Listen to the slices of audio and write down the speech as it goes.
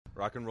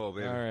Rock and roll,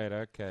 baby. All right,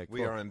 okay.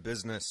 We are in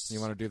business. You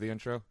want to do the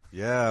intro?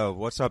 Yeah,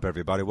 what's up,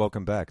 everybody?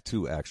 Welcome back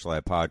to Actual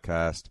Life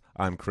Podcast.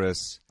 I'm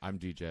Chris. I'm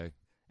DJ.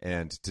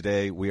 And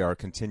today we are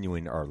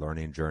continuing our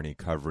learning journey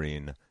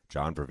covering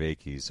John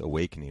Vervaeke's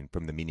Awakening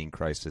from the Meaning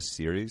Crisis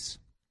series.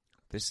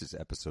 This is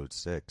episode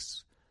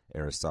 6,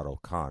 Aristotle,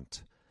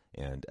 Kant,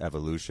 and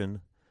Evolution.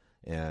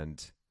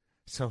 And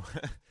so,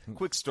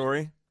 quick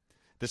story.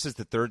 This is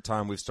the third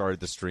time we've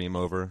started the stream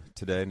over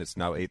today, and it's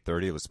now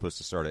 8:30. It was supposed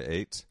to start at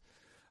 8.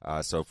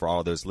 So for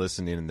all those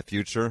listening in the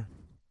future,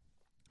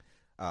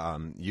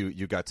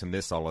 you got to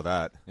miss all of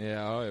that.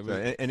 Yeah.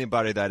 So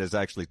anybody that is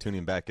actually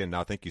tuning back in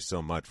now, thank you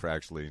so much for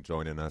actually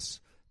joining us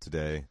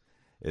today.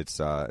 It's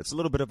a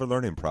little bit of a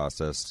learning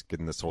process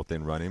getting this whole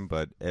thing running,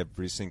 but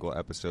every single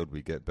episode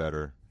we get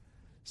better.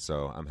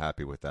 So I'm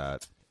happy with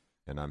that,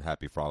 and I'm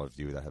happy for all of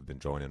you that have been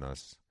joining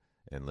us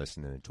and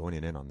listening and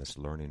joining in on this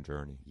learning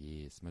journey.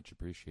 Yes, much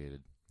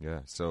appreciated.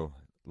 Yeah. So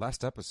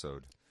last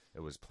episode, it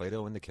was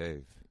Plato in the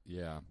cave.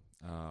 Yeah.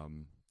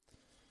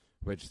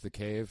 Which the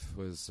cave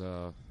was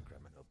Grab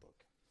my notebook.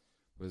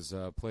 Was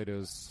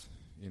Plato's,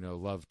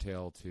 love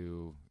tale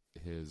to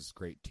his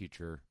great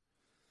teacher,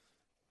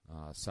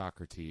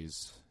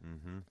 Socrates.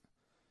 Mm-hmm.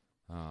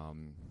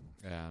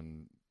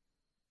 And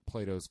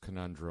Plato's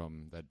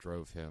conundrum that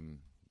drove him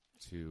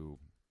to,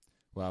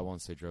 well, I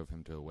won't say drove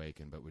him to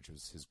awaken, but which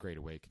was his great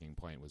awakening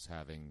point, was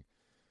having,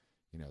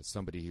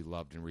 somebody he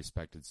loved and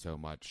respected so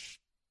much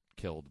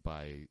killed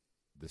by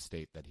the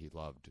state that he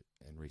loved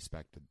and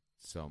respected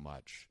so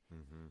much.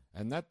 Mm-hmm.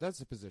 And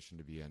that's a position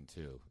to be in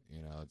too.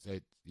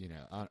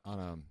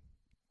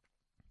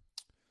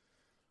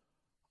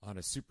 On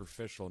a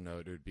superficial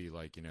note, it would be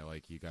like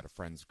you got a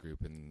friends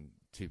group and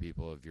two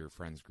people of your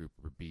friends group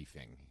were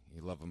beefing.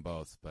 You love them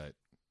both, but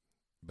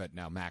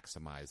now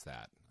maximize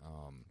that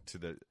to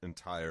the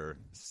entire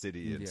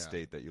city and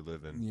state that you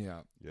live in.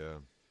 Yeah. Yeah.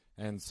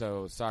 And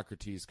so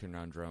Socrates'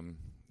 conundrum.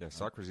 Yeah,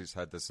 Socrates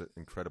had this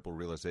incredible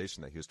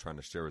realization that he was trying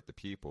to share with the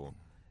people,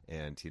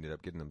 and he ended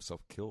up getting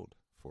himself killed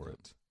for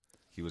it.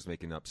 He was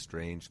making up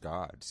strange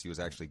gods. He was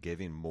actually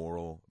giving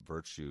moral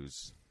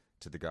virtues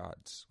to the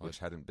gods, which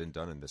hadn't been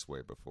done in this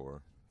way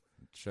before.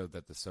 It showed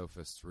that the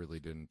sophists really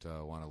didn't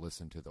want to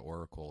listen to the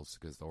oracles,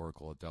 because the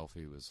oracle of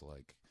Delphi was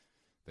like,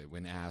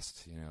 when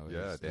asked,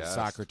 is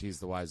Socrates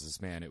the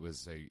wisest man? It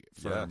was a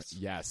firm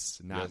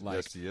yes, not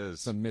like he is.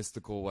 some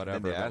mystical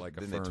whatever, but like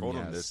a firm yes. Then they told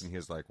him this, and he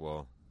was like,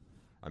 well,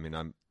 I mean,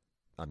 I'm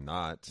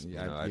not.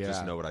 I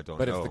just know what I don't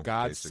know. But if the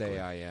gods basically say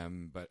I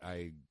am, but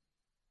I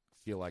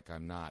feel like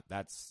I'm not.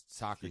 That's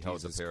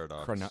Socrates'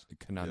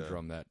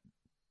 conundrum, that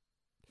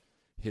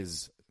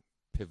his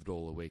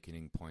pivotal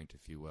awakening point,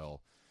 if you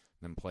will.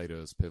 And then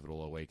Plato's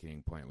pivotal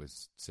awakening point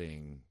was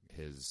seeing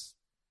his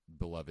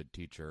beloved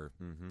teacher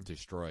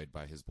destroyed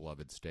by his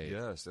beloved state.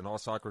 Yes, and all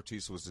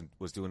Socrates was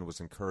doing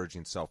was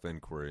encouraging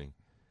self-inquiry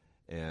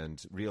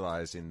and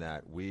realizing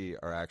that we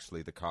are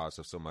actually the cause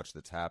of so much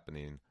that's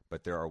happening,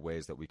 but there are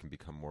ways that we can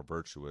become more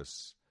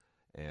virtuous,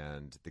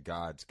 and the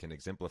gods can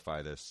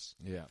exemplify this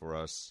for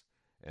us.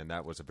 And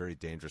that was a very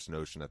dangerous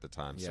notion at the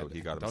time. Yeah, so he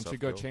got himself Don't you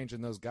go killed.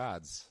 Changing those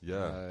gods.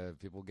 Yeah.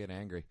 People get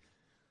angry.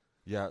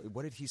 Yeah,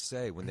 what did he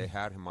say when they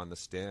had him on the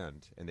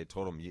stand and they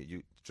told him,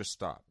 you just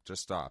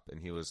stop,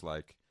 and he was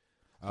like,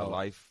 a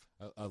life,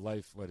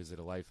 what is it?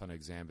 A life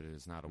unexamined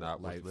is not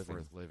life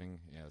worth living.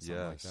 Yeah,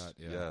 something like that.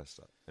 Yeah. Yes,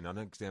 an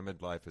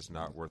unexamined life is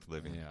not worth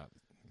living.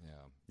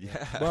 Yeah.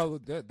 Well,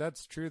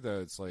 that's true though.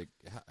 It's like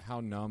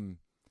how numb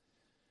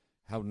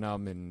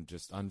and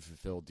just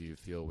unfulfilled do you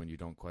feel when you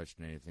don't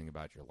question anything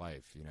about your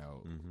life?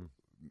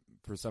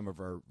 For some of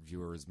our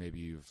viewers, maybe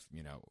you've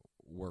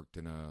worked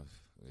in a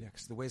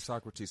because the way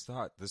Socrates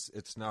thought,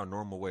 it's now a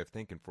normal way of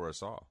thinking for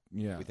us all.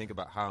 Yeah, we think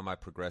about how am I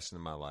progressing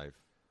in my life.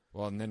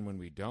 Well, and then when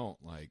we don't,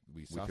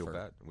 we suffer. We feel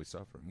bad. We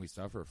suffer. We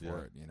suffer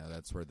for it.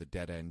 That's where the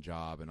dead-end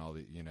job and all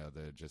the,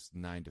 the just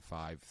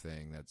 9-to-5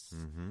 thing that's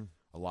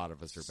a lot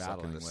of us are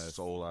battling with. Sucking the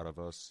soul out of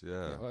us,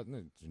 well,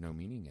 there's no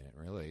meaning in it,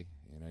 really.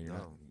 You're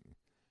not.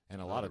 And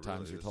a lot of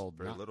times really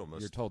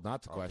you're told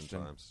not to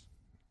question.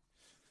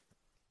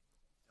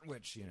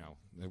 Which,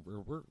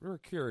 we're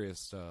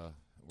curious.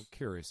 We're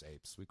curious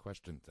apes. We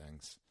question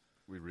things.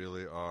 We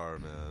really are,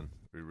 man.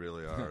 We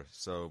really are.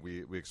 So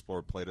we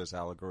explored Plato's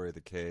allegory of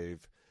the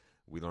cave.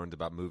 We learned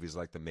about movies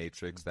like The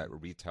Matrix that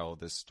retell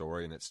this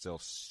story, and it's still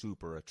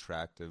super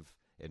attractive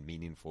and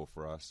meaningful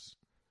for us.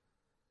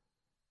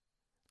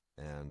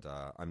 And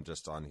I'm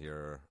just on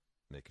here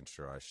making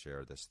sure I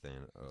share this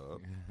thing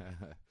up.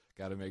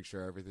 Got to make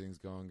sure everything's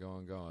going.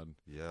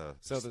 Yeah.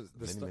 So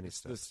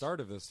the start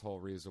of this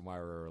whole reason why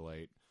we were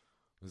late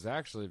was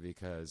actually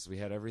because we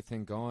had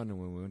everything going, and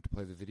when we went to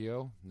play the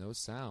video, no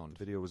sound.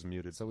 The video was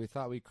muted. So we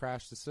thought we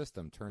crashed the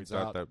system. Turns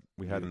out that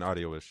we had an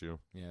audio issue.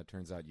 Yeah, it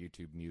turns out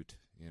YouTube mute.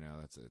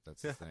 That's it.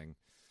 That's the thing.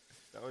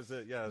 That was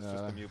it. Yeah, it's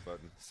just the mute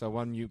button. So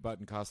one mute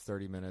button costs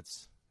 30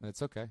 minutes.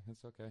 It's okay.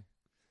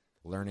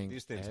 Learning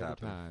These things every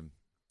happen. time.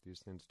 These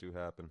things do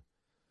happen.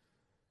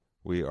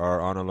 We are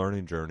on a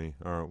learning journey,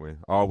 aren't we?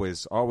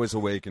 Always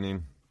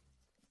awakening.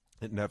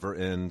 It never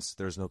ends.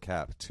 There's no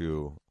cap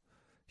to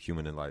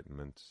human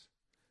enlightenment.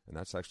 And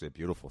that's actually a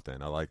beautiful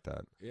thing. I like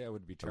that. Yeah, it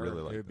would be I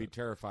really like it would be that.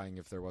 terrifying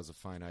if there was a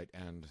finite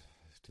end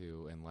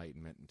to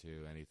enlightenment and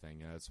to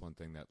anything. You know, that's one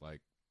thing that like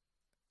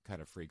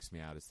kind of freaks me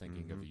out is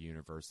thinking of a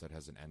universe that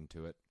has an end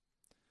to it.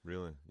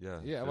 Really? Yeah.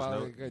 Yeah, There's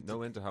well,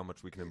 no end to how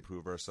much we can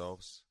improve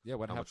ourselves. Yeah,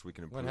 how much we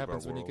can improve what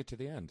happens our when you world. get to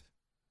the end?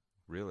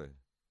 Really?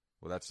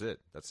 Well, that's it.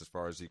 That's as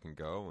far as you can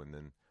go. And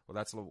then, well,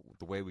 that's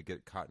the way we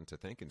get caught into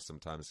thinking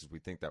sometimes is we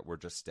think that we're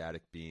just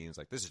static beings.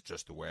 Like, this is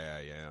just the way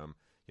I am.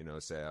 You know,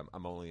 say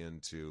I'm only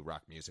into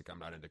rock music. I'm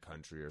not into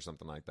country or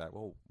something like that.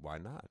 Well, why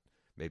not?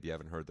 Maybe you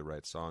haven't heard the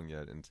right song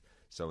yet. And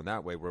so in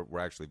that way, we're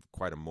actually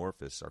quite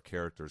amorphous. Our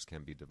characters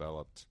can be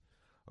developed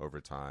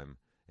over time.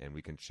 And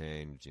we can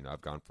change. You know,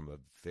 I've gone from a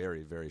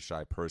very, very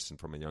shy person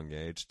from a young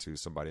age to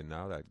somebody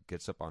now that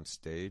gets up on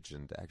stage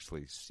and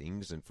actually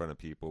sings in front of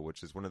people,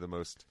 which is one of the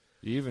most...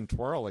 You even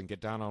twirl and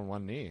get down on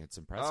one knee. It's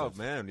impressive.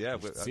 Oh, man, yeah.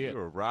 We it.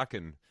 were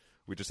rocking.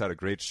 We just had a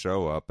great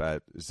show up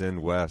at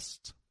Zen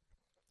West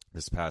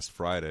this past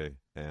Friday,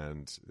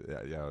 and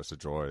yeah, it was a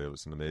joy. It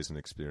was an amazing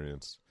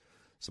experience.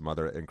 Some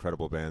other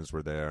incredible bands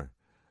were there.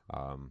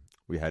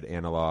 We had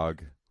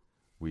Analog,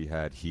 we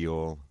had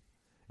Heel,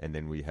 and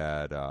then we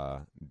had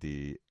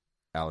the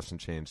Alice in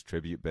Chains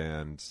tribute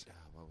band.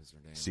 What was her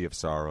name? Sea of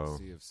Sorrow.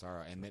 Sea of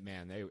Sorrow. And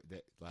they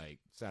like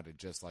sounded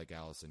just like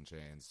Alice in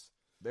Chains.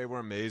 They were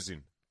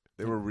amazing.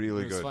 They were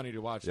really good. It was funny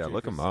to watch. Yeah, too,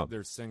 look them up.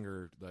 Their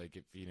singer, like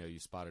if you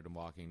spotted him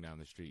walking down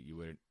the street, you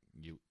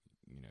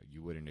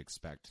wouldn't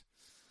expect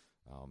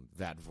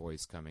that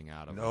voice coming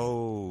out of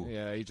him.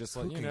 Yeah, he just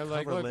Who like can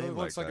like cover Lame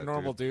looks like like a that,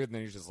 normal dude, and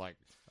then he's just like.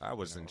 I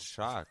was in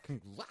shock.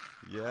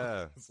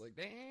 Yeah. It's like,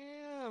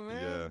 damn,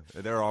 man. Yeah,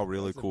 and they're all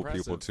really cool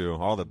impressive. people too.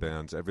 All the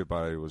bands,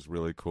 everybody was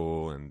really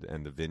cool,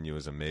 and the venue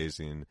is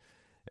amazing.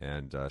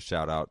 And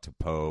shout out to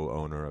Poe,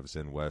 owner of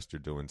Zen West. You're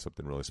doing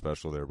something really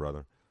special there,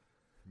 brother.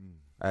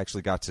 I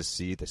actually got to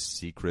see the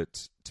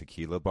secret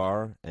tequila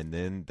bar, and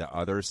then the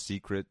other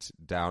secret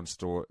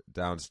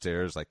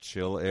downstairs, like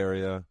chill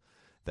area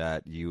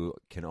that you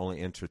can only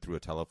enter through a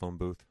telephone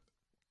booth.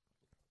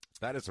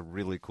 That is a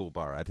really cool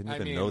bar. I didn't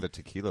even know the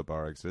tequila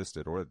bar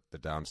existed, or the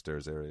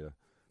downstairs area,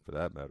 for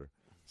that matter.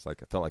 It's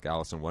like I felt like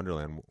Alice in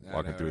Wonderland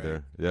walking through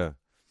there. Yeah,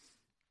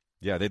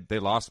 yeah. They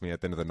lost me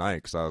at the end of the night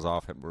because I was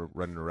off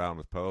running around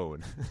with Poe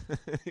and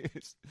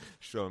he's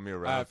showing me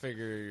around. I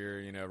figure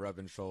you're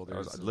rubbing shoulders. I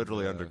was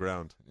literally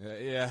underground.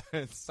 Yeah.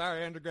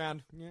 Sorry,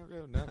 underground. No,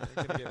 you're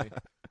gonna get me.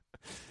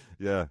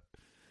 Yeah.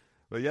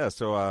 But yeah,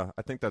 so I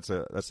think that's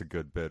a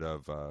good bit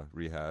of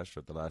rehash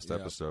of the last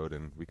episode,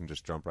 and we can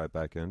just jump right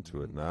back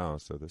into it now.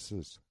 So this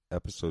is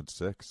episode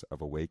 6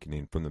 of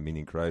Awakening from the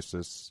Meaning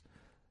Crisis,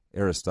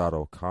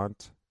 Aristotle,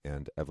 Kant,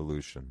 and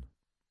Evolution.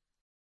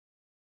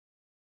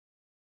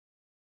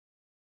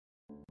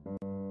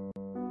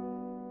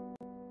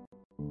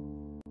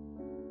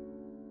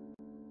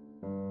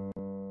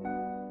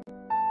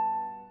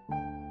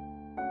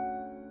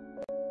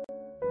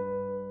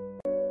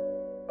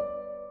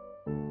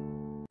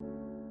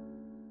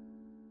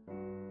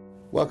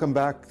 Welcome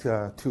back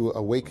to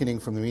Awakening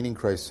from the Meaning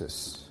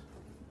Crisis.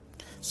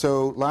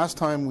 So last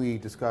time we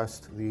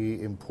discussed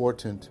the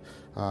important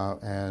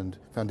and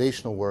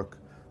foundational work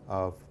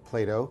of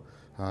Plato.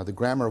 The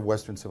grammar of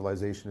Western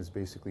civilization is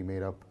basically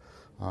made up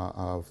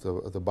of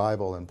the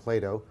Bible and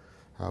Plato.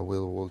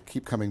 We'll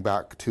keep coming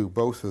back to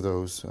both of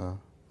those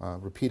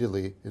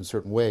repeatedly in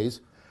certain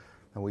ways.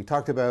 And we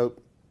talked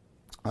about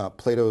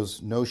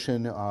Plato's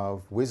notion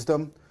of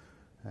wisdom,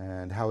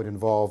 and how it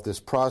involved this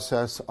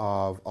process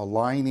of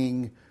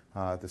aligning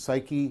the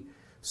psyche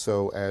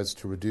so as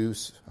to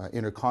reduce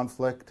inner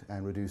conflict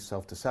and reduce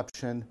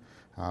self-deception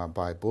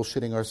by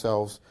bullshitting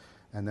ourselves,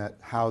 and that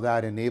how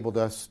that enabled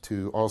us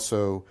to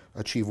also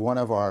achieve one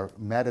of our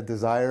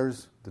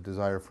meta-desires, the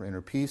desire for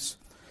inner peace,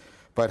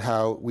 but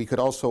how we could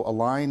also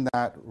align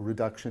that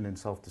reduction in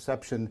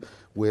self-deception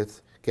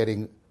with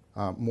getting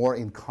more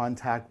in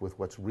contact with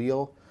what's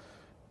real,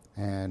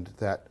 and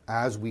that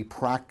as we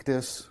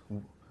practice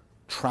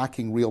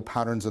tracking real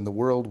patterns in the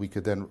world, we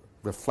could then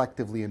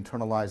reflectively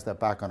internalize that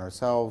back on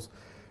ourselves.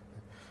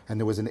 And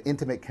there was an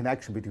intimate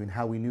connection between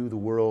how we knew the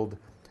world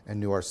and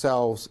knew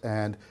ourselves.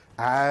 And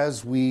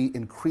as we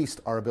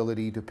increased our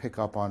ability to pick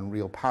up on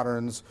real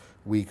patterns,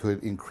 we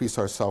could increase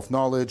our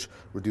self-knowledge,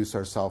 reduce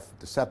our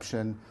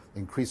self-deception,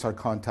 increase our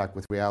contact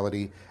with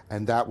reality,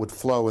 and that would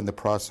flow in the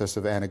process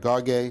of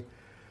anagoge.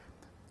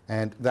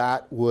 And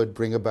that would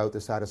bring about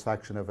the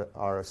satisfaction of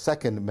our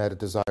second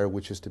meta-desire,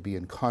 which is to be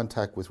in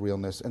contact with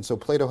realness. And so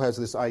Plato has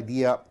this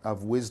idea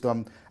of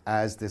wisdom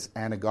as this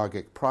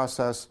anagogic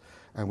process,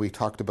 and we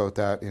talked about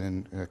that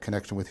in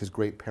connection with his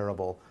great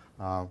parable,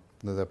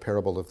 the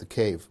parable of the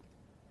cave.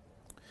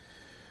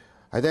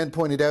 I then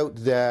pointed out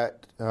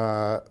that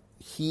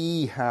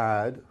he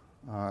had,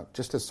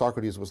 just as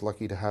Socrates was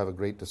lucky to have a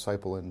great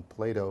disciple in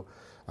Plato,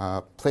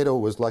 Plato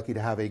was lucky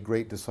to have a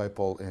great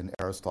disciple in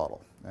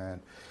Aristotle.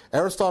 And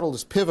Aristotle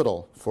is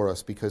pivotal for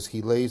us because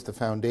he lays the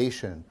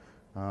foundation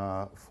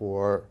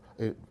for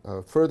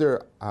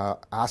further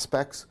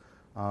aspects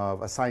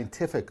of a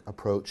scientific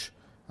approach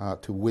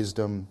to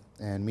wisdom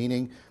and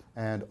meaning.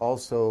 and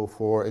also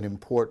for an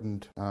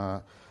important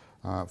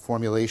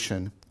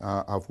formulation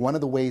of one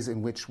of the ways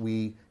in which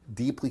we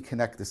deeply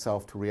connect the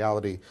self to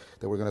reality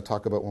that we're going to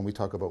talk about when we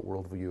talk about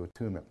worldview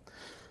attunement.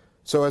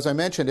 So as I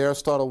mentioned,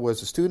 Aristotle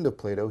was a student of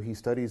Plato. He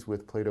studies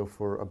with Plato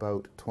for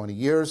about 20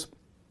 years.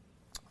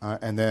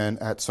 And then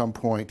at some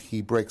point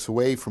he breaks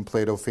away from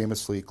Plato,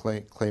 famously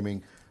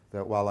claiming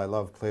that while I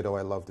love Plato,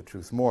 I love the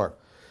truth more.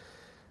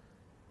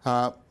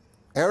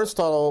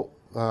 Aristotle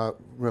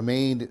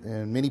remained,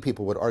 and many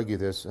people would argue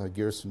this,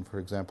 Gerson, for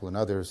example, and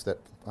others, that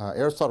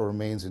Aristotle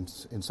remains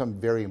in some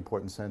very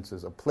important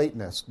senses a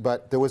Platonist.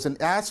 But there was an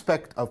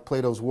aspect of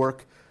Plato's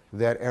work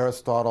that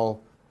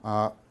Aristotle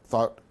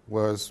thought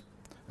was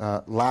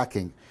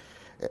lacking.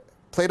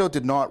 Plato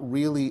did not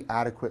really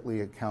adequately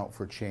account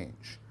for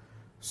change.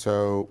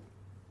 So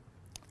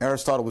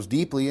Aristotle was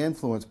deeply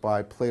influenced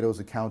by Plato's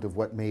account of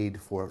what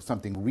made for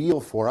something real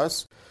for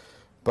us,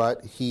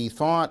 but he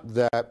thought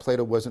that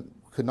Plato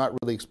could not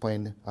really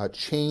explain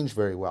change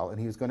very well, and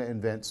he was going to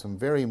invent some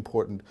very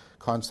important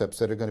concepts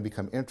that are going to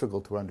become integral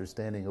to our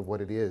understanding of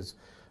what it is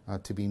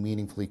to be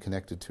meaningfully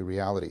connected to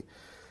reality.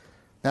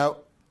 Now,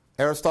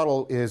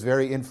 Aristotle is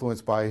very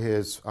influenced by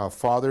his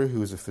father,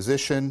 who's a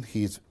physician.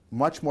 He's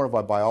much more of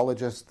a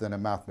biologist than a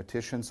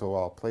mathematician, so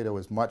while Plato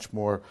is much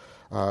more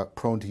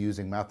prone to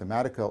using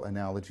mathematical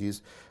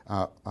analogies,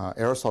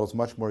 Aristotle is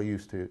much more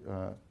used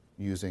to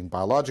using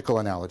biological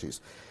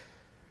analogies.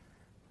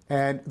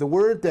 And the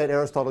word that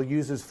Aristotle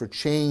uses for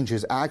change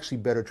is actually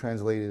better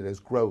translated as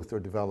growth or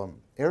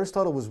development.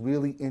 Aristotle was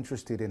really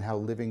interested in how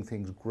living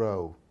things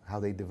grow, how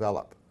they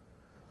develop.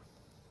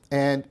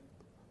 And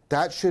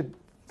that should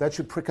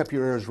prick up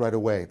your ears right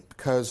away,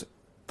 because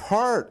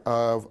part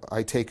of,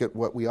 I take it,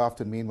 what we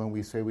often mean when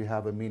we say we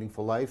have a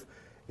meaningful life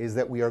is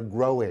that we are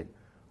growing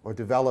or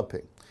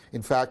developing.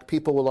 In fact,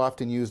 people will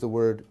often use the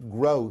word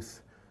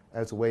growth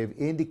as a way of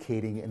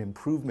indicating an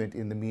improvement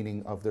in the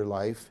meaning of their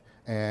life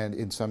and,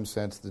 in some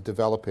sense, the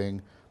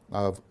developing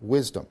of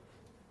wisdom.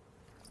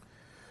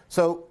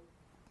 So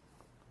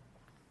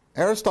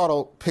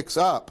Aristotle picks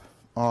up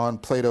on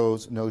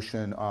Plato's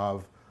notion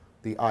of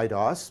the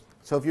eidos.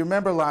 So if you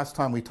remember last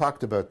time we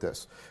talked about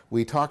this.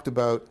 We talked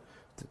about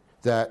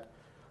that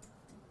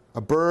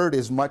a bird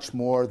is much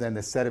more than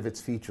the set of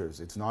its features.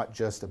 It's not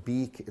just a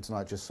beak, it's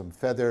not just some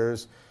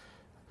feathers.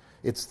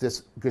 It's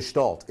this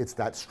gestalt. It's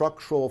that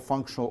structural,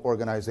 functional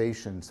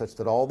organization such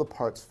that all the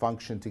parts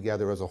function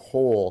together as a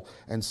whole.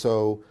 And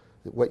so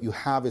what you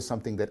have is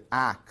something that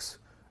acts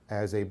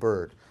as a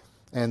bird.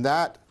 And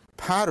that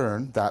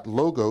pattern, that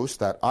logos,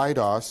 that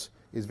eidos,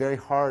 is very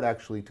hard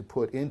actually to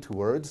put into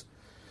words,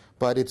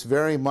 but it's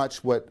very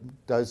much what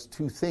does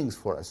two things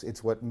for us.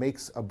 It's what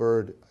makes a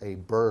bird,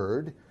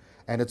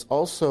 and it's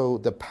also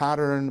the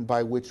pattern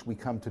by which we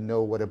come to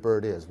know what a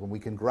bird is. When we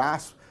can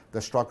grasp the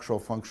structural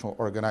functional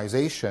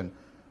organization,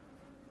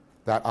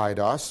 that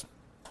eidos,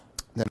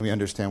 then we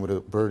understand what a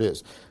bird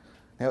is.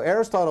 Now,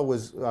 Aristotle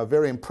was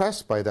very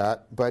impressed by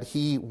that, but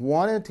he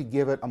wanted to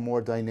give it a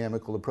more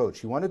dynamical approach.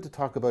 He wanted to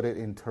talk about it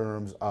in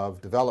terms of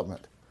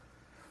development.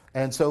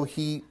 And so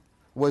he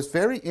was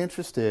very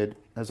interested,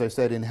 as I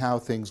said, in how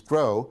things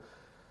grow.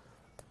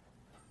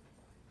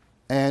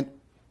 And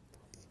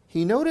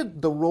he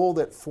noted the role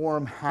that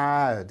form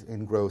had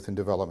in growth and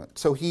development.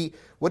 So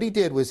what he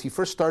did was he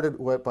first started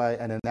by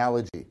an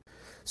analogy.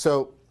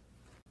 So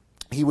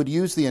he would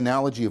use the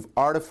analogy of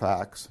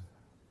artifacts,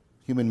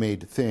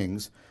 human-made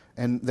things,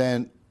 and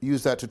then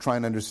use that to try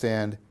and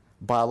understand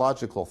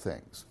biological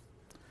things.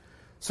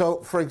 So,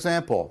 for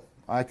example,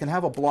 I can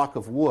have a block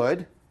of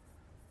wood,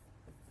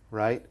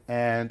 right,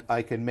 and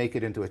I can make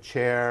it into a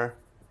chair,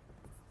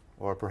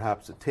 or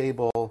perhaps a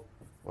table,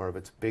 or if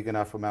it's a big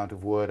enough amount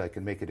of wood, I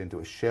can make it into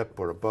a ship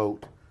or a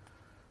boat.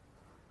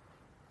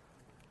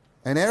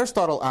 And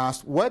Aristotle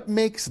asked, what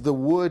makes the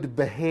wood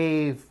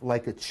behave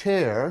like a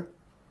chair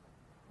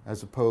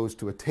as opposed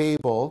to a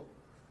table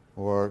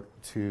or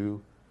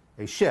to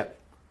a ship?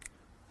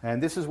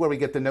 And this is where we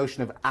get the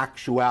notion of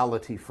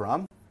actuality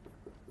from.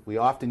 We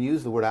often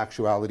use the word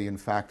actuality, in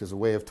fact, as a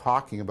way of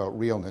talking about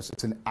realness.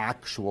 It's an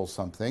actual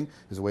something,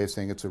 as a way of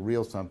saying it's a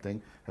real something,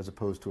 as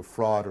opposed to a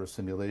fraud or a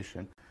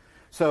simulation.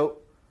 So,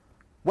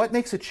 what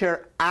makes a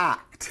chair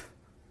act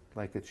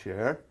like a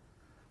chair?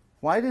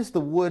 Why does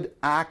the wood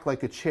act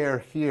like a chair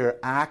here,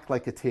 act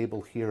like a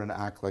table here, and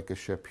act like a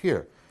ship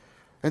here?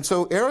 And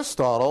so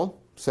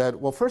Aristotle said,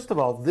 well, first of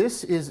all,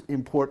 this is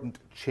important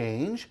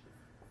change,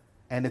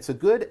 and it's a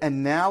good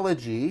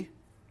analogy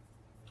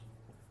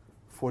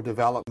for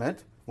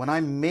development. When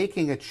I'm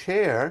making a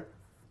chair,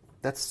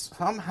 that's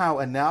somehow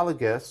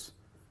analogous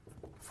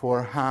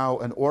for how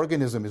an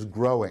organism is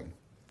growing.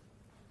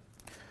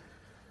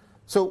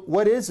 So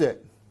what is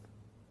it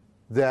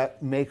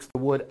that makes the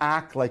wood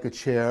act like a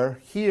chair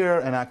here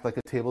and act like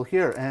a table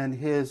here? And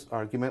his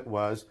argument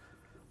was,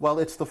 well,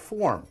 it's the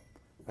form.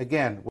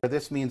 Again, where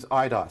this means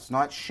eidos,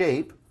 not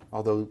shape,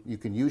 although you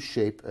can use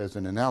shape as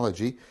an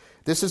analogy.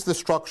 This is the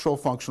structural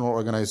functional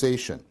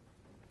organization.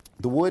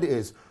 The wood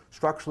is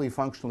structurally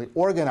functionally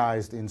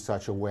organized in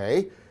such a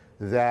way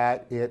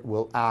that it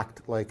will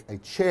act like a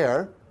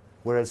chair,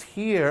 Whereas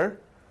here,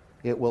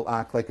 it will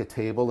act like a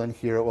table, and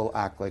here it will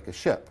act like a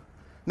ship.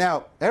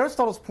 Now,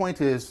 Aristotle's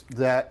point is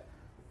that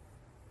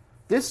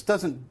it's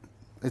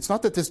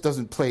not that this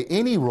doesn't play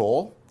any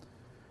role,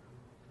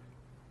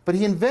 but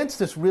he invents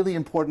this really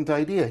important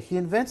idea. He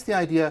invents the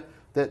idea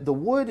that the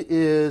wood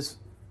is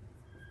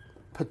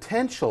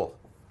potential.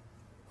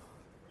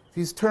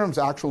 These terms,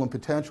 actual and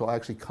potential,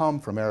 actually come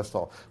from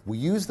Aristotle. We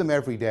use them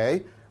every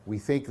day. We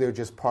think they're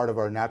just part of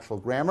our natural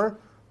grammar,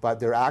 but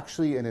they're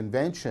actually an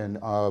invention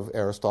of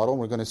Aristotle, and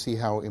we're going to see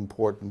how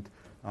important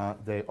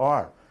they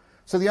are.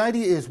 So the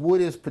idea is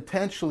wood is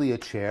potentially a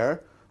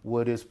chair,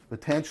 wood is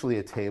potentially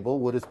a table,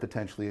 wood is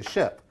potentially a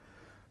ship.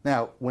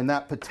 Now, when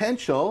that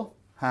potential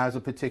has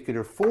a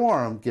particular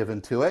form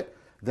given to it,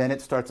 then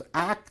it starts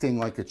acting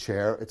like a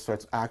chair, it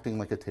starts acting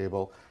like a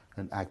table,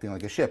 and acting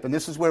like a ship. And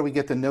this is where we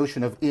get the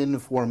notion of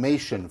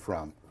information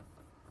from.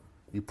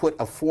 You put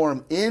a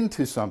form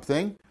into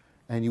something,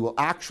 and you will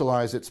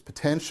actualize its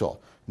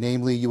potential.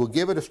 Namely, you will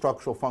give it a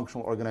structural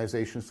functional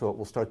organization so it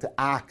will start to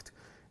act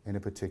in a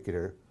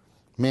particular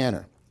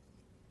manner.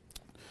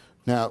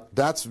 Now,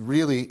 that's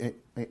really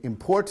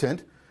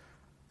important.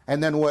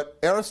 And then what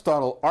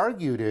Aristotle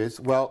argued is,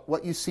 well,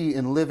 what you see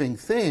in living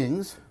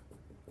things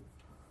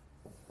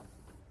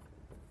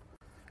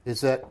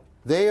is that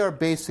they are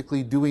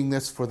basically doing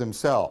this for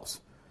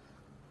themselves.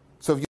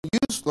 So if you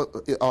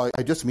use,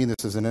 I just mean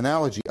this as an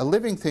analogy, a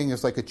living thing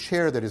is like a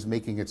chair that is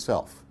making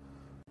itself.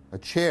 A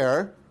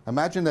chair,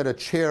 imagine that a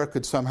chair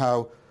could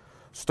somehow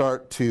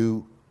start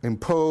to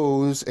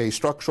impose a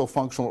structural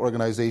functional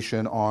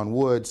organization on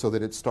wood so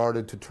that it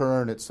started to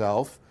turn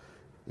itself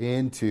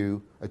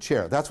into a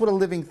chair. That's what a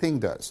living thing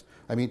does.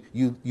 I mean,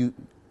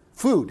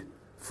 food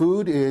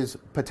is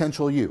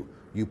potential you.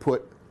 You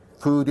put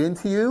food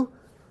into you,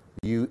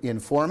 you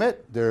inform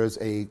it. There's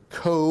a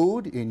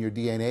code in your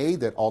DNA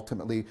that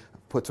ultimately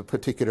puts a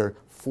particular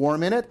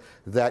form in it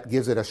that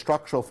gives it a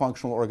structural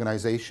functional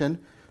organization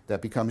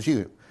that becomes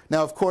you.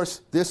 Now, of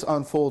course, this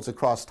unfolds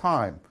across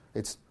time.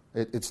 It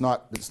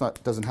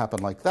doesn't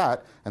happen like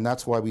that, and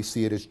that's why we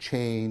see it as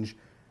change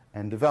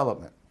and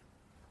development.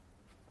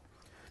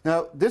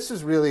 Now, this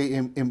is really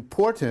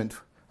important,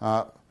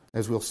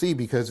 as we'll see,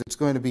 because it's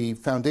going to be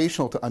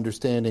foundational to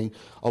understanding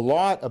a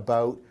lot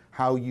about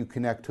how you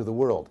connect to the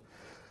world.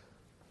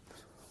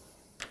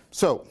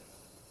 So,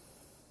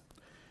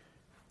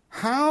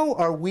 how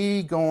are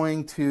we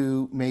going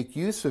to make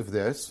use of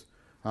this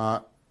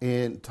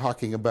in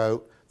talking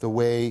about the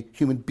way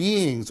human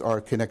beings are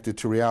connected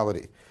to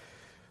reality,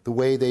 the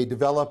way they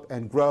develop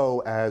and grow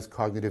as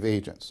cognitive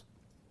agents?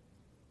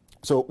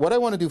 So what I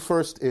want to do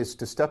first is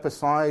to step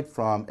aside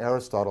from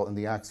Aristotle in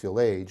the axial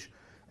age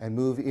and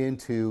move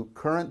into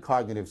current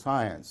cognitive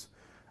science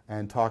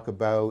and talk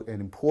about an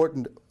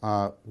important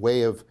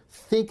way of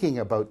thinking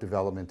about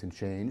development and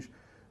change,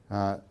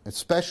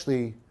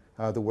 especially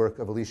the work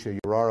of Alicia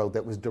Uraro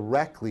that was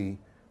directly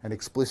and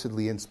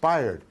explicitly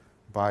inspired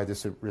by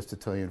this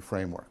Aristotelian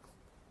framework.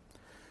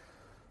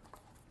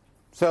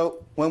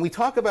 So when we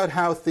talk about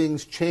how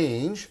things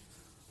change,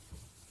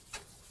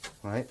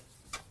 right,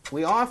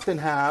 we often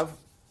have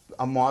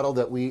a model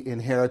that we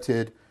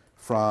inherited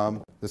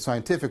from the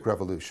scientific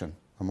revolution,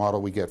 a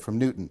model we get from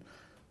Newton.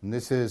 And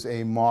this is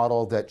a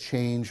model that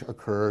change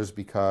occurs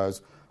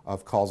because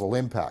of causal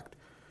impact.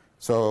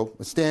 So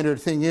the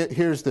standard thing,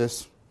 here's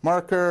this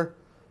marker,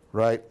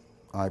 right?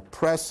 I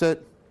press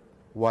it.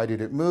 Why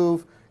did it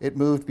move? It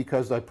moved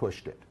because I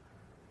pushed it.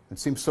 It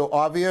seems so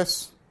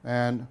obvious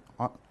and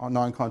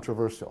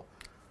non-controversial,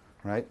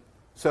 right?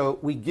 So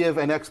we give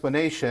an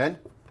explanation,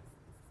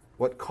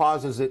 what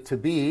causes it to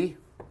be,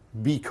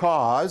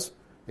 because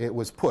it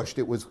was pushed.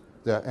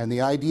 And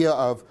the idea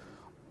of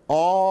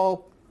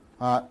all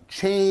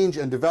change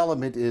and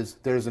development is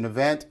there's an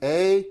event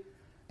A,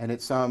 and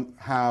it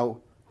somehow,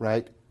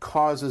 right,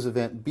 causes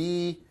event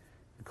B,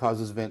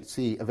 causes event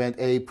C. Event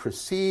A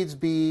precedes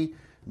B,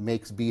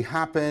 makes B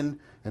happen,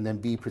 and then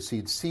B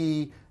precedes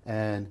C,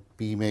 and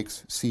B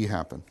makes C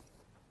happen.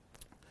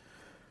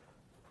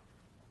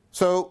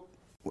 So,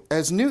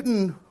 as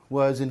Newton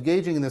was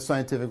engaging in the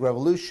scientific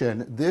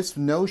revolution, this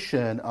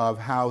notion of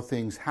how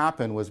things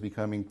happen was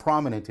becoming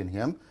prominent in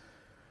him,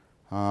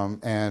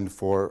 and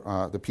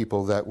for the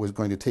people that was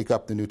going to take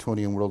up the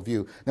Newtonian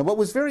worldview. Now, what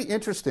was very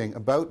interesting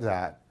about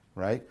that,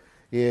 right,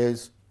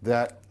 is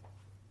that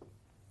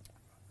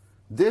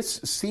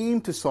this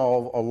seemed to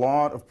solve a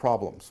lot of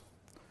problems.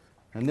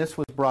 And this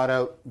was brought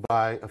out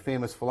by a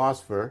famous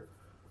philosopher,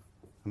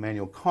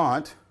 Immanuel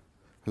Kant,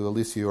 who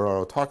Alicia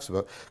Uraro talks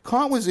about.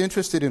 Kant was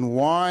interested in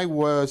why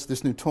was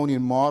this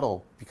Newtonian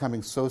model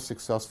becoming so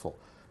successful.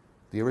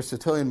 The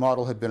Aristotelian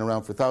model had been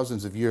around for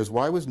thousands of years.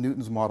 Why was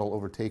Newton's model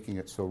overtaking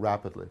it so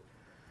rapidly?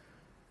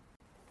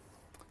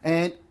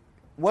 And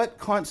what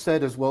Kant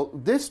said is, well,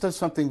 this does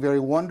something very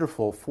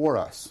wonderful for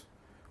us,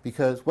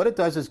 because what it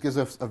does is gives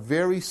us a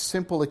very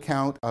simple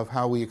account of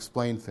how we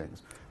explain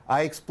things.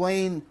 I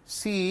explain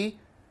C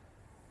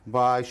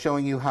by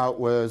showing you how it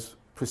was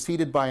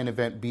preceded by an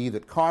event B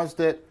that caused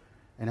it,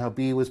 and how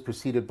B was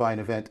preceded by an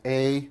event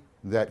A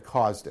that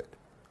caused it.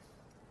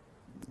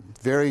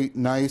 very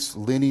nice,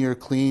 linear,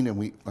 clean,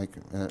 and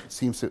it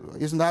seems to,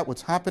 isn't that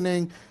what's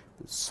happening?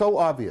 It's so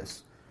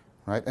obvious,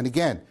 right? And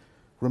again,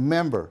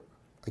 remember,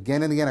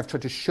 again and again, I've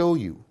tried to show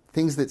you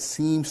things that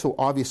seem so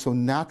obvious, so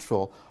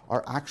natural,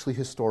 are actually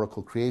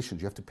historical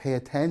creations. You have to pay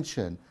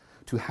attention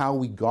to how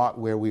we got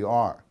where we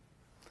are.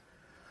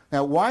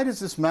 Now, why does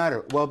this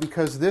matter? Well,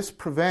 because this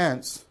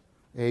prevents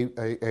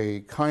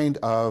a kind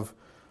of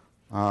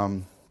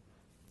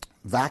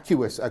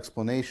vacuous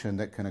explanation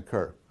that can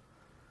occur.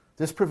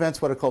 This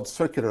prevents what are called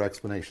circular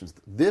explanations.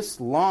 This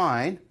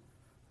line,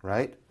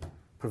 right,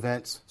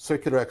 prevents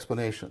circular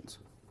explanations.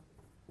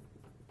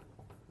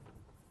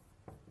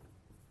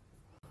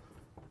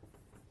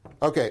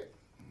 Okay,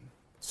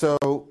 so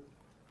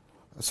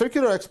a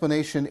circular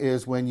explanation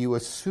is when you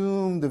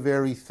assume the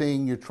very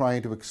thing you're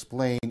trying to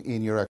explain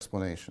in your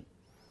explanation.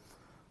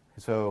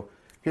 So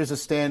here's a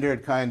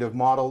standard kind of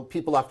model.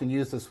 People often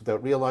use this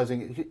without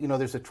realizing, you know,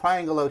 there's a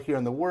triangle out here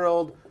in the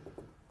world.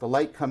 The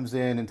light comes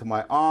into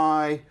my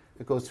eye.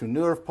 It goes through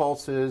nerve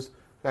pulses.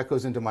 That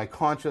goes into my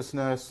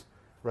consciousness,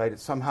 right?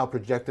 It's somehow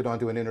projected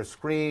onto an inner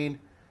screen.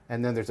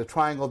 And then there's a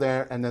triangle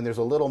there. And then there's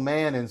a little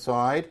man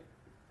inside.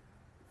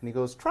 And he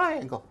goes,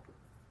 triangle.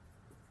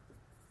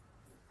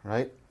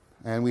 Right?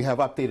 And we have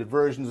updated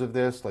versions of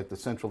this, like the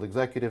central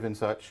executive and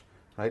such.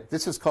 Right?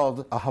 This is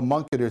called a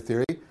homuncular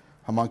theory.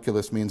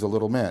 Homunculus means a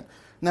little man.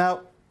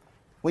 Now,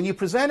 when you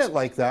present it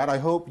like that, I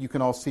hope you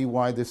can all see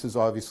why this is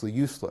obviously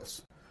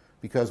useless.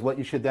 Because what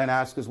you should then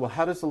ask is, well,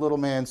 how does the little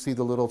man see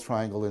the little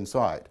triangle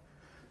inside?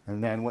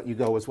 And then what you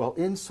go is, well,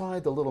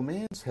 inside the little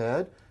man's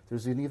head,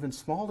 there's an even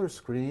smaller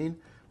screen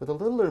with a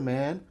littler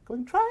man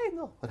going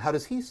triangle. But how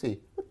does he see?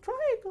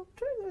 Triangle,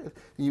 triangle.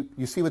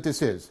 You see what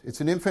this is?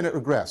 It's an infinite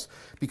regress.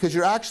 Because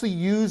you're actually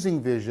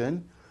using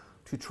vision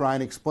to try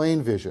and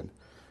explain vision.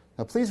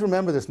 Now, please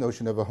remember this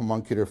notion of a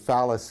homuncular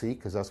fallacy,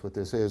 because that's what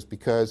this is,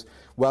 because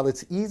while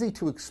it's easy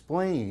to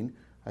explain,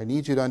 I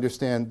need you to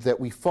understand that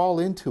we fall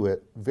into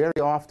it very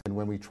often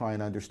when we try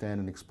and understand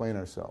and explain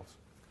ourselves.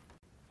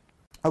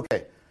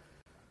 Okay.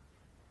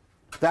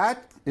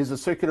 That is a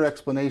circular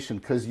explanation,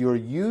 because you're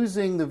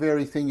using the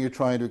very thing you're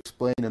trying to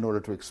explain in order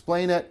to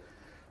explain it.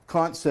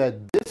 Kant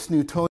said, this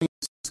Newtonian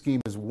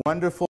scheme is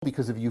wonderful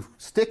because if you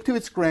stick to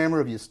its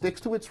grammar, if you stick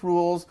to its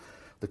rules,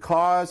 the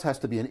cause has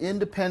to be an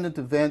independent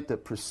event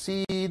that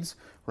precedes,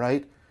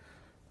 right?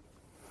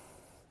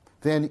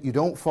 Then you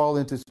don't fall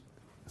into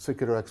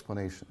circular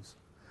explanations.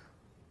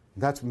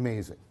 That's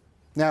amazing.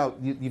 Now,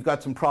 you've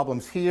got some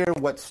problems here.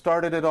 What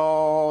started it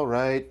all,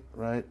 right?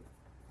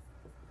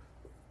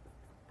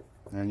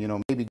 And, you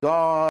know, maybe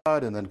God,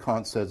 and then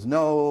Kant says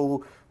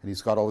no, and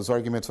he's got all his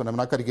arguments, and I'm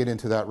not going to get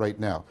into that right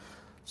now.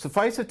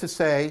 Suffice it to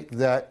say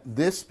that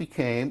this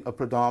became a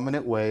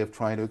predominant way of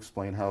trying to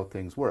explain how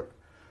things work.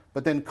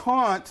 But then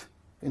Kant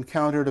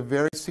encountered a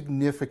very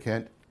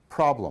significant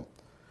problem.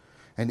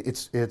 And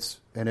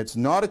it's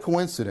not a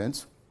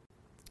coincidence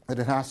that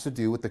it has to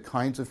do with the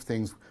kinds of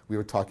things we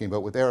were talking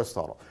about with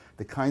Aristotle,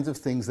 the kinds of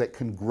things that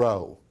can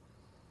grow,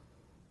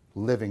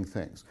 living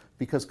things.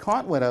 Because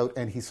Kant went out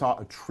and he saw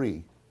a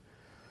tree,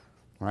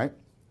 right?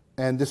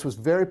 And this was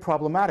very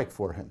problematic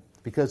for him,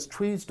 because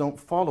trees don't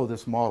follow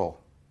this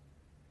model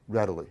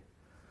readily.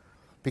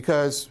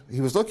 Because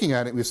he was looking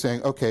at it and he was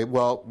saying, okay,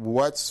 well,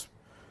 what's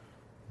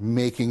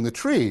making the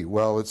tree?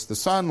 Well, it's the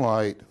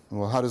sunlight.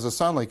 Well, how does the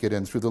sunlight get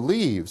in? Through the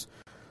leaves.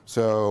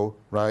 So,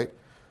 right,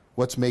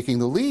 what's making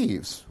the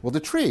leaves? Well, the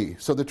tree.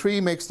 So the tree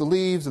makes the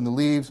leaves, and the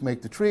leaves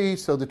make the tree,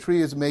 so the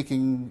tree is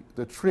making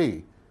the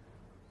tree.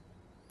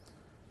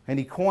 And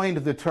he coined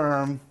the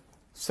term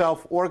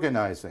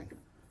self-organizing.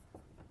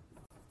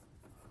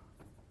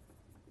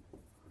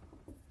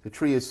 The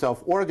tree is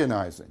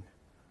self-organizing.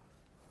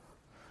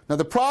 Now,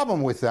 the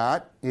problem with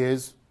that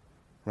is,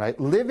 right,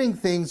 living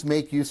things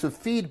make use of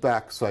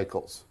feedback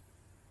cycles.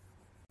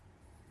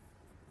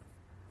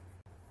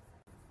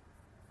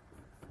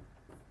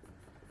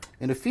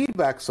 In a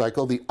feedback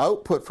cycle, the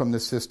output from the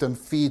system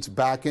feeds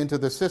back into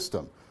the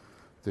system.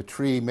 The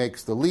tree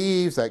makes the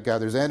leaves, that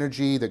gathers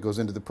energy, that goes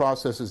into the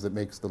processes that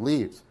makes the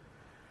leaves.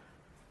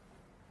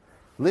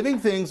 Living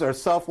things are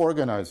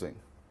self-organizing.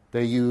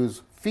 They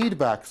use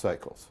feedback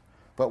cycles.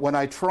 But when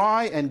I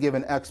try and give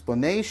an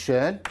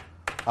explanation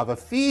of a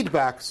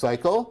feedback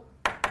cycle,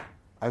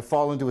 I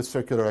fall into a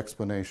circular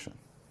explanation.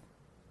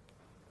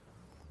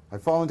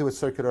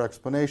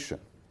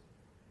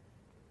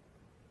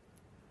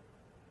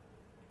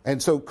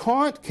 And so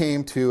Kant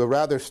came to a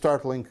rather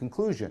startling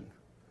conclusion.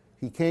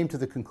 He came to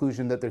the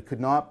conclusion that there could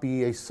not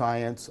be a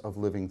science of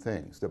living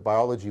things, that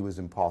biology was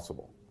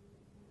impossible.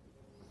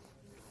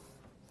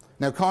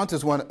 Now, Kant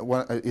is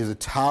is a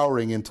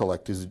towering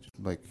intellect. He's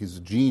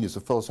a genius,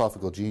 a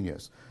philosophical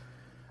genius.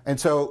 And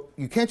so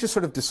you can't just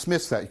sort of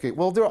dismiss that. Okay,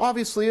 well, there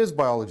obviously is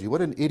biology.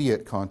 What an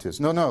idiot Kant is.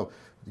 No.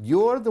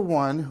 You're the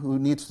one who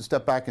needs to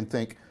step back and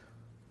think,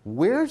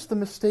 where's the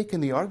mistake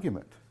in the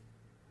argument?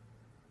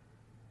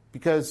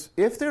 Because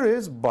if there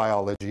is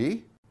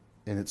biology,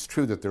 and it's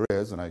true that there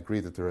is, and I agree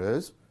that there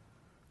is,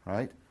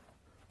 right?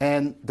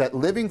 And that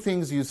living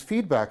things use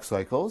feedback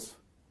cycles,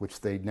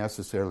 which they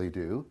necessarily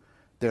do,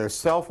 they're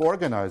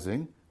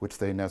self-organizing, which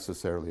they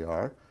necessarily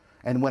are,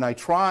 and when I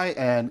try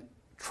and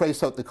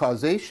trace out the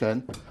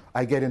causation,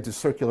 I get into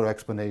circular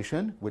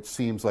explanation, which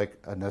seems like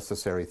a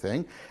necessary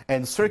thing,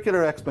 and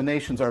circular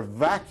explanations are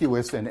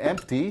vacuous and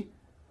empty,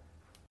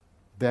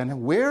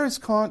 then where is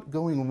Kant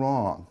going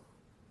wrong?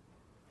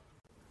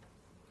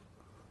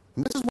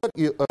 And this is what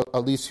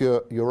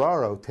Alicia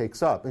Uraro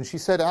takes up. And she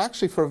said,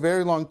 actually, for a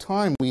very long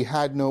time, we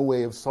had no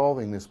way of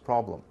solving this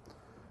problem.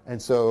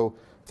 And so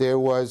there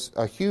was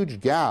a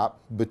huge gap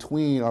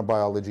between our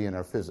biology and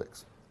our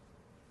physics.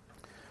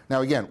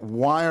 Now, again,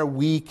 why are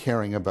we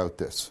caring about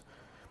this?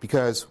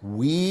 Because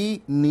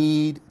we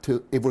need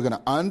to, if we're going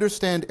to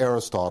understand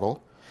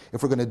Aristotle,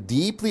 if we're going to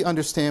deeply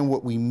understand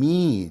what we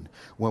mean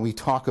when we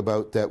talk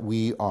about that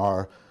we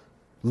are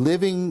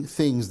living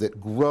things that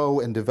grow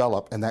and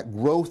develop, and that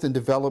growth and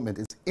development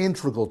is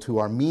integral to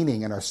our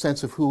meaning and our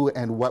sense of who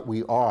and what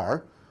we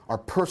are, our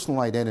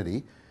personal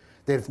identity,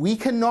 that if we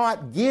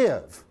cannot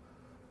give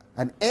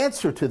an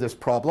answer to this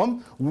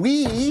problem,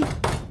 we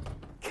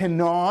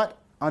cannot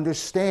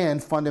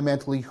understand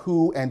fundamentally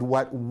who and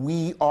what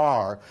we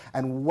are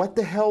and what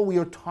the hell we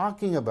are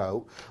talking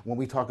about when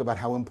we talk about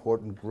how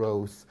important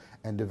growth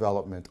and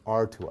development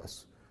are to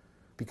us.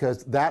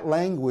 Because that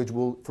language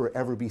will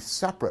forever be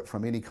separate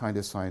from any kind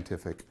of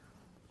scientific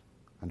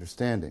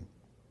understanding.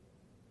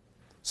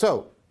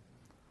 So,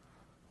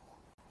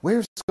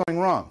 where's this going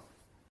wrong?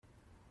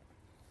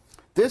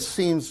 This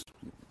seems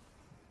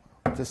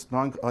just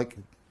like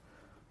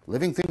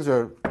living things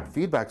are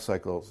feedback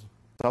cycles,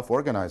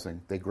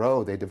 self-organizing. They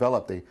grow, they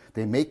develop,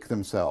 they make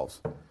themselves,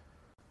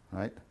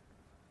 right?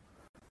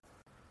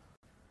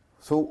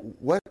 So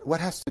what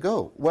has to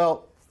go?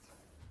 Well,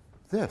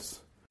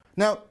 this.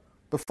 Now,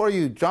 before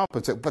you jump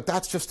and say, but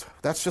that's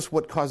just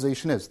what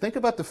causation is. Think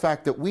about the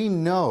fact that we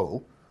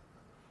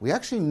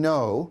actually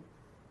know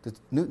that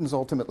Newton's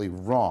ultimately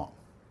wrong,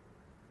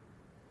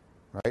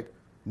 right?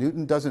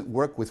 Newton doesn't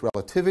work with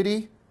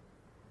relativity.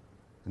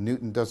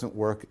 Newton doesn't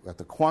work at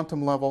the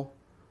quantum level.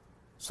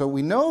 So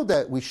we know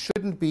that we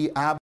shouldn't be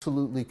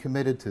absolutely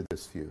committed to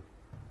this view.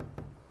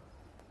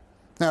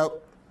 Now,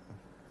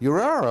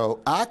 Uraro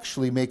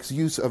actually makes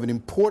use of an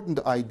important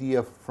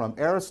idea from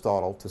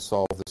Aristotle to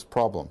solve this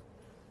problem.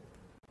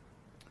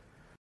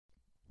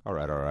 All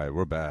right,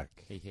 we're back.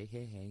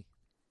 Hey.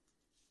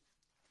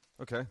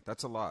 Okay,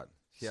 that's a lot.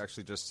 He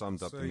actually just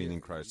summed up the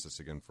meaning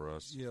crisis again for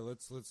us. Yeah,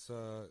 let's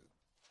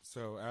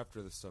so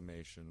after the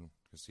summation,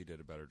 because he did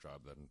a better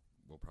job than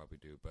we'll probably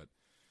do, but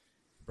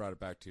brought it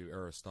back to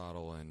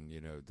Aristotle and,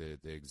 the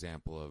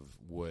example of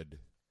wood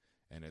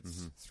and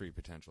its three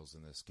potentials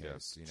in this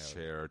case. Yeah,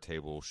 chair,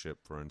 table, ship,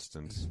 for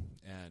instance.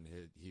 And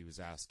he was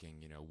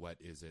asking, what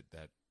is it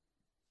that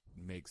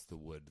makes the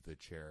wood, the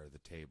chair, the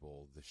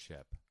table, the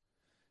ship?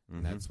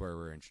 And that's where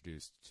we're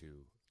introduced to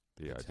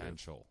the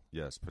potential.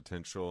 Yes,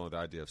 potential, the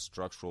idea of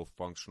structural,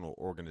 functional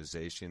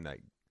organization that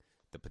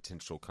the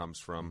potential comes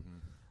from.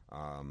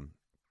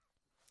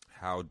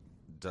 How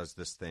does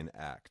this thing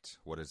act?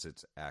 What is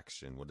its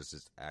action? What is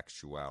its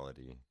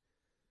actuality?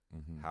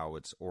 How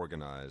it's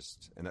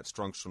organized. And that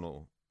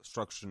structural,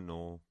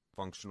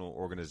 functional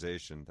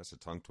organization, that's a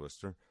tongue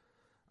twister,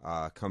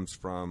 comes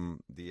from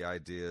the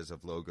ideas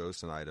of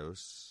logos and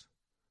eidos.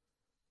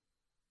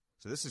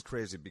 So this is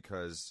crazy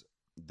because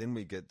then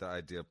we get the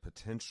idea of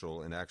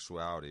potential and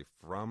actuality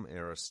from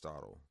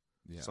Aristotle,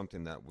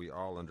 something that we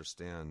all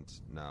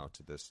understand now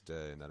to this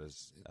day, and that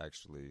is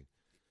actually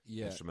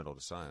instrumental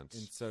to science.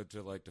 And so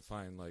to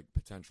define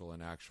potential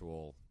and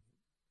actual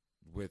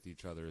with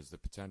each other is the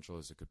potential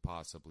as it could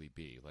possibly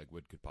be.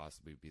 Wood could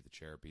possibly be the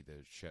chair, be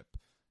the ship,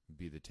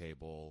 be the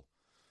table,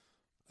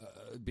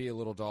 be a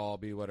little doll,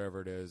 be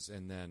whatever it is,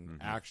 and then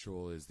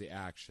actual is the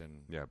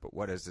action. Yeah, but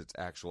what is its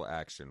actual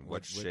action?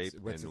 What shape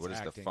and what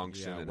is the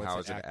function, and how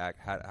is it act?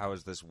 How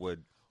is this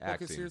wood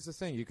acting? Because here's the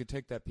thing: you could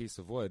take that piece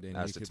of wood and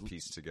as it's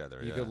pieced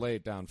together. You could lay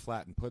it down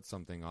flat and put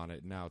something on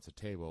it, and now it's a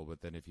table.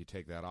 But then if you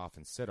take that off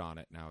and sit on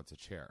it, now it's a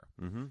chair.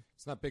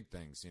 It's not big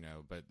things,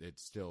 but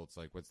it's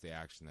what's the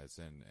action that's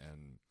in,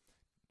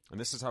 and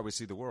this is how we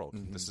see the world.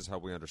 This is how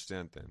we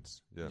understand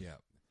things. Yeah.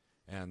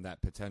 And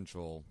that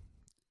potential.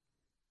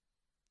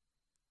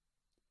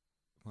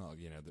 Well,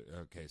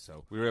 okay,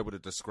 so we were able to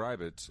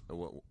describe it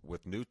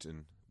with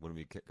Newton when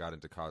we got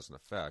into cause and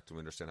effect, and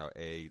we understand how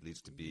A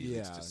leads to B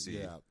leads to C.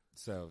 Yeah.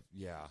 So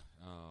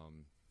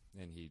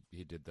and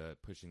he did the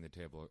pushing the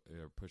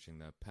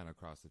pen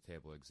across the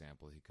table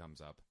example. He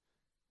comes up,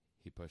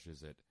 he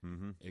pushes it,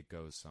 it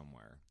goes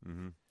somewhere.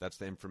 That's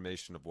the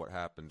information of what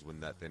happens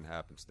when that thing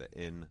happens, the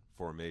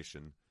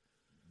information.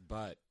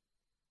 But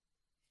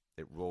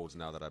it rolls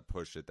now that I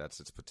push it.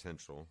 That's its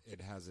potential. It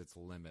has its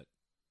limit.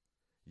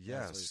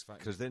 Yes,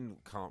 because then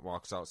Kant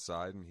walks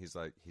outside and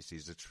he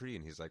sees a tree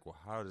and he's like, well,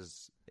 how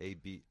does A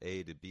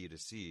to B to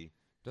C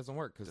doesn't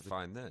work because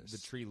define this? The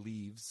tree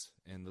leaves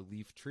and the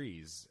leaf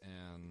trees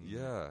and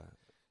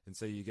and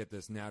so you get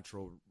this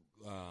natural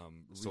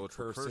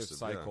recursive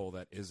cycle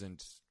that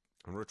isn't.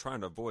 And we're trying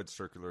to avoid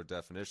circular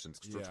definitions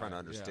because we're trying to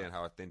understand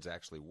how things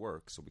actually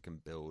work so we can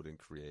build and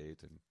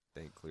create and.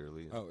 think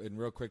clearly. Oh, and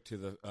real quick to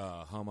the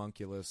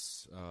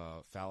homunculus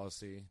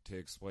fallacy, to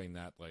explain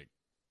that like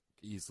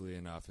easily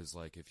enough, is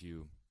like if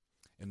you,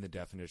 in the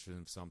definition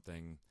of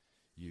something,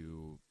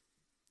 you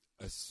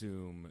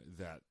assume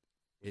that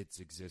its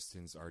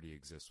existence already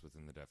exists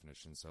within the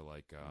definition. So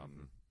like,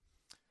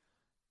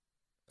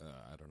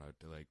 I don't know,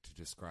 to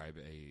describe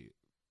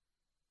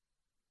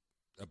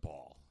a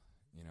ball.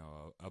 You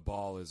know, a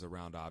ball is a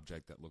round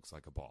object that looks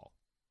like a ball.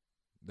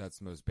 That's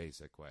the most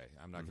basic way.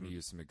 I'm not going to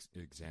use some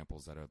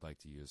examples that I'd like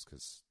to use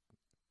because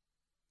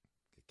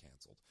get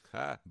canceled.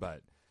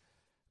 But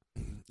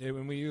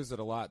when we use it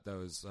a lot,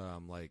 those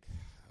like,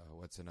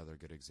 what's another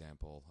good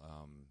example?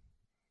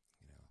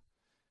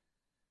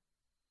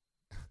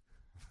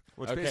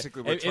 Which okay.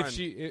 basically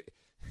we're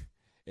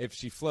if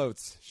she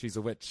floats, she's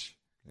a witch.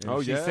 And Oh,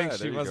 if she yeah, thinks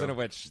there she you wasn't go. a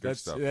witch. Good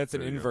That's stuff. an There you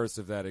go. inverse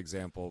of that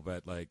example,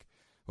 but like,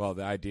 well,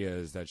 the idea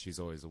is that she's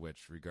always a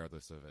witch,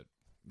 regardless of it.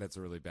 That's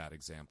a really bad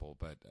example,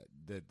 but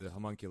the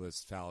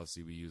homunculus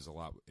fallacy we use a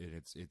lot.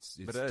 It's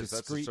But it is. That's a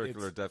discrete.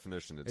 circular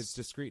definition. It's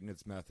discrete in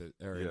its method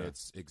or in Yeah.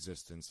 its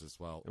existence as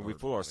well. And we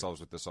fool ourselves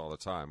with this all the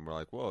time. We're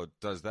like, well, it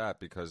does that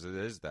because it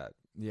is that.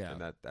 Yeah.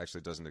 And that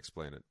actually doesn't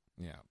explain it.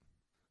 Yeah.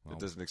 Well, It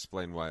doesn't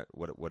explain what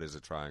is a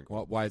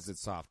triangle. why is it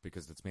soft?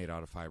 Because it's made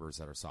out of fibers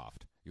that are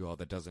soft. Well,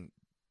 that doesn't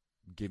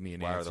give me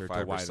an Why are answer the to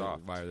fibers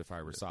soft? why are the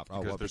fibers soft.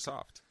 Because well, they're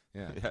soft.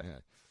 Yeah. Yeah.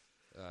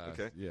 Yeah.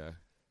 Okay. Yeah.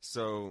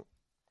 So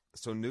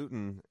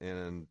Newton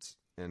and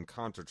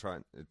Kant are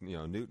trying.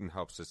 Newton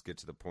helps us get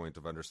to the point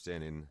of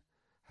understanding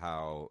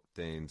how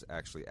things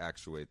actually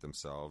actuate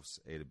themselves,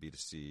 A to B to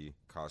C,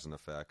 cause and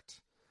effect.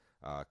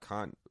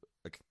 Kant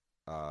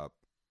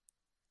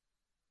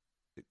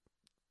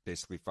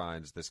basically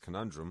finds this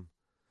conundrum,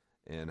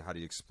 and how do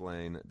you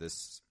explain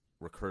this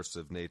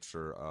recursive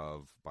nature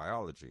of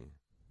biology,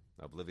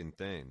 of living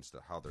things,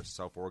 how they're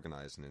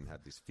self-organizing and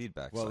have these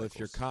feedback Well, cycles. if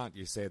you're Kant,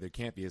 you say there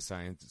can't be a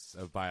science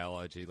of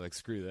biology. Like,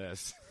 screw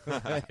this.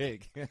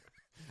 Like,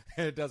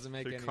 it doesn't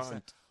make There any can't.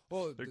 sense.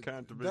 Well, There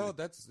can't be. no,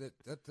 that's it.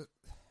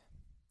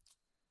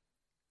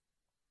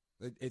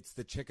 It's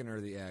the chicken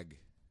or the egg.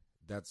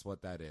 That's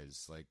what that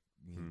is. Like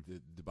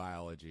the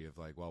biology of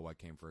like, well, what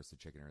came first, the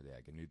chicken or the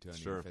egg? And Newtonian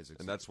Sure, physics.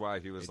 and that's why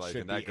he was it like,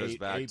 should and that be goes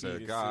back to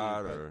C,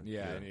 God, but or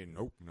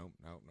nope,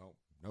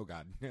 no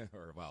God,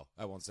 or well,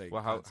 I won't say.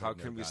 Well, God said how no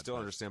can we God, still but-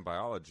 understand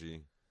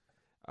biology?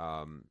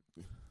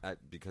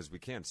 Because we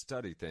can't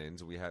study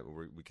things, we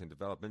can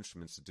develop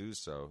instruments to do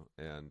so,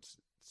 and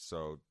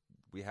so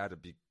we had to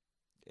be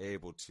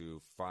able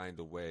to find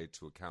a way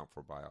to account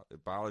for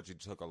biology.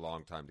 Took a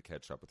long time to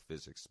catch up with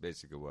physics.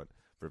 Basically, what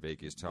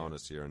Vervaeke is telling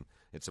us here, and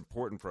it's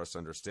important for us to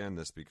understand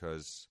this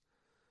because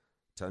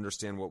to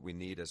understand what we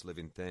need as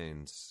living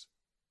things,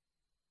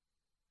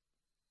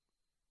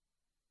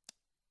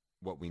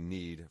 what we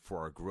need for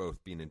our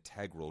growth, being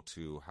integral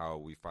to how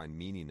we find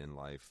meaning in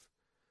life.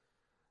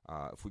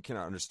 If we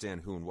cannot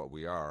understand who and what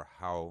we are,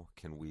 how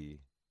can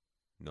we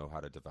know how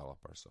to develop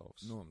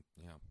ourselves? No,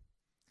 yeah.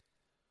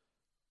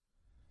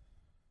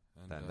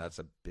 And that's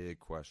a big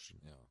question.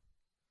 Yeah.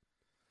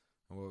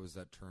 And what was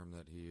that term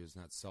that he used?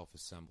 Not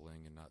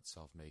self-assembling and not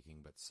self-making,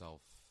 but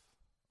Self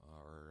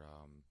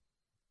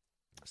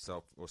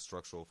or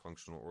structural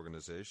functional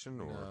organization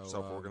or no,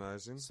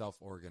 self-organizing?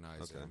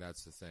 Self-organizing. Okay.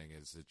 That's the thing.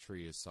 Is the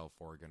tree is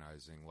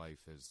self-organizing.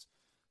 Life is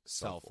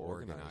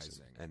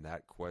self-organizing. And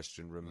that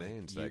question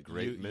remains, you- that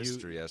great you-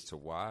 mystery as to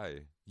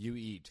why. You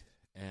eat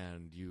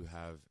and you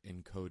have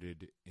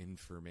encoded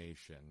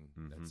information.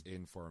 That's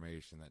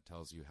information that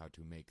tells you how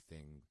to make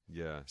things.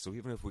 Yeah, so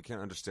even if we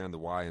can't understand the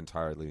why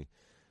entirely,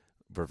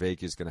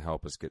 Vervaeke is going to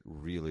help us get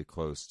really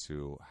close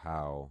to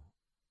how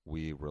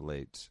we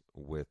relate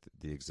with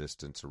the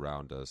existence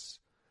around us,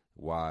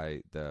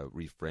 why the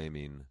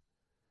reframing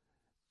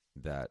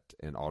that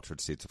in altered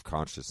states of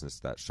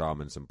consciousness that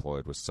shamans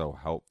employed was so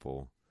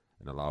helpful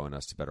in allowing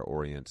us to better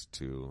orient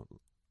to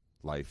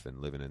life and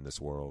living in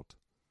this world.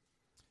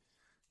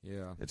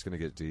 Yeah. It's going to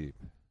get deep.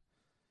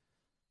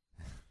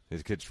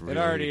 It gets really... It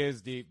already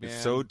is deep, man.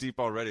 It's so deep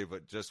already,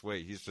 but just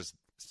wait. He's just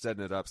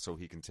setting it up so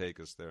he can take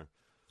us there.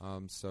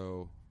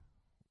 So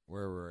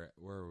where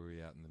were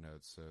we at in the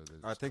notes? So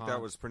I think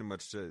that was pretty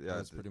much it. Yeah,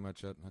 that's pretty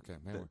much it. Okay,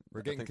 man,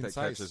 we're I getting think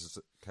concise.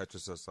 that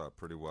catches us up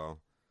pretty well.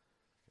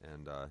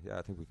 And yeah,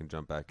 I think we can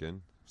jump back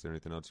in. Is there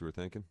anything else you were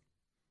thinking?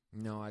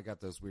 No, I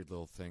got those weird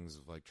little things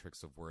of like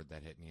tricks of word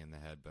that hit me in the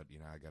head, but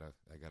I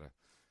gotta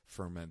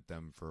ferment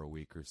them for a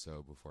week or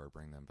so before I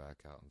bring them back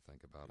out and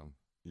think about them.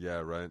 Yeah,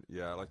 right.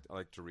 Yeah, I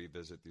like to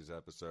revisit these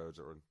episodes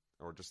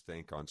or just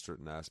think on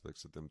certain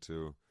aspects of them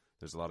too.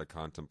 There's a lot of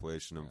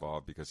contemplation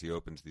involved because he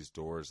opens these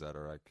doors that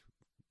are like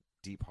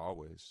deep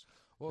hallways.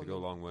 They go a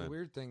long way. The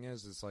weird thing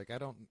is like I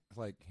don't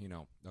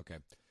okay.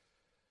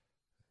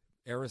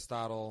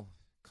 Aristotle,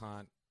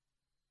 Kant,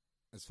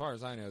 as far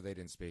as I know, they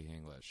didn't speak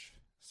English.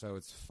 So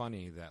it's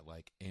funny that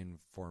like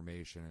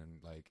information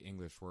and like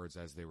English words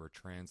as they were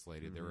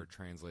translated, they were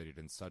translated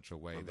in such a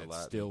way From the that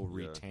Latin, still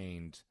yeah.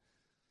 retained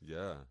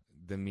Yeah.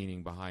 the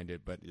meaning behind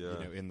it, but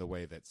Yeah. in the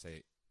way that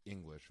say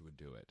English would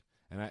do it.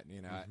 And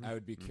I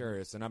would be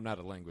curious, and I'm not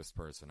a linguist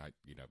person.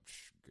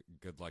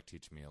 Good luck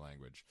teaching me a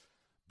language,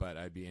 but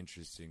I'd be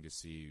interesting to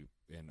see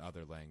in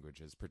other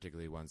languages,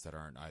 particularly ones that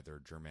aren't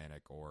either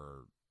Germanic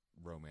or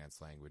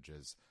Romance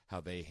languages,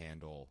 how they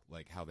handle,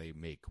 like how they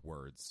make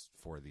words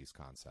for these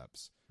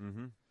concepts.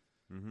 Mm-hmm.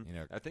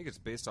 Mm-hmm. I think it's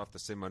based off the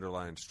same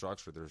underlying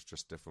structure. There's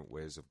just different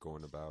ways of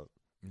going about,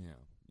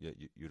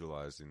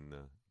 utilizing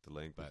the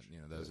language. But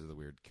those are the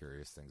weird,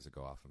 curious things that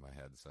go off in my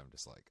head. So I'm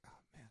just like, oh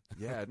man.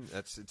 Yeah,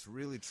 it's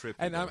really trippy.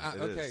 And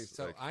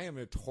I am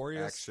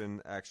notorious.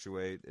 Action,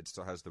 actuate. It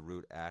still has the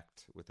root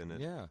act within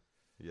it. Yeah,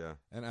 yeah.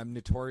 And I'm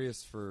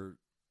notorious for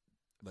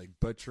like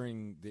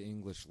butchering the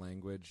English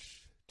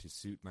language to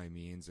suit my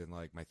means, and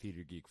like my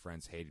theater geek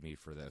friends hated me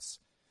for this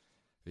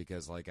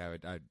because like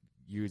I'd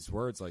use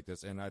words like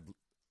this, and I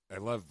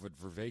love what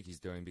Vervaeke's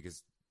doing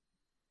because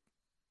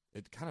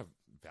it kind of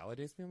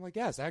validates me. I'm like,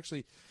 yes,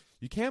 actually,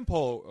 you can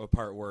pull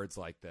apart words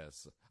like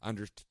this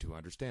to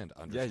understand.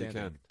 Yeah, you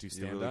can. To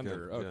stand really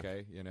under. Can.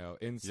 Okay,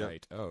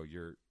 insight. Yep. Oh,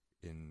 you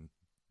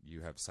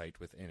have sight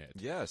within it.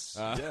 Yes.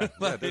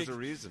 There's a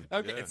reason.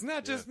 Okay, it's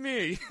not just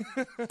me.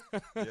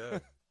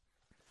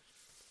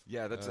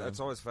 Yeah, that's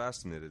always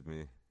fascinated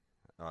me,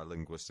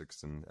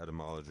 linguistics and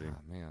etymology. Oh,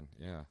 man,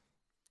 yeah.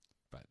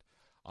 But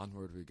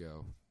onward we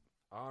go.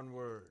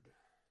 Onward.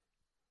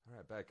 All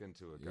right, back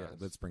into it, guys. Yeah,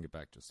 let's bring it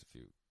back just a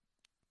few.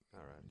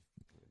 All right,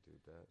 do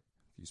that.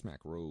 You smack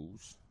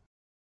Rose.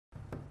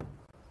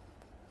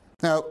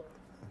 Now,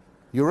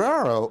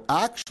 Euraro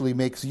actually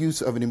makes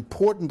use of an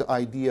important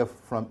idea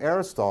from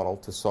Aristotle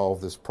to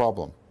solve this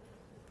problem.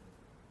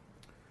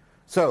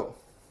 So,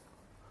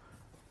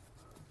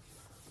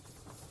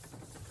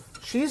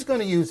 she's going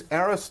to use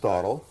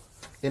Aristotle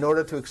in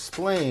order to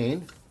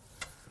explain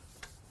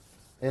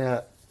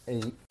a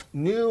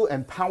new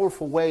and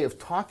powerful way of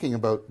talking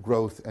about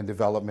growth and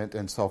development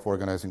and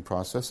self-organizing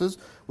processes,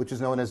 which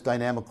is known as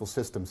dynamical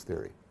systems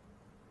theory.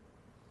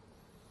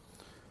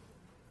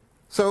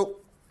 So,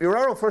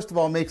 Euraro, first of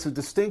all, makes a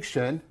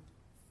distinction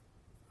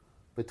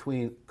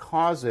between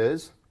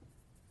causes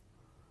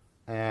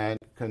and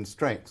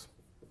constraints.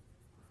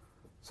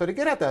 So to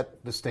get at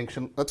that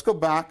distinction, let's go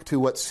back to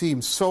what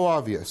seems so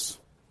obvious.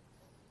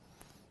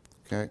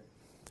 Okay,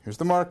 here's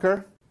the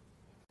marker.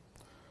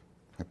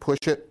 I push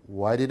it.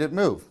 Why did it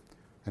move?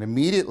 And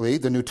immediately,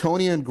 the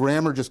Newtonian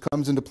grammar just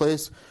comes into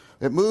place.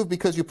 It moved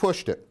because you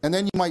pushed it. And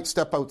then you might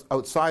step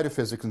outside of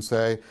physics and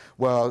say,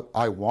 well,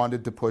 I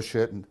wanted to push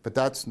it, but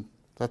that's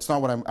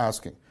not what I'm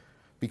asking.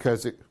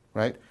 Because, it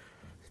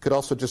could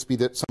also just be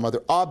that some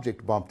other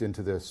object bumped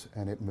into this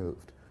and it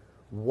moved.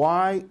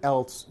 Why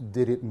else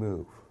did it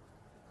move?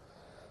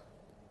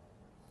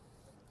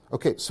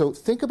 Okay, so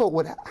think about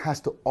what has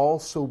to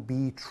also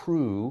be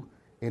true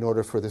in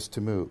order for this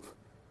to move.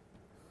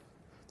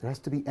 There has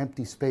to be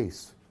empty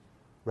space,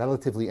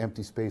 relatively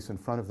empty space in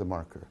front of the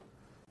marker.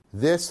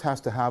 This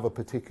has to have a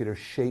particular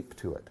shape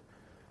to it.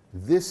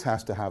 This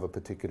has to have a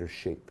particular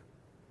shape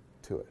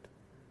to it.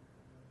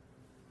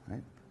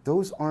 Right?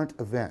 Those aren't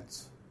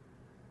events.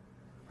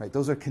 Right?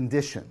 Those are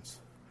conditions.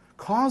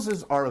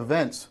 Causes are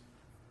events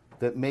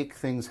that make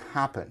things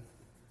happen.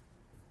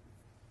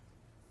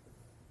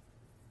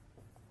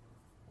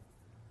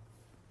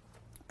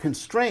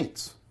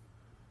 Constraints,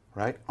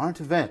 right, aren't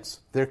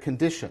events. They're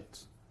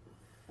conditions.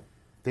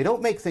 They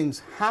don't make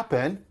things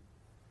happen.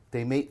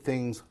 They make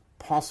things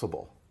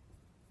possible.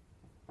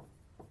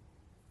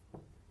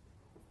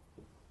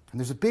 And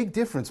there's a big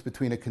difference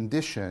between a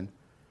condition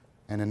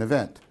and an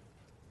event.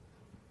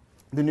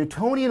 The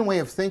Newtonian way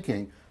of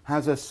thinking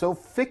has us so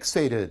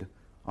fixated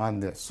on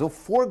this, so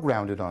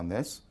foregrounded on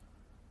this,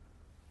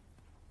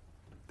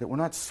 that we're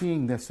not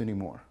seeing this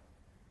anymore.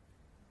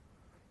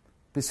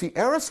 But see,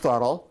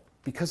 Aristotle,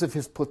 because of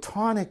his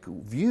Platonic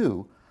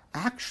view,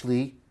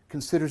 actually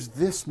considers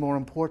this more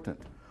important.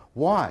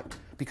 Why?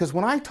 Because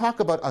when I talk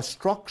about a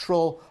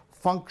structural,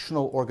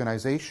 functional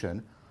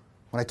organization,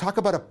 when I talk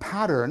about a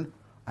pattern,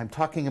 I'm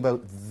talking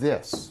about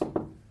this.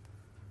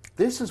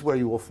 This is where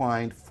you will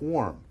find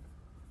form.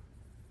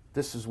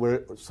 This is where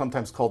it's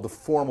sometimes called the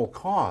formal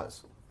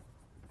cause.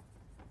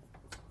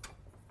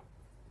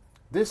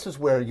 This is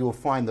where you will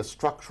find the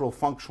structural,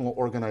 functional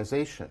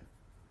organization.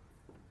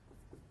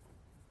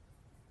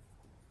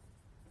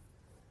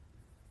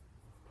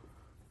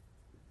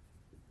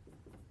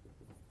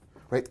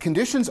 Right?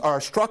 Conditions are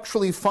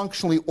structurally,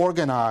 functionally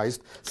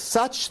organized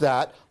such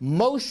that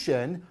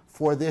motion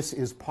for this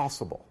is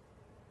possible.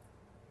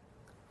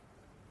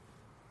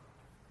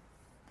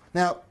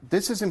 Now,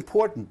 this is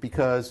important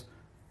because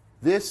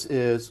this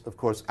is, of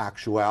course,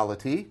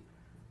 actuality,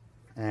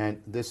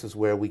 and this is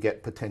where we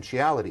get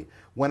potentiality.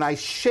 When I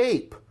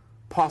shape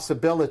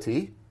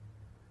possibility,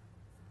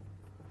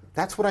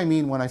 that's what I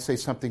mean when I say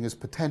something is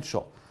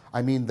potential.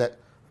 I mean that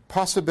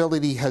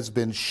possibility has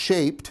been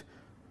shaped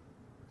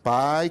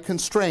by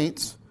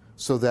constraints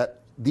so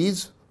that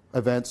these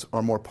events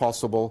are more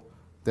possible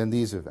than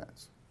these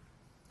events.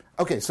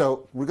 Okay,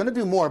 so we're going to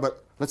do more,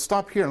 but let's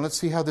stop here and let's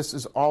see how this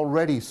is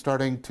already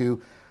starting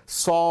to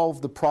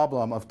solve the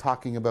problem of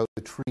talking about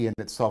the tree and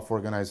its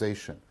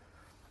self-organization.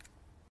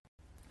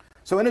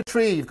 So in a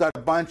tree, you've got a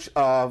bunch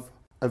of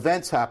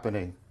events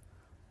happening,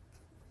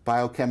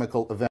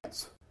 biochemical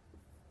events.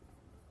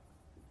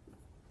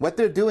 What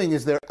they're doing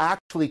is they're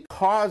actually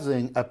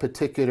causing a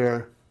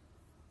particular,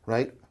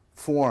 right,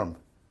 form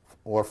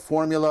or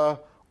formula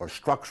or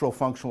structural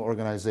functional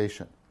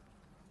organization.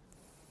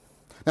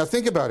 Now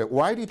think about it.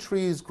 Why do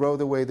trees grow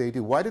the way they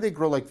do? Why do they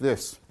grow like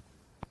this?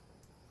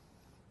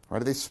 Why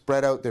do they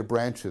spread out their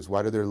branches?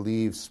 Why do their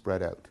leaves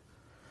spread out?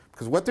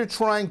 Because what they're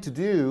trying to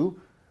do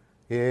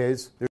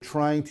is they're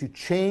trying to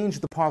change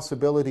the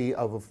possibility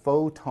of a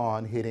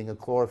photon hitting a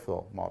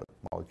chlorophyll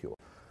molecule.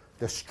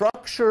 The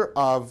structure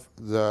of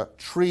the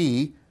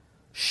tree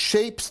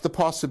shapes the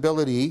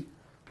possibility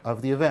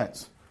of the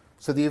events.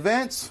 So the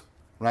events,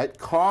 right,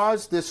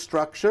 cause this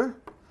structure,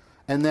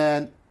 and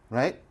then,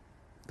 right,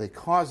 they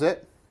cause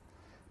it,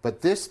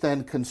 but this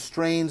then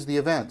constrains the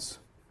events.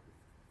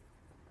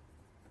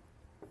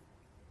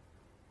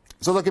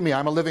 So look at me,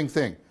 I'm a living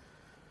thing.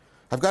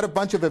 I've got a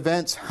bunch of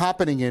events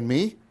happening in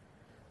me,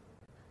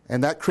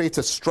 and that creates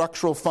a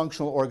structural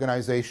functional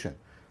organization.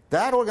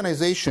 That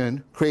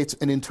organization creates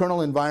an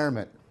internal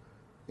environment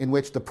in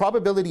which the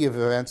probability of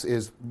events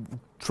is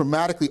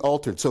dramatically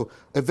altered. So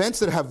events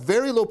that have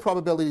very low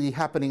probability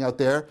happening out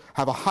there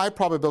have a high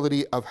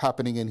probability of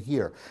happening in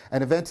here.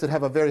 And events that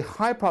have a very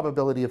high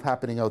probability of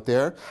happening out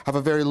there have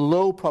a very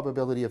low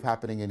probability of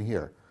happening in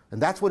here.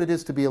 And that's what it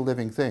is to be a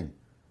living thing.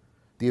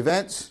 The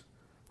events,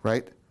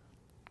 right,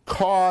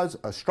 cause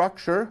a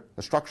structure,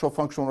 a structural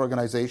functional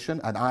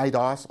organization, an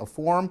IDOS, a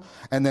form,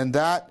 and then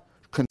that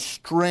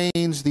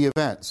constrains the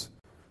events.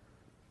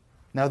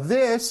 Now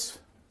this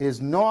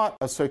is not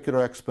a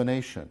circular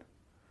explanation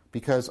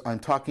because I'm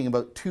talking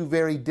about two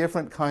very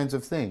different kinds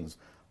of things.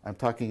 I'm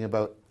talking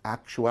about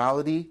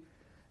actuality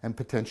and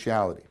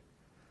potentiality.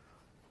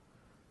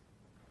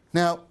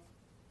 Now,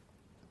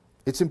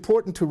 it's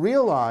important to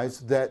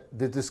realize that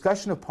the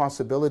discussion of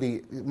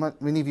possibility,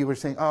 many of you were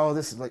saying, oh,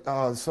 this is like,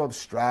 oh, it's so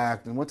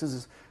abstract, and what does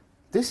this?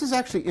 This is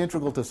actually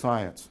integral to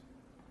science.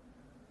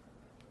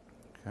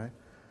 Okay?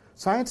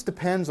 Science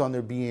depends on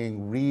there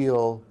being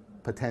real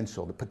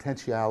potential. The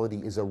potentiality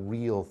is a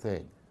real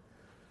thing.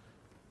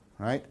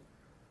 Right?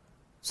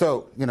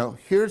 So,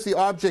 here's the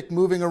object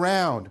moving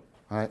around.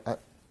 Right?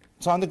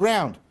 It's on the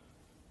ground.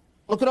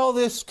 Look at all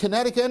this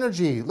kinetic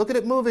energy. Look at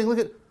it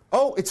moving.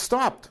 Oh, it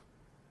stopped.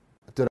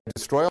 Did I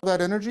destroy all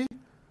that energy?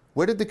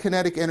 Where did the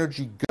kinetic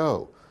energy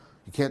go?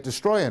 You can't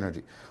destroy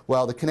energy.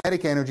 Well, the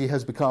kinetic energy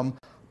has become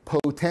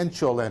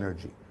potential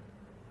energy.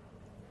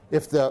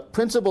 If the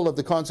principle of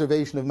the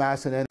conservation of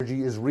mass and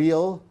energy is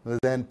real,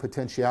 then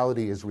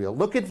potentiality is real.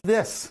 Look at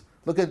this.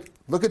 Look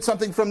at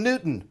something from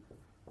Newton.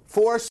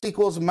 Force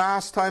equals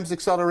mass times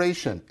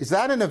acceleration. Is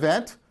that an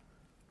event?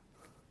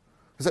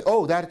 Is it,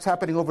 oh, that's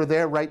happening over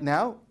there right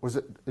now? Or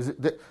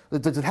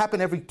does it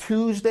happen every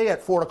Tuesday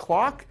at 4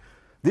 o'clock?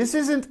 This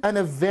isn't an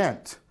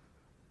event.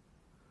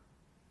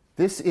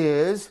 This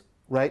is,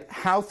 right,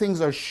 how things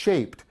are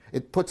shaped.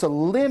 It puts a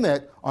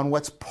limit on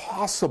what's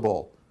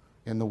possible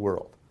in the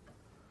world.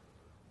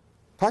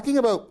 Talking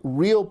about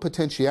real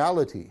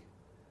potentiality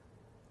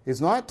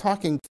is not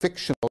talking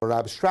fictional or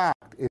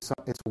abstract. It's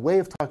a way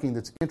of talking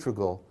that's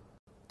integral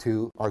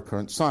to our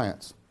current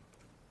science.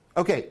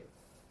 Okay.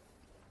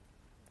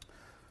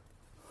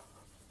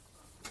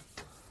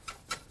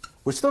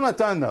 We're still not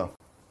done, though,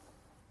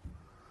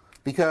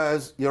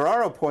 because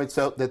Uraro points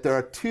out that there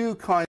are two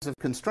kinds of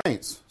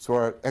constraints, so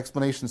our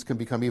explanations can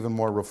become even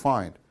more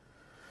refined.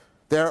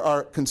 There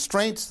are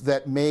constraints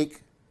that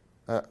make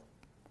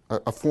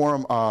a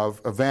form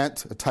of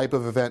event, a type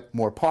of event,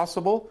 more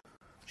possible.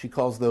 She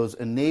calls those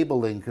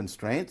enabling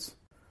constraints.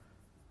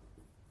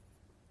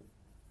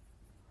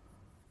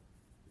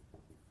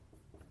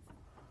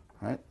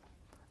 Right?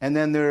 And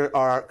then there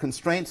are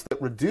constraints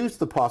that reduce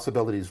the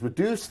possibilities,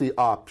 reduce the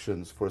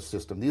options for a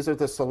system. These are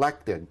the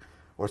selecting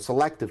or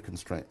selective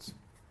constraints.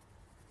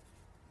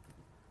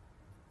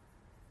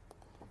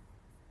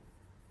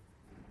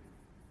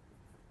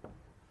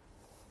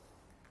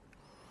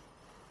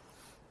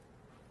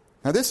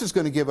 Now this is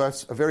going to give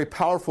us a very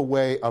powerful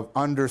way of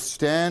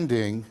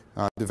understanding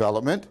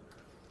development.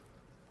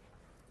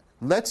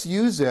 Let's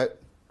use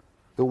it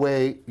the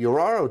way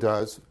Uraro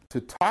does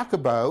to talk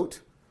about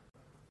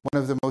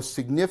one of the most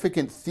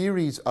significant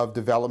theories of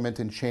development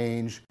and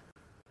change,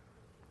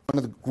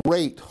 one of the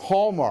great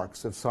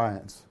hallmarks of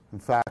science. In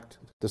fact,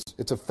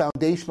 it's a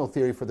foundational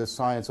theory for the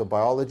science of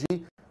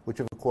biology, which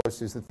of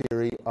course is the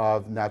theory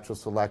of natural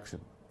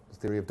selection, the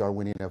theory of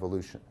Darwinian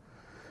evolution.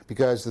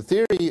 Because the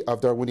theory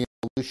of Darwinian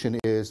evolution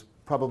is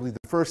probably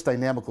the first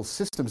dynamical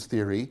systems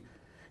theory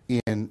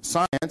in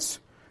science,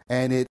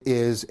 and it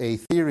is a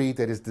theory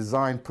that is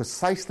designed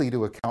precisely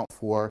to account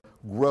for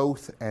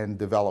growth and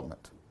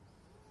development.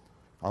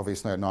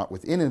 Obviously not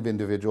within an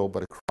individual,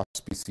 but across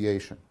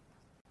speciation.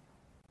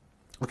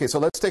 Okay, so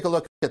let's take a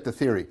look at the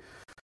theory.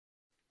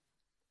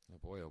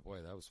 Oh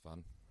boy, that was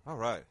fun. All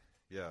right.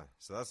 Yeah,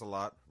 so that's a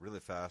lot, really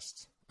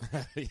fast.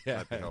 Yeah.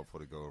 Might be helpful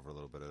to go over a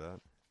little bit of that.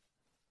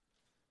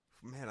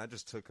 Man, I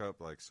just took up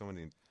like so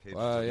many pages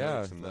of Yeah,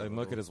 notes. and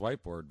look at his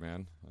whiteboard,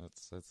 man.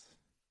 That's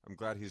I'm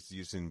glad he's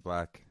using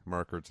black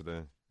marker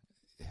today.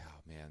 Yeah,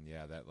 man.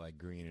 Yeah, that like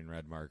green and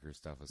red marker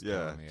stuff was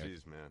Yeah, killing me.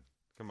 jeez, man.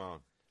 Come on.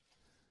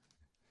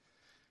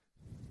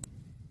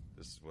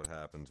 This is what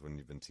happens when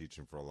you've been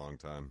teaching for a long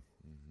time.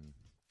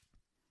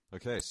 Mm-hmm.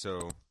 Okay,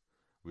 so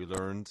we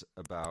learned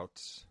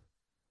about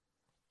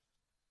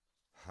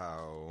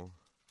how...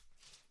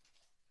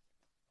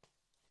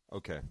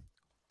 Okay,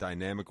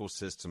 dynamical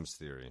systems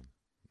theory,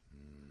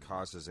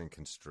 causes and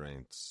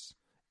constraints.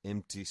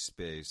 Empty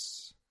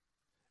space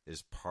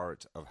is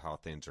part of how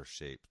things are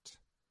shaped.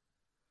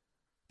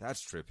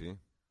 That's trippy.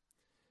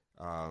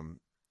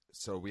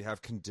 So we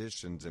have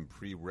conditions and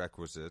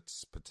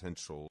prerequisites,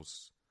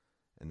 potentials,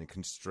 and the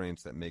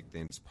constraints that make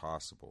things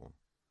possible.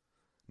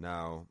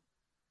 Now,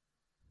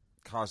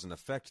 cause and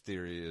effect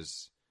theory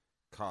is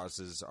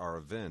causes are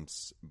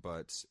events,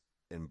 but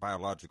in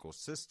biological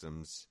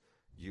systems,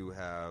 you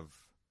have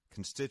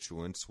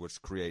constituents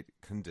which create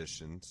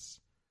conditions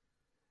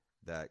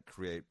that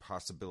create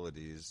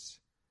possibilities,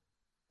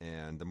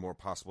 and the more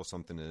possible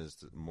something is,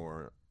 the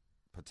more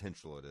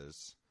potential it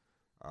is.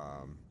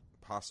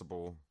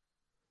 Possible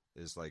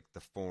is like the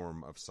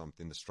form of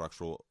something, the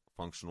structural,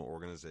 functional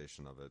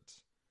organization of it.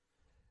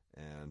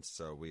 And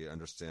so we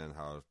understand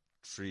how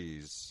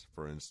trees,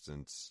 for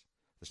instance,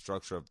 the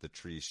structure of the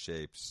tree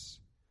shapes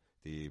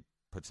the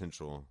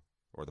potential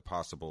or the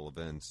possible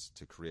events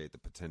to create the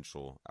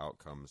potential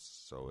outcomes,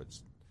 so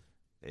it's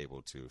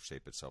able to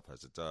shape itself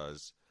as it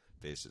does,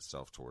 face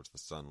itself towards the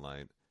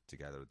sunlight to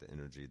gather the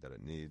energy that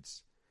it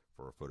needs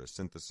for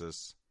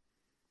photosynthesis.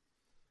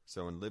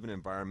 So in living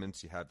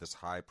environments, you have this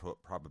high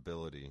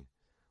probability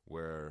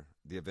where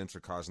the events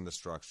are causing the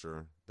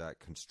structure that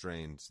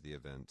constrains the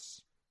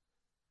events.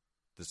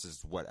 This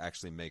is what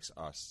actually makes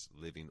us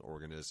living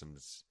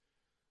organisms.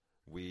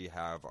 We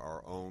have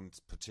our own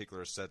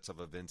particular sets of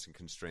events and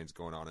constraints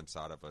going on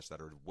inside of us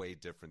that are way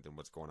different than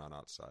what's going on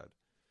outside.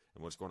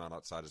 And what's going on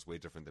outside is way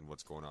different than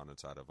what's going on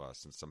inside of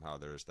us. And somehow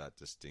there's that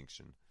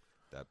distinction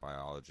that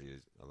biology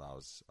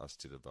allows us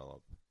to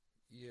develop.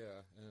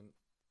 Yeah, and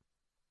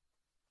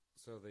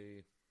so what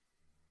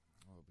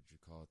would you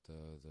call it?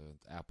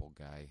 The Apple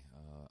guy.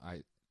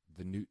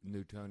 The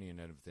Newtonian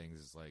end of things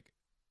is like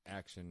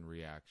action,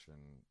 reaction,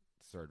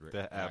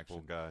 the action.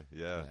 Apple guy,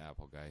 yeah. The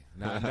Apple guy.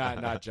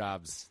 Not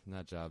Jobs.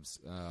 Not Jobs.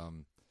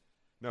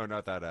 No,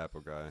 not that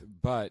Apple guy.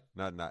 But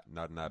not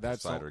an apple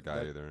cider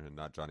guy either, and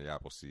not Johnny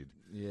Appleseed.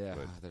 Yeah,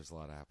 there's a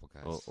lot of Apple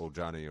guys. Old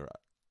Johnny or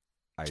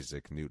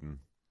Isaac Newton.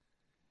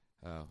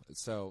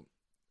 So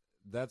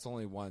that's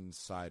only one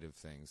side of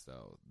things,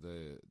 though.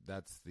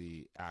 That's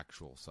the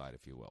actual side,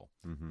 if you will,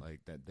 like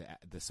that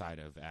the side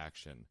of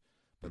action.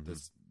 But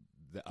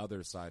the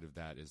other side of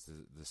that is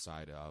the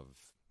side of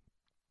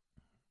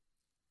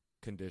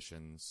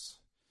conditions,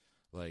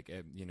 like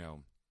it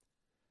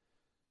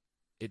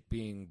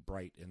being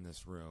bright in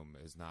this room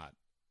is not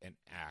an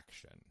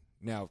action.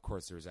 Now, of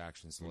course, there's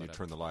actions when you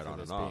turn the light on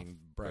and off. Being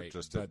bright,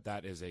 but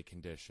that is a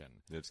condition.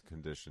 It's a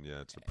condition,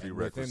 yeah. It's a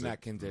prerequisite. And within that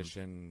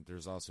condition,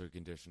 there's also a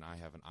condition. I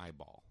have an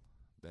eyeball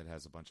that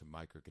has a bunch of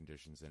micro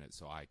conditions in it,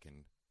 so I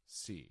can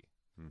see.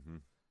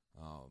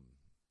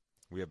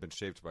 We have been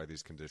shaped by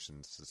these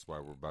conditions. That's why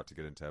we're about to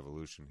get into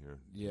evolution here.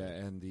 Yeah,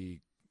 and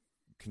the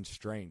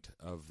constraint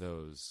of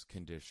those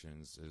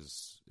conditions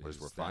is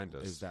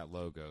that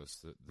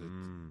logos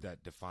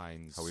that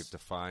defines how we've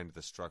defined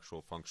the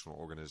structural functional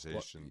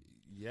organization. Well,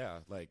 yeah,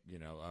 like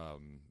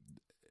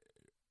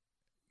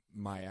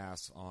my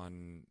ass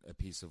on a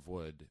piece of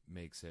wood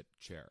makes it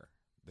chair.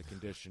 The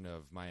condition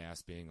of my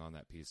ass being on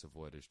that piece of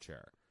wood is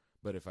chair.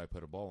 But if I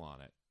put a bowl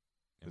on it,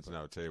 it's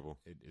now table.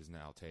 It is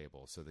now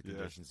table. So the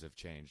conditions have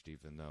changed,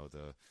 even though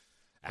the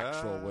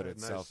actual wood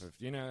itself, nice.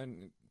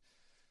 And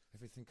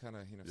everything kind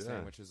of,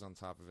 sandwiches on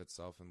top of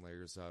itself and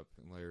layers up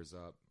and layers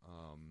up.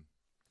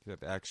 You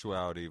have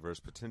actuality versus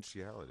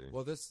potentiality.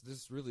 Well,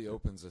 this really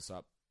opens us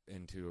up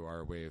into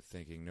our way of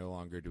thinking. No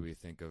longer do we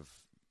think of,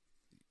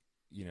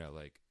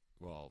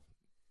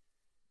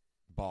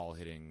 ball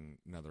hitting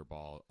another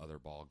ball, other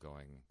ball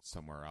going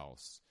somewhere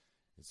else.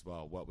 It's,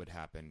 what would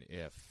happen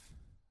if?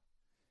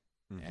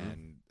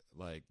 And,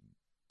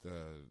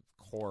 the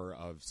core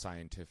of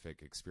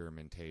scientific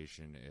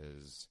experimentation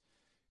is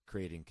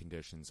creating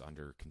conditions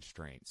under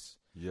constraints.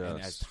 Yes.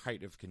 And as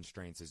tight of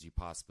constraints as you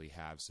possibly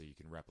have so you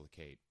can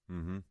replicate.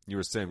 You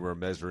were saying we're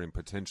measuring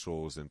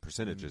potentials and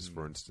percentages,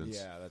 for instance.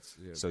 Yeah, that's...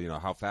 Yeah. So,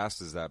 how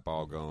fast is that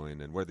ball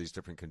going, and what are these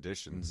different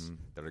conditions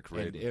that are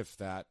created? And if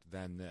that,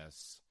 then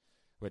this.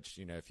 Which,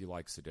 if you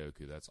like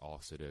Sudoku, that's all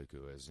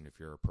Sudoku is. And if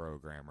you're a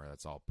programmer,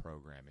 that's all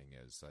programming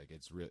is. Like,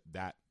 it's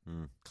that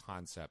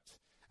concept...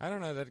 I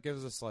don't know, that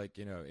gives us,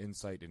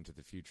 insight into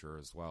the future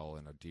as well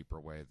in a deeper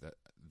way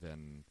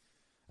than...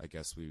 I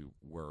guess we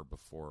were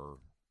before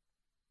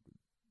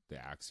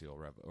the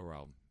axial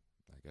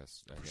I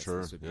guess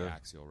sure, this would be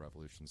axial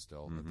revolution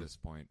still at this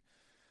point.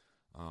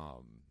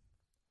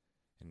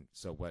 And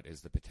so what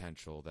is the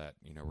potential that,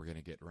 we're going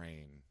to get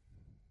rain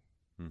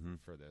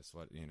for this?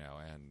 What,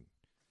 and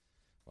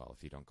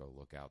if you don't go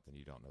look out, then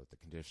you don't know what the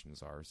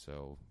conditions are.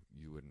 So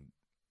you wouldn't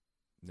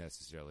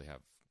necessarily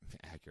have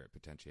accurate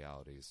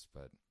potentialities.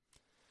 But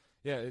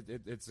yeah,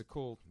 it's a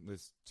cool,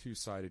 this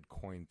two-sided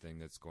coin thing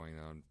that's going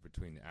on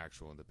between the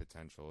actual and the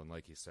potential. And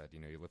like you said,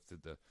 you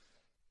lifted the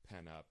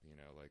pen up,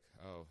 like,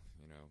 oh,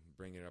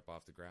 bring it up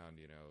off the ground,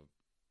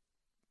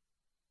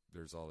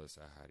 there's all this,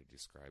 how do you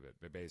describe it?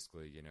 But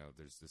basically,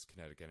 there's this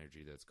kinetic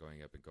energy that's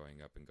going up and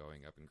going up and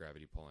going up, and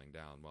gravity pulling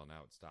down. Well,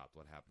 now it stopped.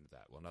 What happened to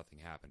that? Well, nothing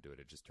happened to it.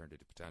 It just turned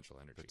into potential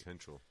energy.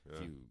 Potential, yeah.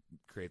 If you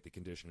create the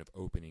condition of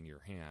opening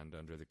your hand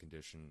under the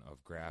condition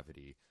of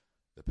gravity,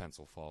 the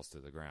pencil falls to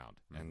the ground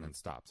and then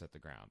stops at the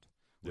ground,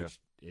 which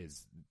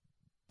is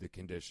the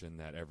condition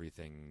that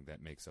everything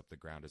that makes up the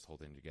ground is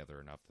holding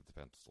together enough that the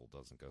pencil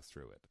doesn't go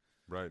through it.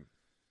 Right.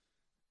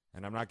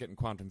 And I'm not getting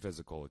quantum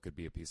physical. It could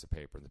be a piece of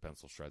paper and the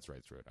pencil shreds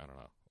right through it. I don't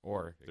know.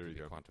 Or it could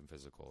be quantum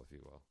physical, if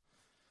you will.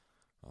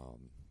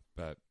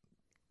 But,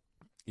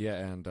 yeah,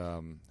 and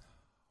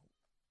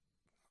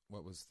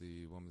what was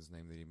the woman's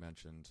name that he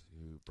mentioned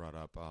who brought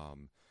up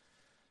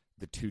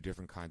the two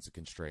different kinds of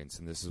constraints?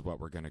 And this is what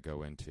we're going to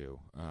go into.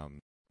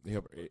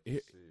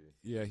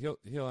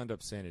 He'll end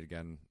up saying it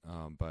again,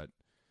 but...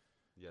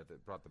 Yeah, they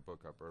brought the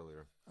book up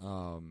earlier.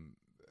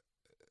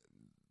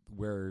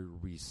 Where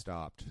we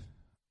stopped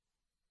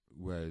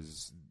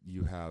was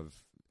you have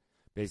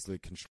basically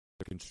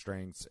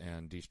constraints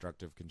and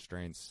destructive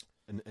constraints.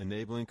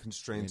 Enabling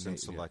constraints and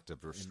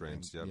selective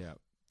restraints, yeah.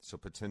 So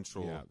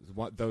potential... Yeah,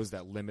 those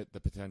that limit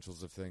the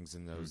potentials of things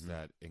and those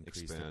that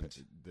increase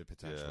the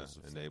potentials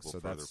of enable things. So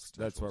further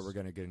that's what we're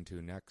going to get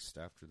into next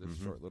after this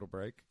short little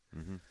break.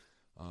 And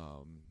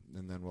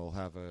then we'll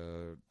have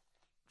a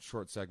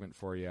short segment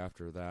for you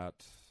after that.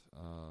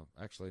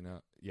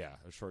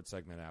 A short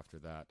segment after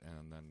that,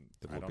 and then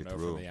I don't know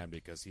from the end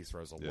because he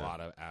throws a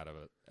lot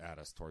at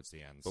us towards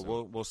the end. But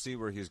we'll see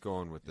where he's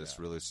going with this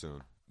really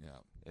soon. Yeah,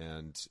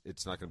 and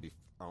it's not going to be,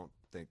 I don't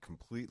think,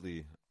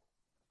 completely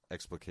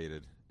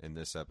explicated in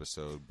this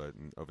episode, but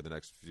over the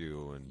next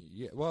few, and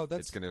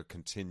it's going to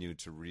continue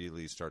to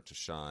really start to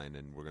shine,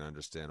 and we're going to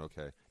understand.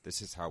 Okay,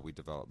 this is how we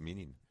develop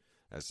meaning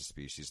as a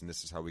species, and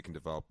this is how we can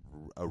develop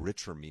a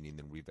richer meaning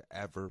than we've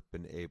ever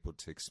been able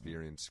to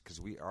experience, because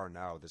we are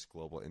now this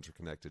global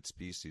interconnected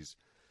species.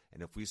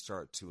 And if we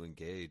start to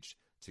engage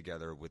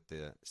together with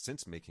the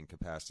sense-making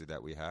capacity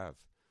that we have,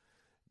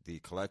 the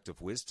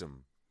collective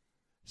wisdom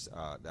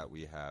that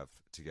we have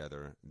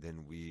together,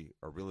 then we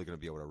are really going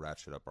to be able to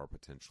ratchet up our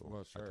potential.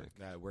 Well, sure.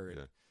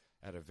 We're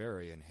at a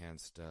very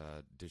enhanced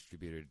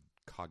distributed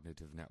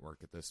cognitive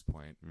network at this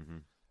point.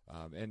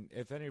 And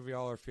if any of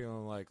y'all are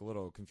feeling like a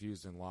little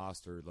confused and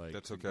lost, or like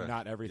that's okay.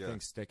 Not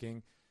everything's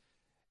sticking,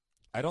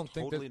 I don't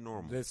think totally that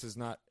normal. This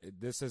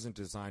isn't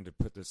designed to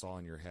put this all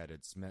in your head.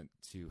 It's meant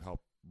to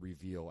help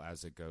reveal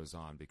as it goes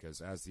on,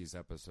 because as these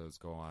episodes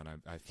go on,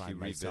 I find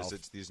myself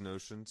revisits these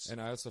notions, and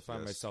I also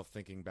find myself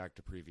thinking back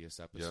to previous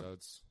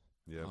episodes.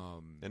 Yeah,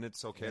 and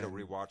it's okay to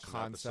rewatch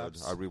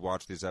concepts. I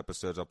rewatch these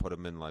episodes. I'll put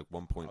them in like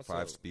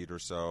 1.5 speed or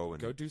so,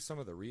 and go do some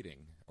of the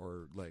reading,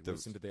 or like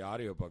listen to the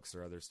audiobooks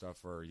or other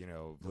stuff, or the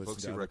listen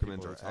books to you other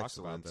recommend people are talk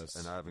excellent, about this.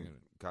 And I haven't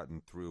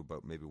gotten through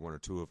but maybe one or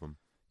two of them.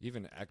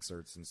 Even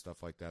excerpts and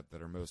stuff like that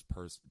are most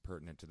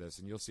pertinent to this,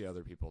 and you'll see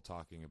other people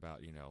talking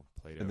about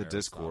Plato in the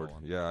Discord.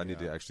 I need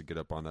to to actually get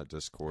up on that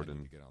Discord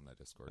and get on that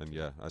Discord. And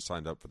I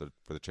signed up for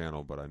the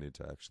channel, but I need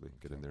to actually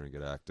get in there and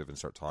get active and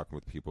start talking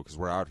with people, because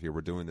we're out here,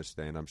 we're doing this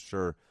thing. I'm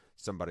sure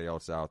somebody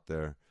else out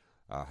there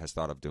has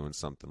thought of doing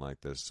something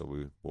like this, so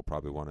we'll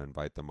probably want to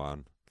invite them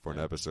on for an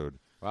episode.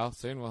 Well,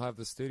 soon we'll have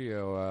the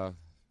studio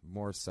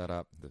more set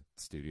up. The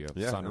studio,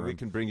 and we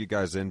can bring you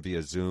guys in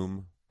via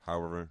Zoom.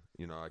 However,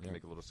 I can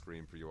make a little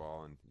screen for you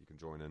all, and you can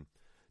join in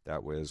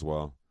that way as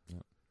well.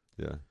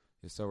 Yeah.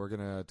 So we're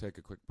going to take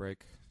a quick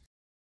break.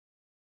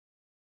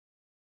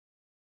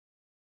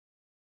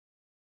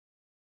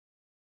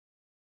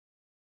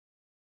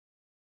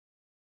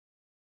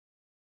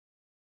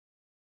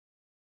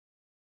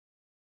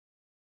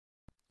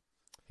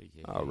 Hey.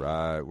 All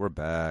right, we're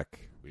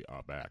back. We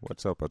are back.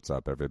 What's up,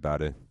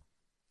 everybody?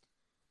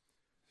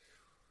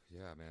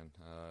 Yeah, man.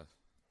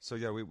 So,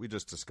 we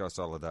just discussed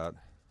all of that.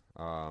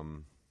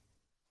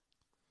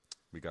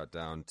 We got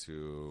down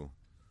to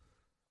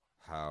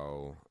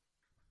how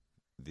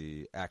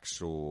the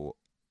actual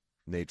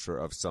nature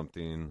of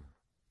something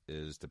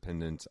is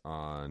dependent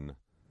on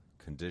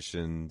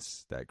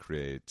conditions that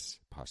create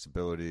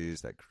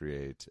possibilities, that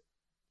create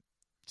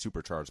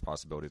supercharged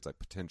possibilities like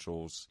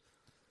potentials.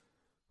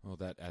 Well,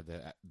 and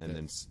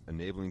then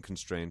enabling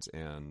constraints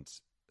and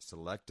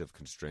selective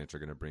constraints are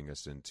going to bring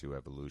us into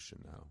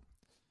evolution now.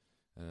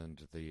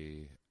 And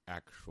the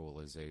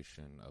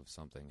actualization of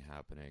something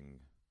happening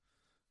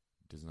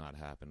does not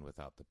happen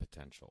without the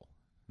potential.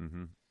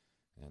 Mm-hmm.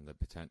 And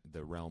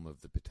the realm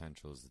of the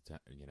potential is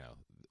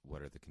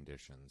what are the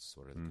conditions,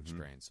 what are the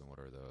constraints, and what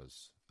are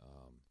those?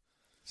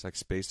 It's like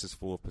space is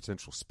full of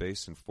potential.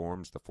 Space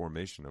informs the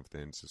formation of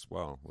things as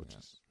well, which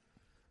is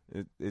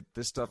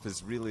this stuff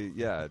is really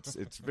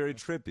it's very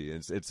trippy.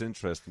 It's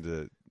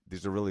interesting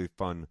these are really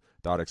fun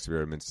thought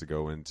experiments to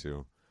go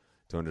into,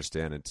 to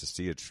understand and to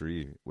see a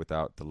tree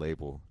without the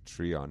label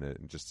tree on it,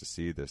 and just to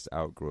see this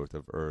outgrowth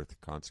of earth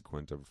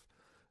consequent of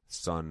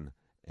sun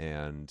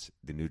and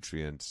the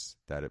nutrients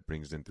that it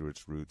brings in through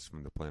its roots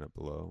from the planet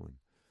below.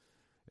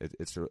 And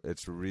it's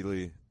a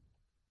really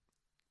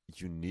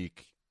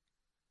unique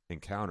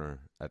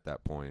encounter at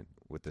that point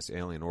with this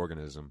alien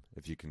organism,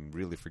 if you can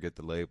really forget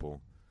the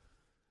label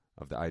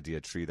of the idea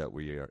tree that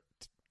we are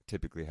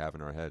typically have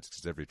in our heads,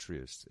 because every tree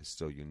is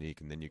so unique.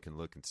 And then you can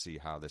look and see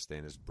how this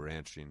thing is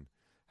branching,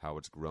 how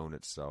it's grown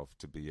itself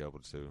to be able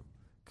to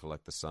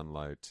collect the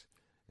sunlight.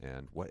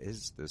 And what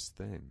is this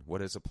thing?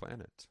 What is a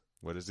planet?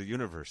 What is a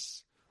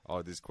universe? All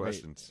of these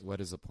questions. Wait,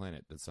 what is a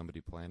planet? Did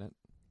somebody plant it?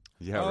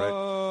 Yeah, right.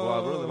 Well,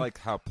 I really like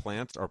how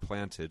plants are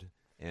planted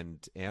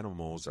and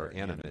animals are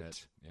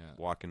animate,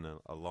 walking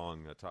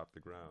along atop the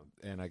ground.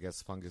 And I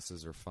guess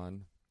funguses are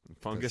fun.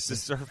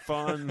 Funguses are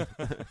fun.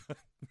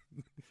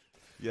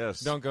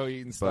 Yes. Don't go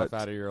eating stuff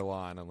out of your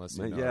lawn unless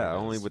you know. Yeah,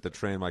 only with the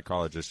trained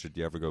mycologist should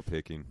you ever go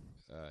picking.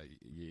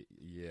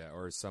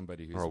 Or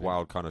somebody who's a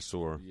wild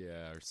connoisseur.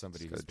 Yeah, or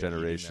somebody who's been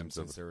generations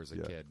since there was a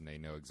kid, and they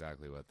know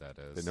exactly what that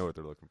is. They know what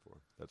they're looking for.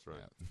 That's right.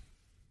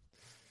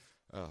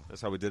 Yeah.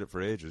 That's how we did it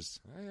for ages.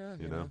 Yeah,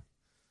 you know.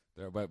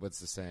 But what's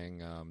the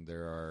saying?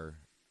 There are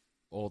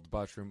old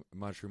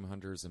mushroom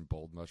hunters and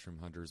bold mushroom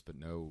hunters, but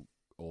no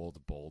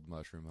old bold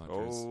mushroom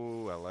hunters.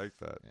 Oh, I like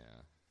that.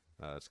 Yeah,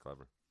 that's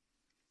clever.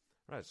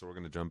 All right, so we're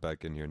going to jump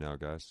back in here now,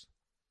 guys.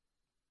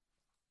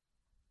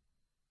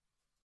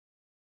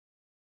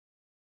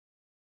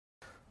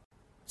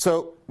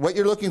 So what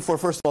you're looking for,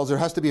 first of all, is there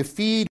has to be a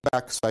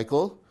feedback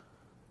cycle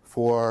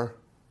for,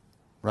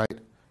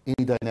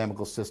 any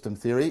dynamical system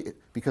theory,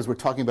 because we're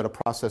talking about a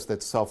process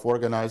that's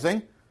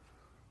self-organizing.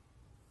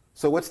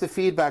 So what's the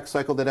feedback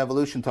cycle that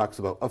evolution talks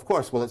about? Of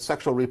course, well, it's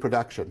sexual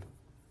reproduction.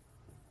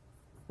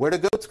 Where do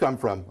goats come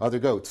from? Other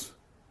goats.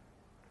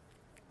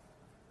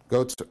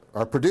 Goats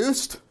are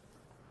produced.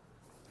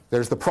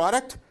 There's the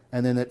product,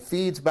 and then it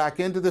feeds back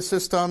into the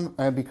system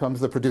and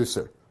becomes the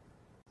producer.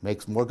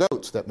 Makes more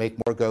goats, that make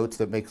more goats,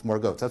 that makes more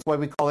goats. That's why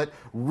we call it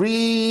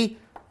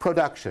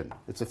reproduction.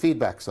 It's a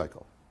feedback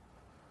cycle.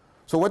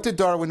 So what did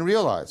Darwin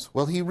realize?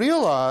 Well, he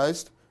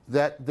realized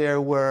that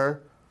there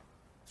were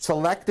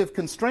selective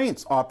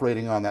constraints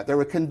operating on that. There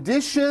were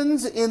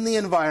conditions in the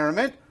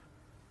environment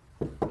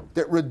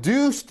that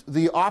reduced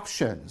the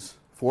options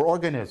for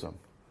organism.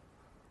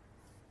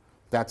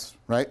 That's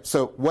right.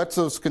 So what's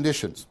those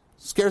conditions?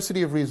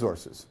 Scarcity of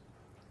resources.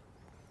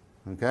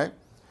 Okay?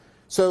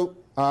 So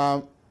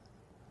I've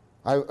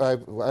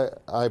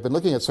been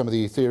looking at some of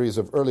the theories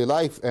of early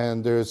life,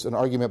 and there's an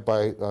argument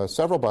by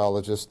several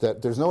biologists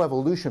that there's no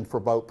evolution for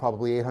about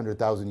probably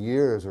 800,000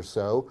 years or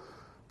so,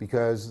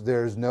 because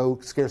there's no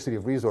scarcity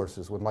of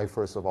resources when life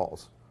first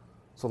evolves.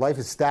 So life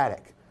is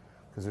static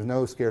because there's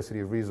no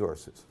scarcity of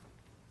resources.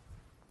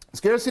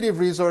 Scarcity of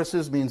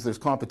resources means there's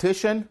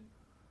competition.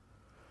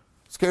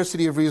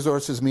 Scarcity of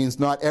resources means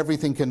not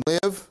everything can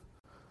live.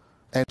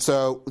 And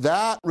so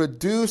that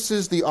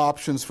reduces the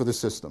options for the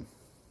system.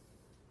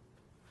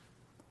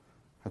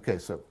 Okay,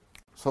 so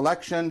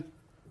selection,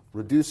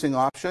 reducing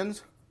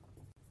options.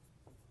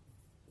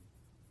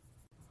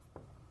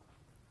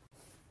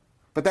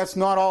 But that's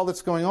not all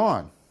that's going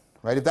on,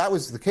 right? If that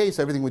was the case,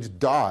 everything would just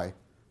die.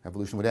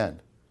 Evolution would end.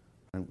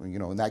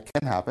 And that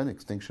can happen,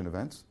 extinction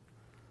events.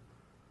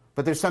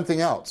 But there's something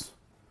else.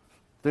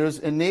 There's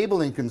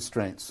enabling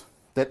constraints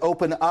that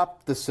open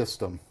up the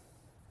system,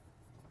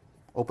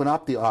 open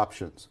up the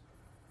options.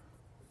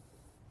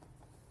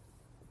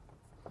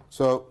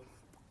 So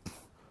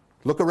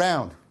look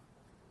around.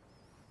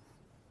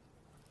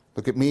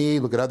 Look at me,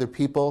 look at other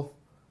people.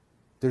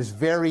 There's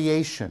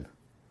variation.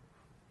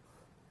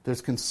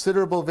 There's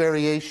considerable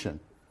variation.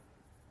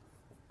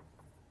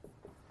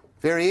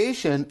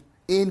 Variation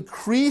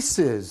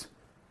increases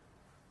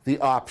the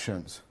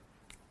options.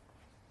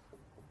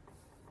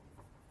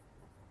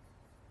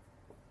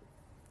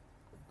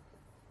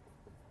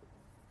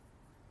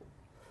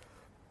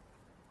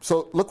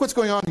 So look what's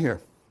going on here.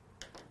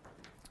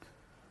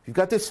 You've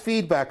got this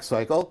feedback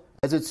cycle.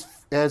 As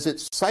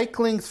it's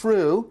cycling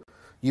through,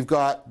 you've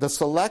got the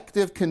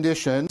selective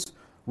conditions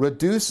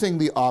reducing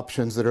the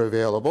options that are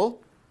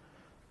available,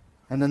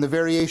 and then the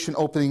variation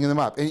opening them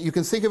up. And you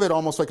can think of it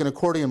almost like an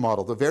accordion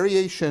model. The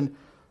variation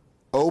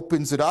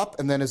opens it up,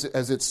 and then as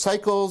it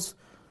cycles,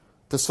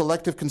 the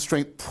selective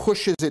constraint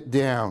pushes it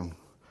down.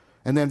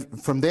 And then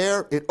from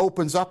there, it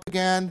opens up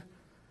again,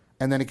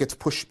 and then it gets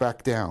pushed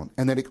back down.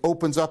 And then it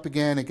opens up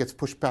again, it gets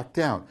pushed back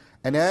down.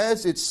 And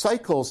as it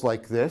cycles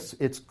like this,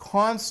 it's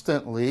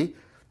constantly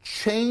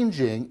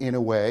changing in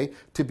a way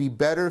to be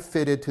better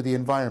fitted to the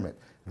environment.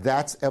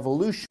 That's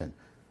evolution,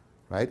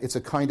 right? It's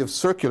a kind of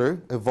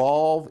circular.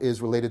 Evolve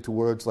is related to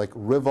words like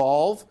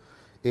revolve.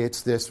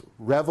 It's this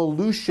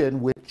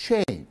revolution with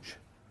change.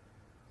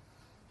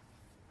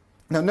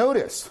 Now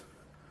notice,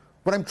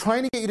 what I'm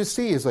trying to get you to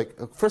see is,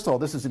 first of all,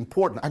 this is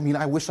important. I mean,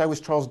 I wish I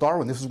was Charles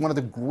Darwin. This is one of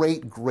the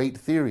great, great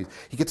theories.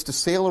 He gets to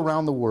sail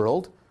around the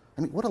world.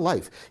 I mean, what a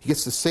life. He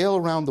gets to sail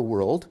around the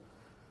world,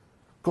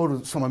 go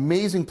to some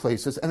amazing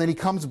places, and then he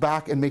comes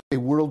back and makes a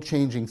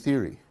world-changing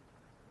theory.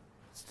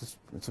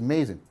 It's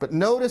amazing. But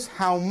notice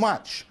how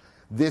much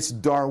this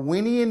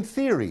Darwinian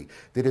theory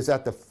that is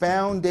at the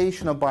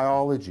foundation of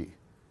biology,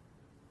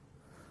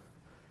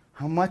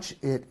 how much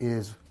it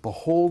is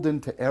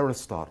beholden to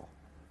Aristotle,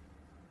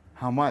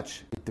 how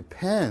much it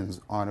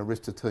depends on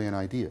Aristotelian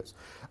ideas.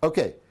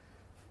 Okay.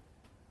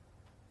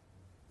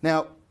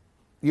 Now,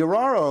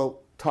 Uraro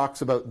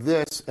talks about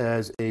this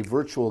as a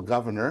virtual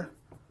governor.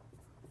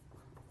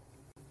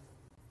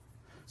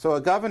 So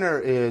a governor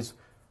is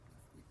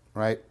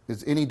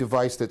any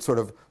device that sort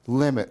of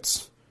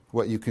limits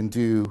what you can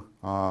do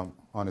on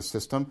a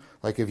system.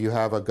 Like if you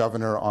have a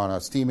governor on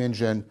a steam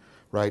engine,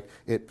 right,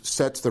 it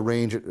sets the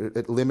range,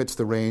 it limits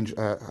the range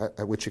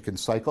at which it can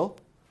cycle.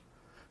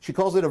 She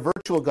calls it a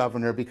virtual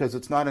governor because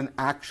it's not an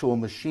actual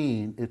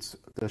machine, it's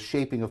the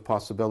shaping of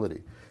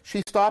possibility.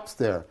 She stops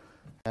there.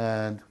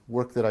 And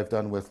work that I've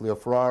done with Leo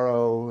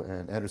Ferraro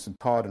and Anderson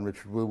Todd and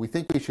Richard Wu, we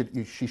think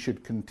she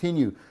should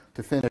continue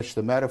to finish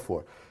the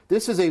metaphor.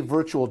 This is a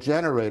virtual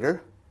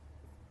generator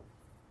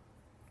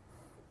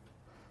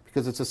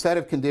because it's a set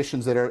of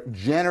conditions that are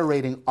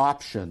generating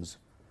options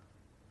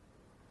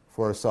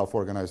for a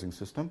self-organizing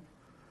system.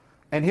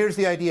 And here's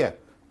the idea.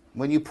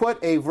 When you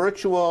put a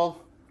virtual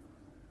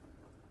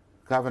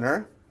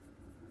governor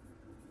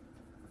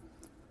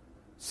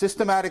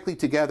systematically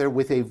together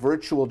with a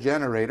virtual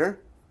generator,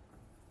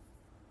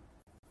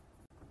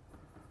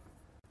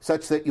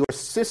 such that you're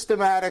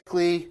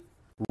systematically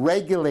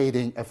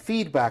regulating a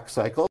feedback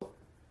cycle,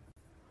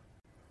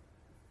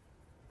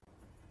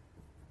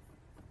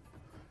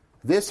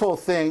 this whole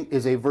thing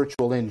is a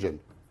virtual engine.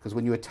 Because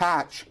when you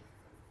attach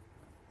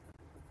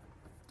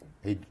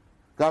a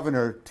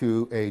governor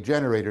to a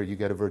generator, you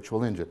get a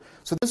virtual engine.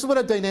 So this is what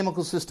a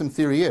dynamical system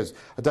theory is.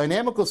 A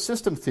dynamical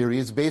system theory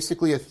is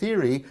basically a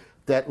theory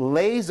that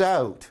lays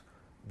out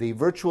the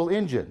virtual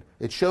engine.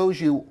 It shows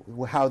you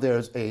how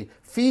there's a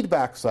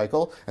feedback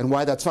cycle and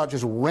why that's not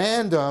just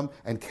random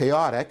and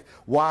chaotic,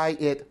 why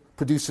it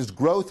produces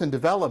growth and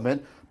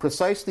development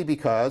precisely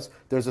because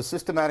there's a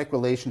systematic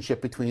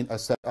relationship between a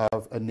set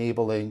of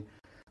enabling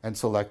and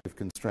selective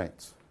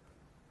constraints.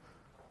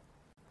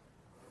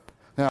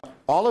 Now,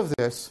 all of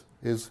this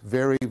is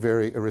very,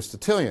 very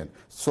Aristotelian.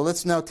 So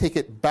let's now take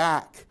it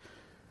back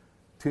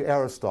to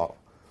Aristotle.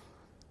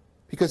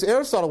 Because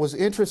Aristotle was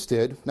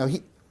interested, now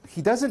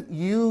he doesn't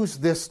use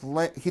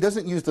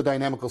the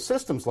dynamical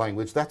systems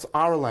language, that's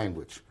our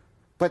language.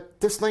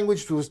 But this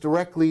language was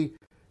directly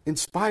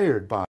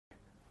inspired by,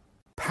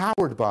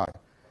 powered by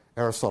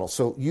Aristotle.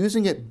 So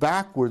using it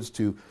backwards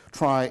to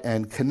try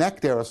and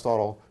connect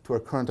Aristotle to our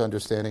current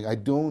understanding, I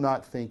do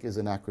not think is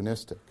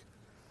anachronistic.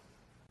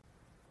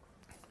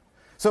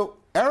 So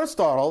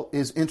Aristotle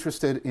is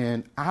interested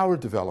in our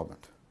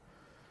development.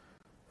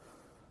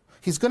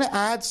 He's going to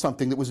add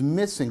something that was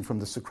missing from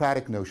the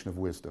Socratic notion of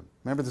wisdom.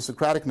 Remember, the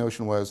Socratic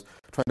notion was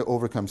trying to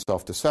overcome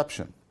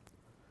self-deception.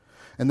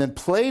 And then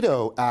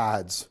Plato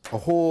adds a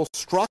whole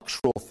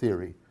structural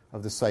theory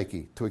of the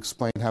psyche to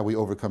explain how we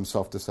overcome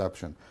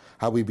self-deception,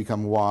 how we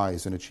become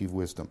wise and achieve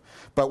wisdom.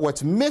 But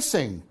what's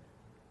missing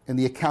in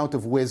the account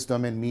of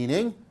wisdom and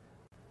meaning,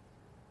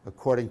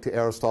 according to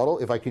Aristotle,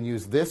 if I can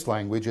use this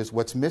language, is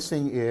what's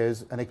missing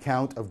is an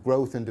account of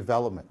growth and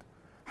development.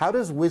 How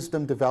does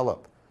wisdom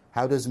develop?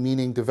 How does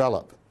meaning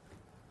develop?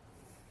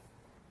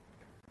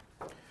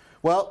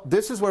 Well,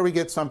 this is where we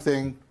get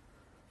something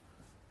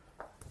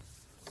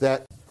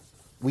that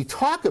we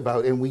talk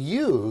about and we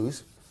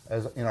use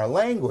as in our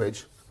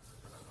language,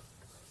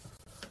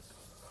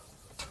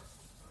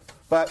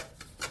 but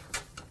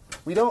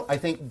we don't, I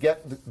think,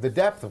 get the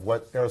depth of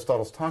what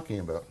Aristotle's talking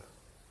about.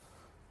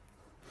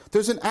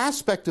 There's an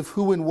aspect of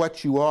who and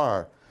what you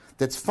are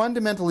that's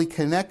fundamentally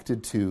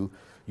connected to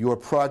your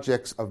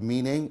projects of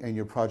meaning and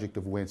your project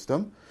of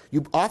wisdom.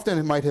 You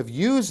often might have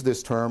used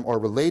this term or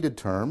related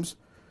terms,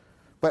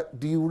 but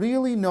do you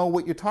really know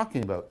what you're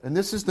talking about? And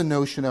this is the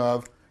notion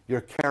of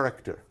your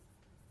character.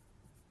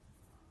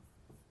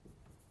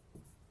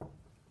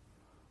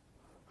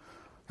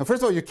 Now,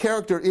 first of all, your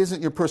character isn't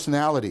your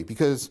personality,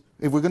 because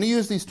if we're going to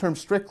use these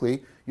terms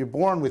strictly, you're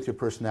born with your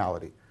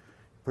personality.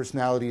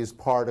 Personality is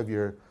part of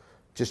your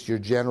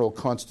general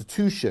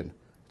constitution.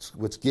 It's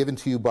what's given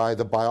to you by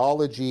the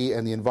biology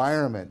and the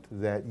environment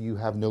that you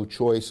have no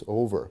choice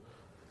over.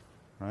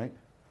 Right?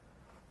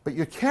 But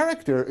your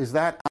character is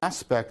that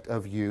aspect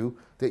of you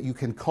that you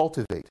can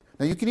cultivate.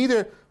 Now, you can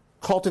either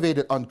cultivate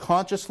it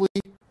unconsciously,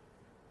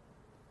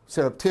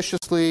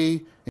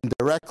 surreptitiously,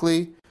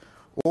 indirectly,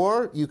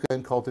 or you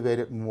can cultivate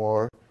it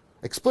more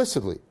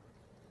explicitly.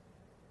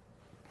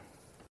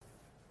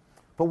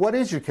 But what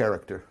is your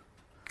character?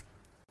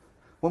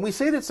 When we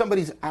say that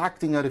somebody's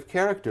acting out of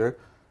character,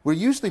 we're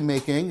usually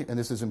making, and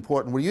this is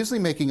important, we're usually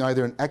making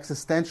either an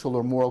existential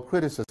or moral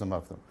criticism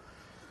of them.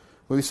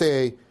 When we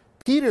say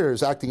Peter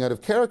is acting out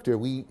of character,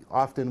 we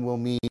often will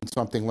mean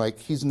something like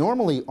he's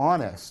normally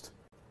honest.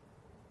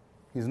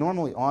 He's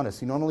normally honest.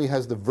 He normally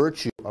has the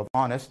virtue of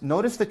honest.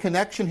 Notice the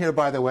connection here,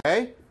 by the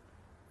way.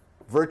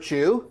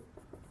 Virtue.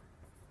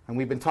 And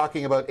we've been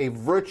talking about a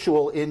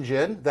virtual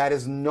engine. That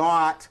is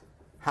not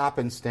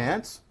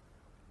happenstance.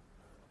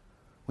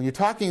 When you're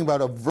talking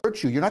about a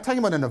virtue, you're not talking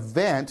about an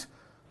event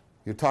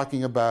You're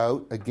talking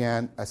about,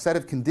 again, a set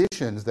of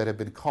conditions that have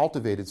been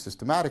cultivated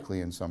systematically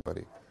in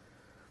somebody.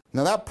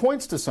 Now that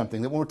points to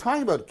something, that when we're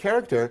talking about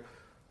character,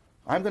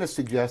 I'm going to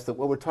suggest that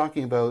what we're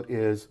talking about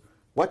is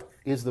what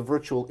is the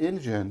virtual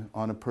engine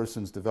on a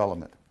person's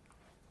development.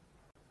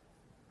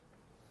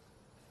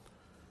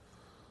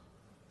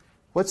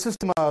 What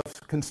system of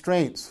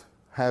constraints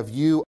have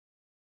you?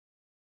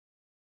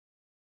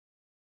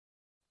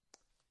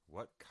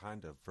 What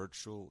kind of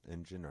virtual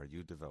engine are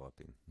you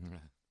developing?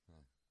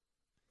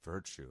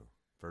 Virtue,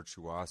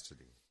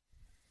 virtuosity.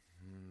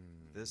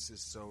 This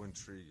is so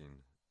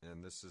intriguing,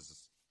 and this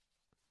is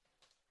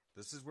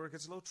where it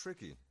gets a little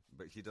tricky.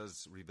 But he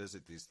does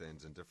revisit these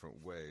things in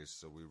different ways,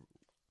 so we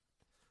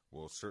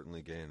will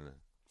certainly gain a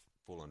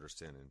full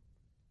understanding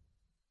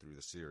through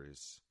the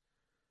series.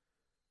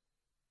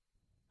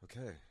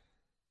 Okay.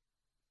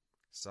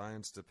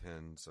 Science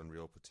depends on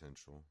real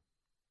potential.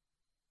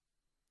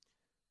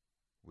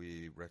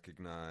 We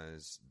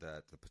recognize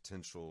that the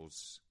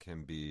potentials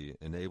can be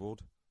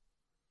enabled,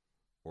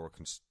 or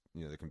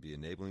there can be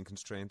enabling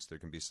constraints. There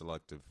can be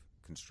selective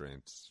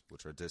constraints,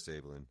 which are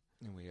disabling.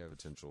 And we have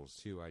potentials.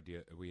 Two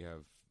idea. We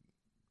have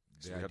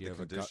the So idea we have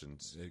the of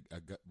conditions.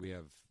 we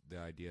have the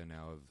idea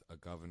now of a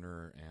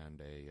governor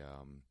and a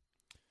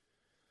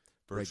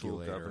Virtual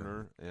regulator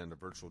governor and a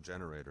virtual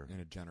generator.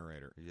 and a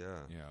generator.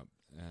 Yeah. Yeah,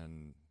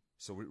 and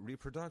So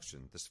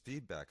reproduction, this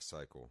feedback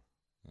cycle.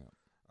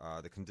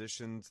 yeah. The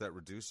conditions that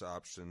reduce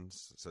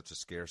options, such as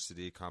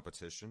scarcity,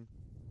 competition,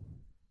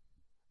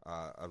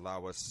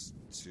 allow us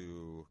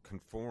to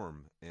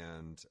conform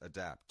and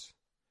adapt.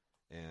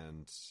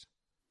 And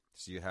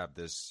so you have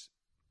this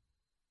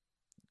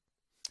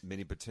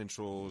many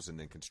potentials and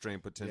then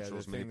constrained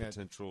potentials, many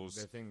potentials.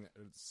 The thing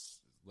that's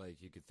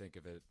like, you could think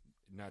of it,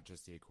 not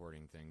just the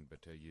according thing,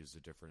 but to use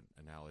a different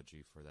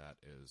analogy for that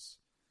is,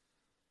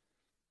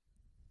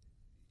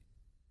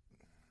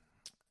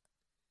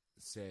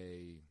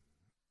 say,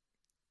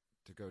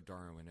 to go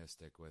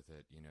Darwinistic with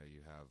it,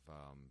 you have,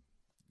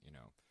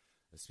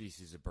 a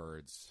species of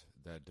birds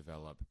that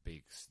develop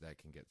beaks that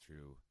can get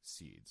through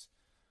seeds.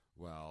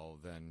 Well,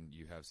 then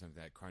you have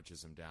something that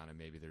crunches them down, and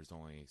maybe there's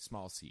only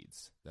small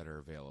seeds that are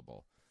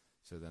available.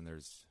 So then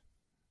there's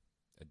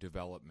a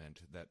development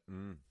that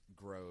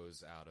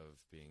grows out of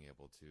being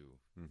able to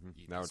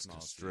eat Now the it's small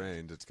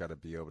constrained. seeds. It's got to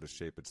be able to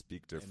shape its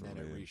beak differently. And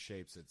then it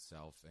reshapes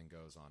itself and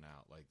goes on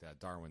out like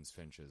that. Darwin's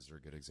finches are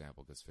a good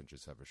example, because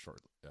finches have a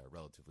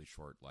relatively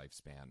short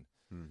lifespan.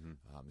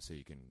 So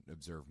you can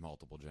observe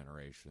multiple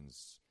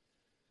generations.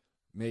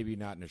 Maybe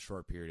not in a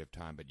short period of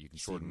time, but you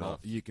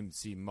can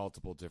see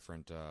multiple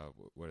different,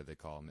 what do they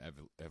call them,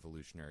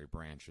 evolutionary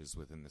branches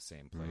within the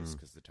same place,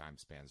 because the time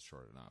span's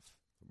short enough.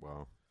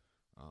 Wow.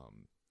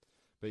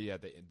 But yeah,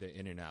 the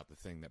in and out, the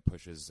thing that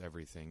pushes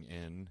everything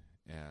in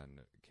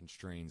and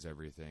constrains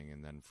everything,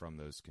 and then from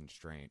those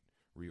constraint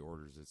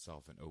reorders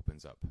itself and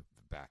opens up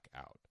back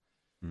out.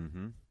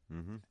 And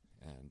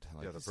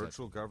like the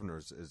virtual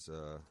governors is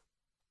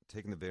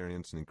taking the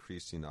variance and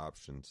increasing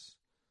options.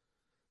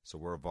 So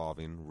we're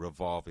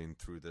revolving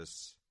through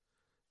this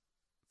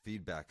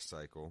feedback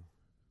cycle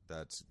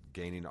that's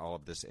gaining all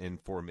of this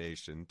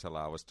information to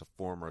allow us to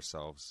form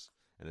ourselves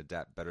and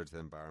adapt better to the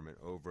environment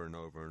over and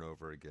over and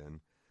over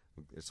again.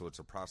 So it's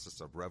a process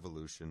of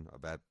revolution,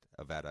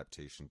 of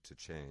adaptation to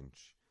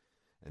change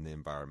in the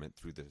environment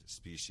through the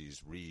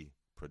species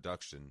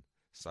reproduction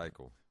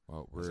cycle.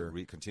 Well,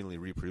 we're continually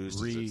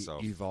reproduces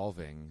itself.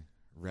 Evolving,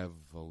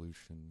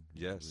 revolution.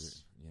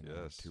 Yes.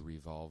 Yes. To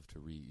revolve, to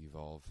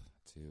re-evolve,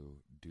 to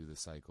do the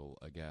cycle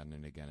again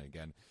and again and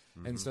again.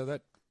 And so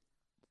that,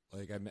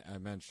 like I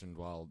mentioned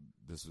while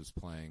this was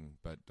playing,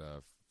 but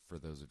for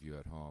those of you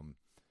at home,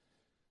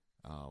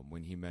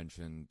 when he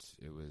mentioned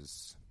it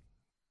was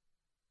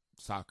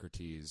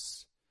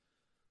Socrates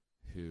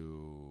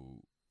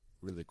who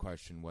really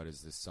questioned what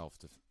is this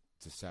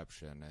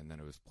self-deception, and then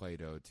it was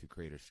Plato to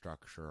create a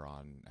structure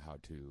on how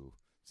to,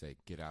 say,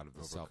 get out of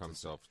the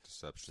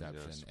self-deception.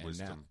 Yes. And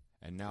Wisdom.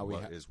 Now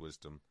what is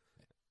wisdom?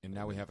 And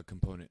now we have a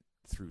component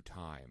through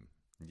time.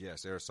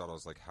 Yes,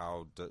 Aristotle's like,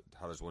 how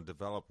does one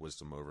develop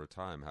wisdom over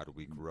time? How do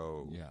we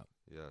grow? Yeah.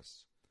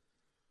 Yes.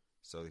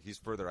 So he's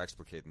further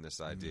explicating this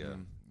idea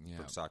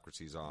from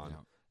Socrates on. Yeah.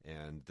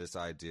 And this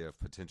idea of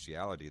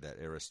potentiality that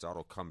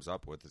Aristotle comes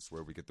up with, is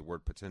where we get the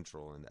word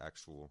potential, and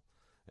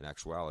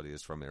actuality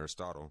is from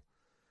Aristotle.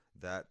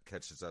 That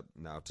catches up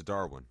now to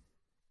Darwin.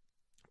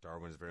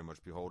 Darwin is very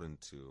much beholden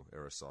to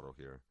Aristotle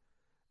here.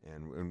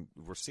 And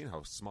we're seeing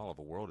how small of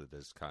a world it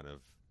is, kind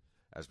of,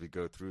 as we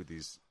go through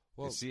these.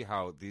 You see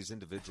how these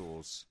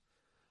individuals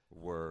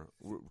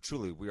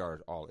truly, we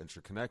are all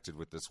interconnected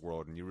with this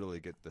world, and you really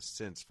get the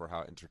sense for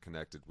how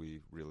interconnected we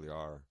really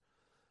are.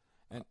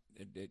 And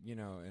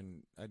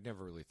and I'd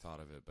never really thought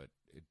of it, but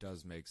it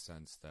does make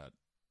sense that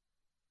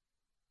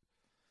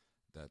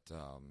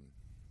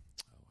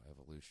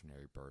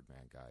evolutionary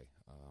Birdman guy.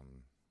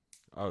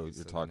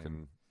 You're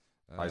talking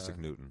Isaac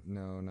Newton.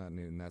 No, not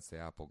Newton. That's the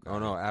Apple guy. Oh,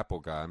 no, Apple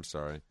guy. I'm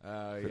sorry.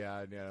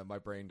 Yeah. My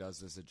brain does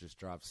this. It just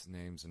drops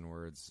names and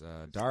words.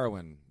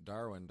 Darwin.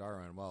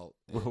 Well,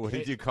 What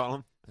did you call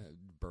him?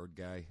 Bird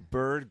guy.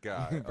 Bird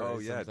guy. Oh,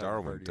 Some yeah, type of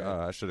Darwin. bird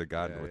guy. I should have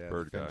gotten with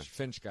Bird guy.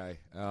 Finch guy.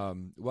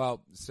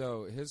 Well,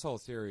 so his whole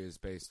theory is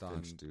based on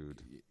Finch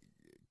dude.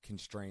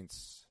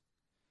 constraints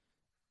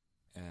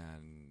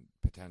and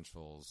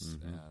potentials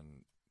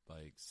and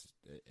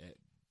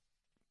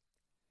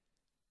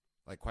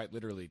like quite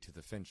literally to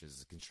the finches,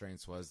 the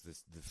constraints was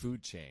the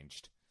food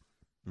changed.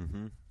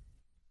 Mm-hmm.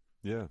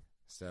 Yeah.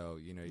 So,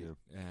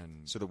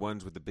 and so the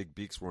ones with the big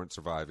beaks weren't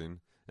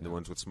surviving, and the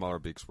ones with smaller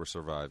beaks were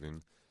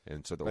surviving,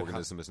 and so the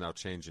organism is now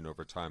changing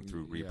over time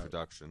through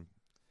reproduction.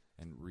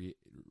 And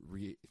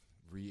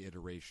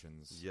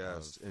reiterations.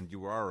 Yes, and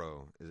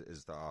Uaro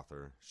is the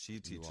author. She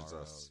teaches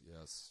us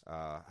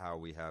how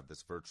we have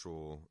this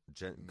virtual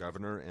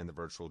governor and the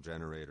virtual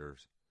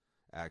generators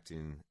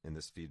acting in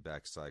this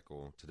feedback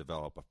cycle to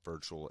develop a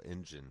virtual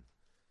engine.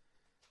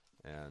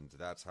 And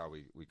that's how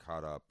we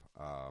caught up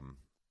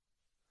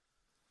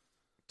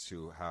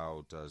to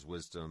how does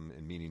wisdom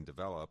and meaning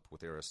develop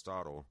with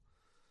Aristotle.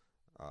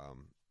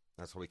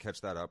 That's how we catch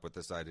that up with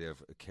this idea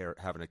of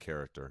having a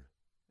character.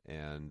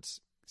 And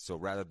so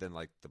rather than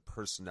like the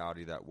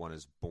personality that one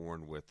is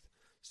born with,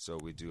 so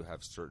we do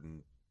have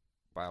certain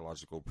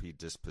biological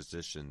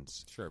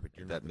predispositions but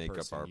you're that not the make up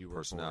person our you were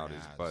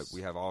personalities. born as. But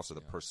we have also the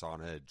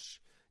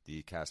personage,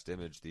 the cast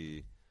image,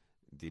 the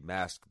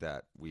mask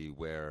that we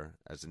wear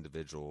as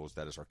individuals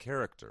that is our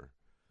character.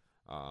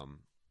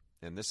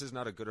 And this is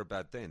not a good or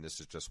bad thing. This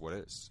is just what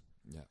is.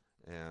 Yeah.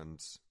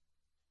 And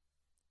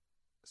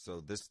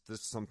so this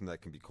is something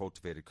that can be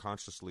cultivated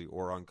consciously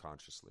or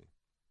unconsciously.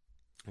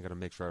 I got to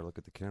make sure I look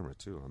at the camera,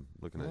 too. I'm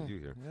looking at you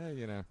here.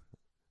 Yeah,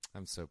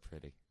 I'm so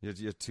pretty.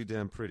 You're too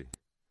damn pretty.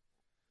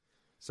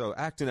 So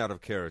acting out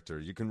of character,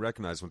 you can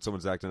recognize when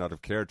someone's acting out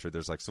of character,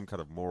 there's like some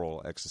kind of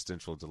moral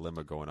existential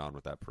dilemma going on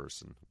with that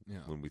person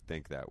when we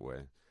think that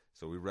way.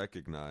 So we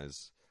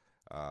recognize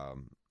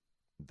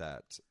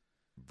that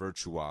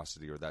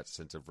virtuosity or that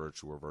sense of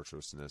virtue or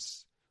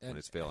virtuousness when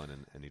it's failing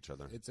in each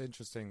other. It's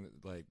interesting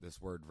that, like,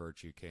 this word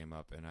virtue came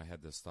up, and I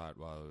had this thought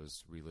while I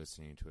was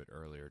re-listening to it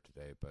earlier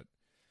today, but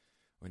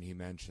when he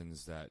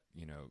mentions that,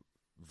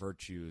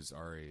 virtues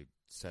are a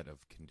set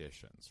of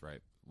conditions,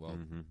 right? Well,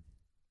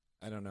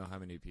 I don't know how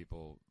many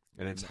people...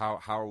 And it's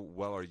how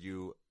well are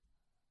you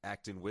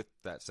acting with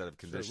that set of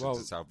conditions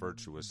is how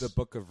virtuous... The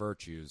Book of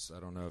Virtues, I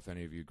don't know if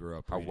any of you grew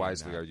up How reading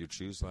wisely that, are you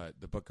choosing? But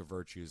the Book of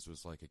Virtues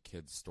was like a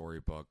kid's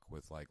storybook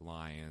with like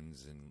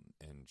lions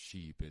and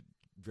sheep.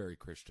 Very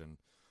Christian.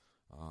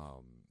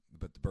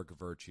 But the Book of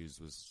Virtues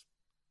was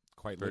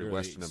quite very literally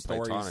Western and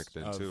Platonic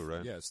then of, too,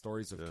 right? Yeah,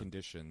 stories of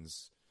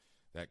conditions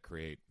that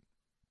create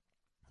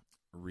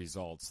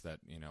results that,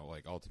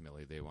 like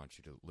ultimately they want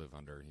you to live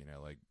under,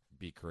 like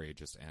be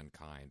courageous and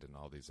kind and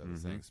all these other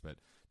things. But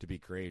to be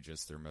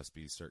courageous, there must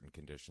be certain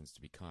conditions. To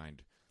be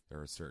kind,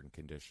 there are certain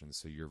conditions.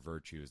 So your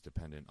virtue is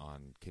dependent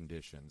on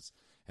conditions.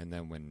 And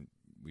then when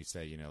we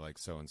say, like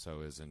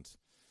so-and-so isn't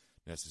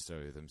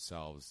necessarily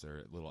themselves, they're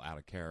a little out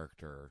of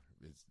character,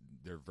 it's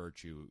their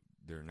virtue,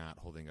 they're not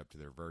holding up to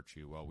their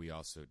virtue. Well, we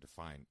also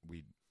define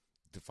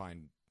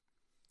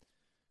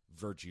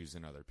virtues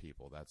in other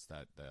people. That's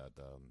the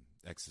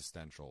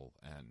existential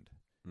end.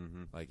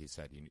 Like you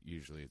said,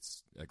 usually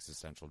it's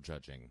existential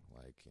judging.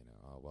 Like,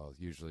 well,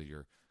 usually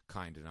you're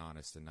kind and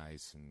honest and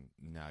nice, and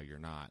now you're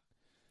not.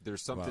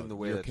 There's something in the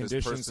way that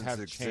this person's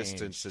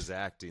existence is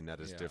acting that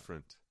is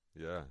different.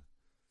 Yeah.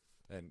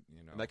 And,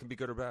 and that can be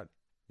good or bad.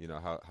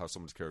 How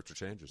someone's character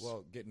changes.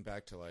 Well, getting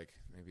back to, like,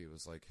 maybe it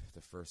was, like,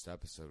 the first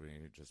episode when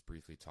you just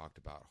briefly talked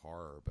about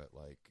horror, but,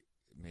 like,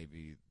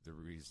 maybe the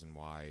reason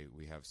why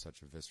we have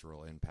such a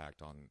visceral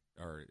impact on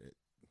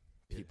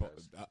people,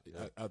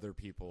 other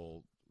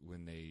people,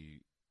 when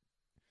they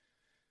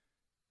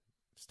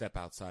step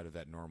outside of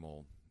that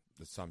normal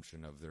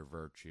assumption of their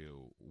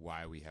virtue,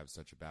 why we have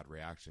such a bad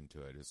reaction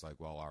to it is like,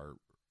 well,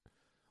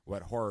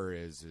 what horror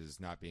is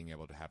not being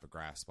able to have a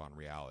grasp on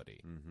reality.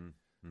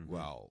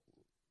 Well,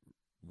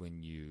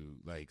 when you,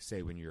 like,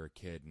 say when you're a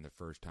kid and the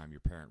first time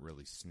your parent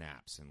really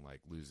snaps and,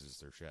 like, loses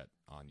their shit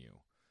on you,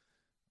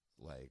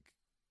 like,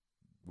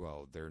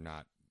 well, they're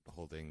not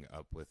holding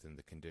up within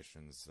the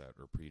conditions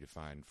that are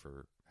predefined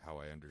for how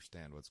I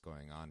understand what's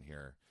going on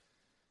here.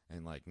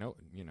 And, like, no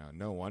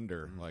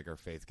wonder, like, our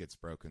faith gets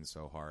broken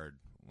so hard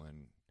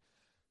when...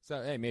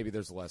 So, hey, maybe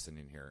there's a lesson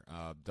in here.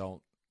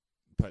 Don't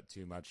put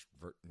too much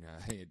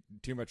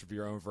of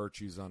your own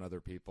virtues on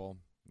other people,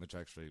 which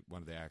actually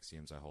one of the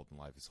axioms I hold in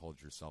life is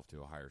hold yourself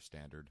to a higher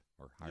standard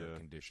or higher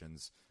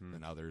conditions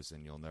than others,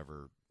 and you'll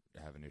never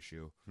have an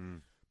issue.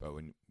 But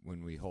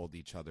when we hold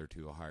each other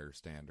to a higher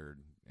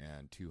standard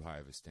and too high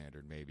of a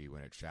standard, maybe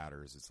when it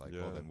shatters, it's like,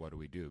 well, then what do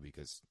we do?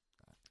 Because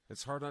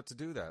it's hard not to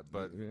do that.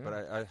 But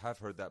I have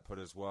heard that put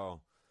as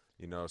well.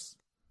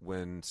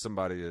 When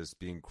somebody is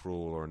being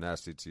cruel or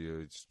nasty to you,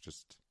 it's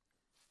just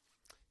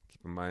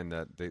keep in mind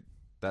that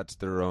that's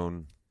their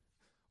own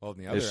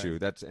issue.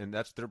 That's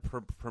their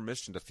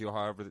permission to feel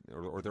however,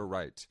 or their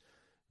right.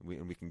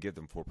 we can give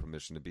them full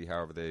permission to be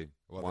however they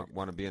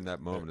want to be in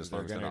that moment, as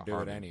long as they're going not to do it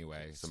harming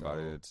anyway.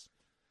 somebody. So,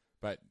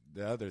 but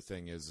the other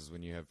thing is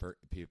when you have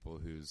people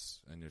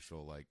whose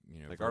initial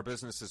our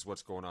business is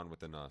what's going on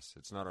within us.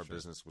 It's not our Sure.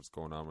 business what's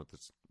going on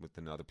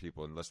within other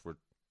people, unless we're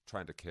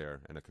trying to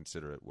care in a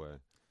considerate way.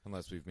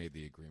 unless we've made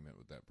the agreement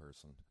with that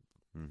person.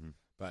 Mm-hmm.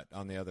 But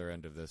on the other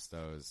end of this,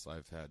 though, is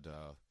I've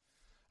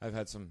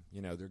had some,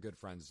 they're good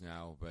friends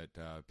now, but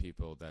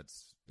people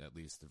that's at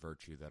least the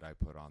virtue that I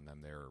put on them.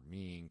 They're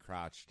mean,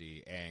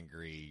 crotchety,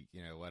 angry,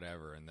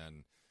 whatever, and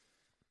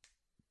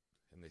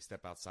they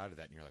step outside of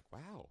that, and you're like,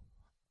 wow,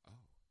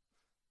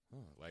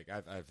 like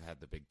I've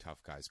had the big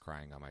tough guys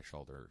crying on my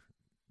shoulder,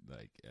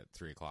 like at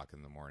 3:00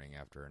 in the morning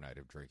after a night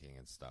of drinking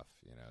and stuff,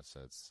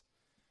 So it's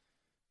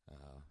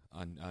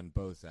on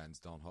both ends.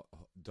 Don't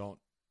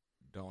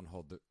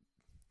hold the.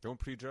 Don't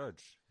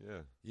prejudge.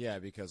 Yeah,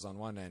 because on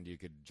one end you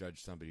could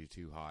judge somebody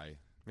too high.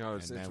 No,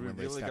 And it's then we when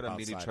they really step got to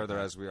meet each outside of other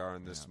that- as we are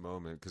in this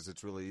moment, because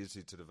it's really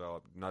easy to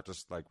develop, not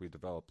just like we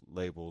develop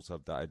labels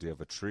of the idea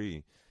of a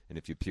tree, and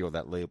if you peel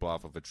that label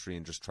off of a tree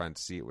and just try and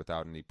see it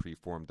without any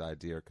preformed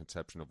idea or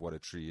conception of what a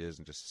tree is,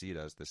 and just see it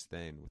as this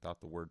thing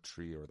without the word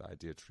tree or the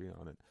idea tree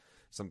on it,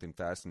 something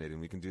fascinating.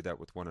 We can do that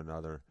with one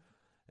another,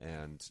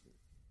 and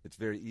it's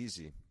very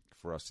easy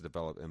for us to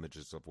develop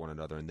images of one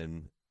another, and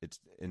then it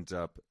ends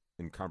up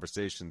in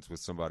conversations with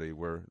somebody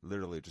where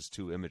literally just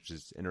two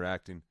images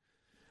interacting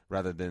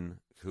rather than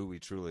who we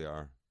truly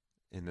are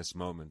in this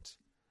moment.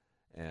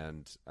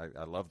 And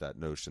I love that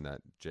notion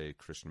that J.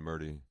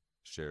 Krishnamurti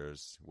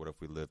shares. What if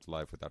we lived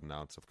life without an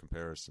ounce of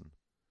comparison?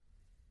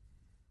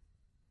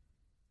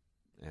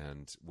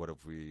 And what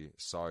if we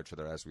saw each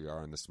other as we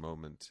are in this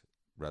moment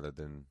rather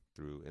than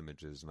through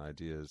images and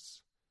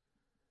ideas?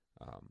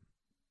 Well,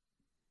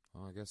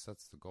 I guess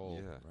that's the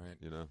goal,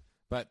 right?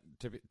 But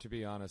to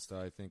be honest,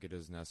 I think it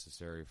is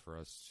necessary for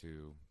us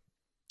to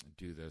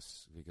do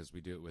this because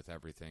we do it with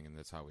everything, and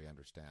that's how we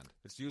understand.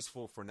 It's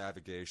useful for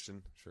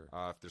navigation. Sure.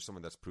 If there's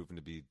someone that's proven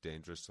to be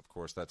dangerous, of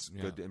course, that's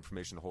good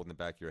information to hold in the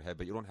back of your head,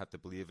 but you don't have to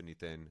believe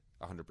anything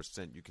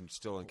 100%. You can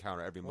still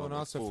encounter every moment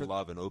with full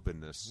love and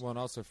openness. Well, and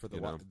also for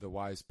the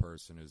wise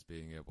person is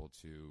being able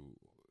to,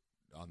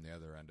 on the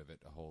other end of it,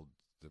 hold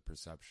the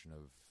perception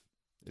of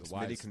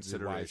many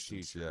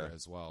considerations,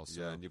 as well.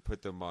 So. Yeah, and you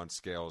put them on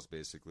scales,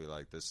 basically,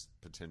 like this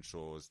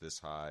potential is this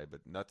high,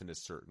 but nothing is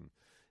certain.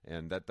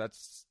 And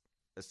that's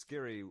a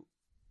scary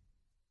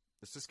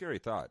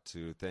thought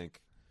to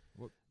think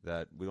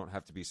that we don't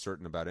have to be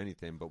certain about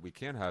anything, but we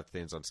can have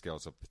things on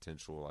scales of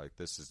potential, like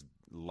this is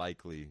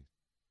likely,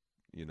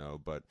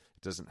 but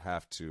it doesn't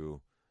have to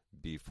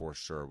be for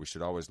sure. We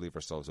should always leave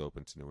ourselves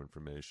open to new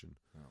information.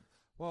 Yeah.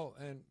 Well,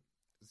 and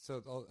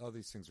so all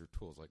these things are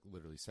tools, like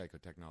literally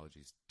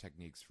psychotechnologies,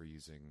 techniques for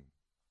using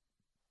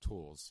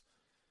tools.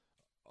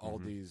 All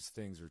these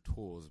things are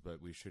tools,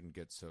 but we shouldn't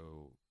get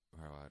so,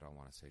 I don't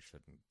want to say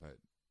shouldn't, but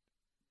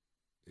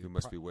we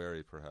must be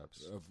wary,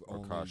 perhaps, of or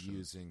only caution.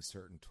 using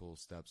certain tool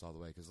steps all the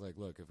way. Because,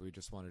 look, if we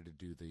just wanted to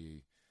do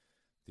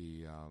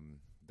the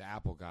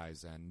Apple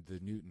guys and the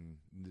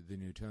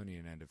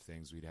Newtonian end of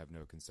things, we'd have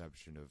no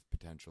conception of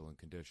potential and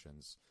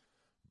conditions.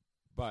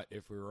 But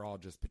if we were all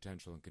just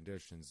potential and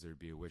conditions, there'd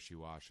be a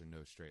wishy-washy and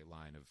no straight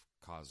line of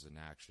cause and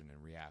action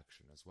and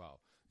reaction as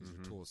well. These are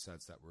tool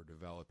sets that we're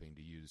developing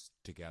to use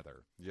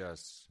together.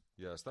 Yes.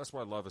 That's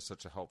why love is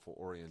such a helpful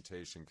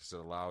orientation, because it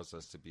allows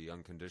us to be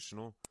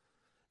unconditional,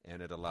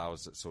 and it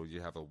allows it so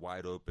you have a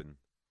wide open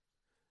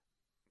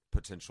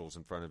potentials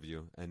in front of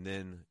you, and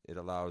then it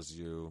allows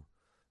you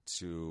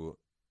to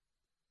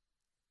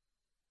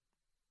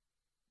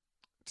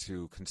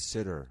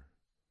consider,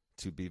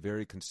 to be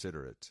very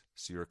considerate.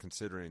 So you're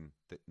considering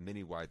the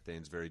many wide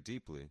things very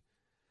deeply,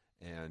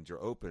 and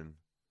you're open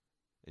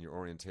in your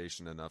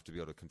orientation enough to be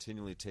able to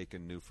continually take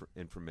in new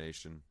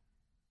information,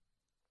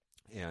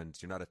 and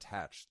you're not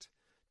attached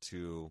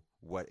to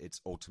what it's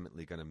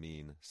ultimately going to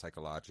mean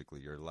psychologically.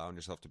 You're allowing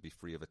yourself to be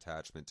free of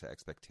attachment to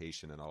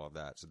expectation and all of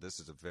that. So this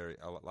is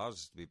allows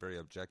us to be very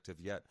objective,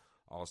 yet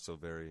also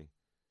very,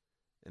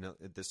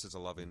 this is a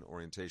loving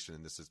orientation,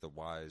 and this is the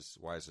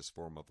wisest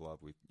form of love,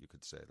 you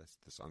could say. That's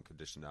this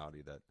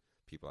unconditionality that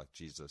people like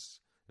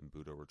Jesus and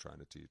Buddha were trying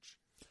to teach.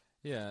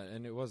 Yeah,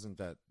 and it wasn't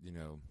that,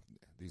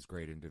 these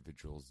great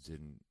individuals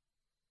didn't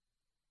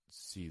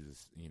see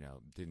this,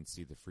 didn't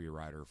see the free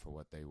rider for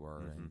what they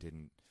were, and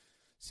didn't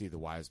see the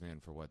wise man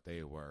for what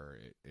they were.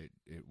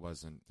 It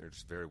wasn't. They're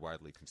just very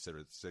widely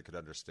considered, so they could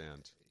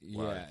understand.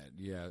 Yeah,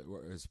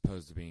 as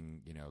opposed to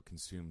being,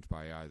 consumed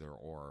by either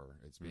or.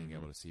 It's being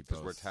able to see both.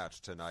 Because we're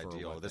attached to an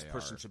ideal. This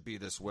person should be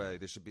this way.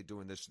 They should be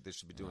doing this. They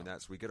should be doing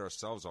that. So we get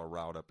ourselves all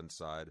riled up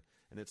inside,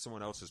 and it's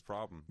someone else's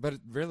problem. But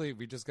really,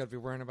 we just got to be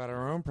worrying about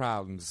our own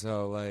problems.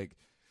 So,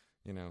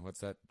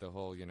 what's that? The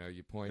whole, you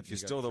point. If you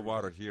still the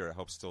water here, it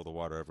helps still the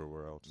water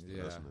everywhere else,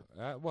 doesn't it?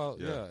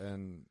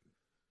 And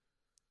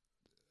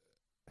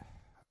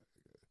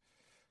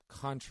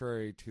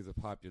contrary to the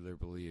popular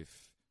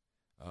belief,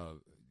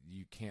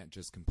 you can't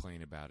just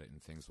complain about it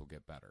and things will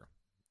get better.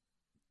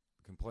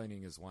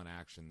 Complaining is one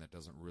action that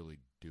doesn't really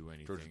do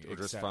anything. Or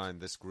just find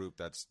this group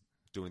that's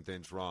doing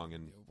things wrong.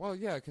 And well,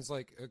 yeah, because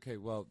like, okay,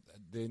 well,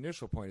 the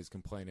initial point is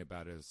complaining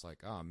about it. It's like,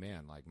 oh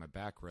man, like my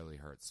back really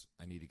hurts.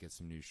 I need to get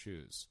some new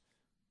shoes.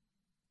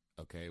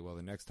 Okay, well,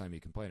 the next time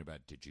you complain about,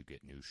 did you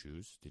get new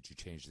shoes? Did you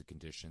change the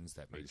conditions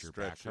that made your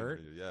back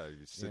hurt? Yeah,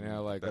 you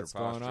know, like what's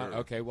going on?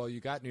 Okay, well,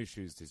 you got new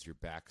shoes. Does your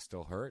back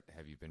still hurt?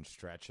 Have you been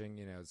stretching?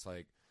 You know, it's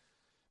like,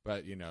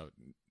 but you know,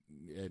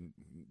 and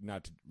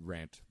not to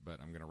rant, but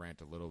I'm going to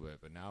rant a little bit.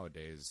 But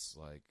nowadays,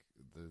 like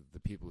the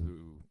people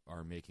who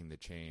are making the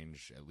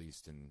change, at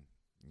least in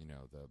you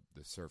know the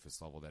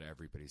surface level that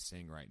everybody's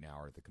seeing right now,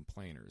 are the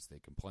complainers. They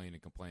complain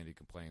and complain and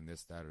complain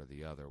this, that, or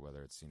the other.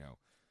 Whether it's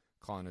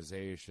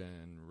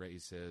colonization,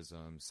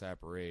 racism,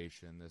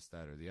 separation, this,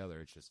 that, or the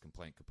other. It's just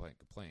complaint, complaint,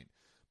 complaint.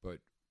 But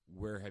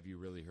where have you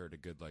really heard a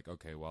good, like,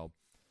 okay, well,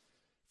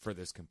 for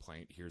this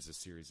complaint, here's a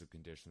series of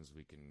conditions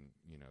we can,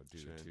 do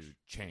to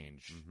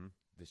change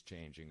this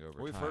changing over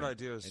time. We've heard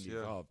ideas, and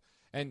evolve.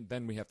 And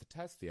then we have to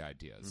test the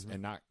ideas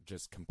and not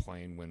just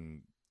complain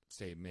when,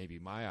 say, maybe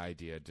my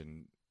idea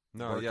didn't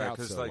work out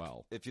so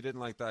well. If you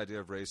didn't like the idea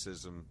of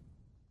racism,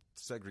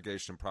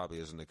 segregation probably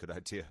isn't a good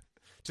idea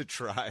to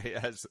try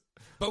as.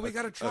 But we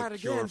got to try it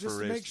again just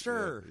to make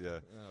sure. Yeah.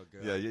 Oh,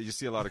 God. Yeah. You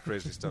see a lot of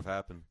crazy stuff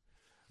happen.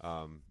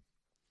 But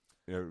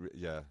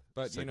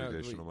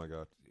segregation. Oh my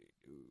God.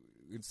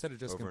 Instead of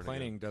just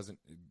complaining,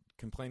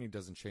 complaining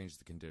doesn't change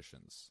the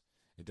conditions.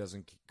 It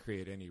doesn't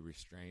create any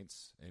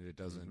restraints, and it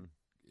doesn't.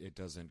 It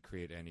doesn't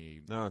create any.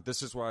 No,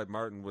 this is why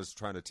Martin was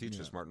trying to teach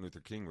us. Martin Luther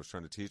King was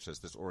trying to teach us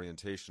this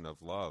orientation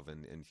of love,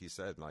 and he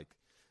said, like,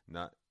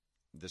 not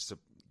this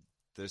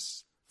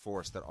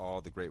force that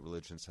all the great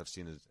religions have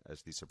seen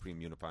as the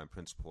supreme unifying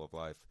principle of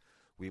life.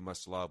 We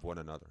must love one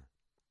another.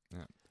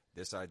 Yeah.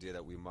 This idea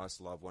that we must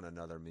love one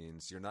another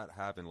means you're not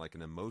having like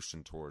an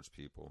emotion towards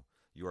people.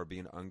 You are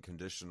being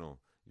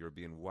unconditional. You're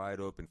being wide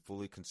open,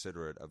 fully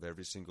considerate of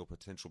every single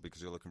potential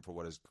because you're looking for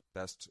what is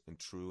best and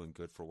true and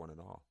good for one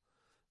and all.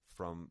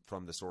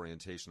 From this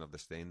orientation of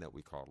this thing that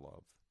we call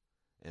love.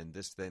 And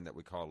this thing that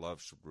we call love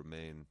should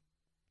remain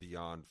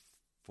beyond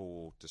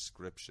full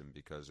description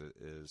because it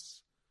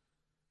is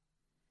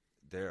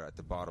there at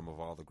the bottom of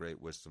all the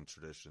great wisdom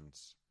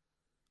traditions.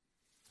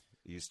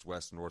 East,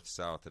 west, north,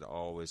 south, it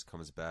always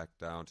comes back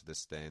down to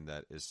this thing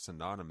that is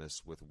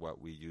synonymous with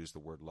what we use the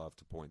word love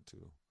to point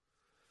to.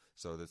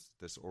 So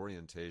this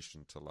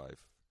orientation to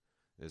life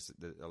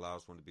that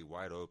allows one to be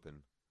wide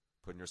open,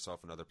 putting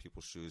yourself in other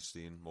people's shoes,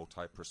 seeing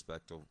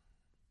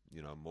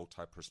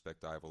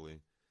multi-perspectively.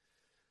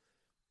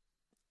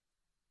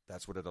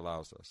 That's what it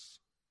allows us.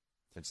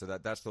 And so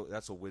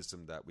that's a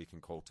wisdom that we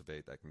can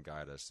cultivate, that can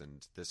guide us,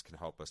 and this can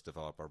help us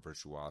develop our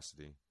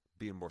virtuosity.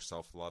 Being more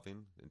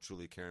self-loving and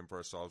truly caring for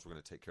ourselves, we're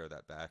going to take care of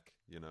that back,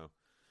 And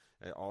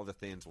all the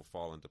things will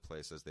fall into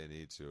place as they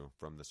need to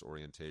from this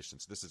orientation.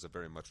 So this is a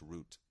very much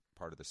root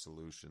part of the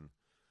solution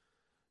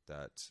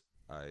that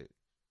I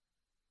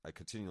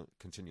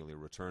continually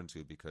return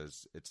to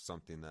because it's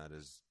something that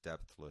is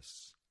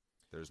depthless.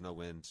 There's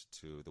no end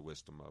to the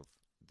wisdom of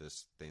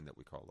this thing that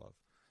we call love.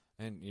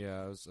 And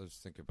I was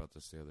thinking about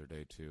this the other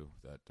day too,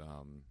 that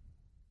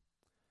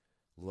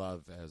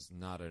love as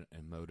not an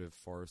emotive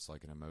force,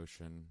 like an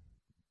emotion,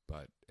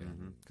 but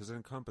because it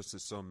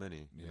encompasses so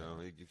many. You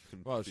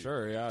can be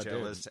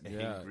jealous,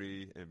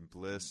 angry, and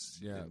bliss,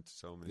 and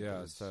so many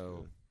things.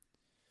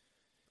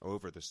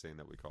 Over this thing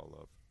that we call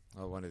love.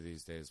 Oh, one of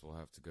these days we'll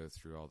have to go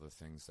through all the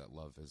things that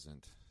love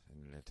isn't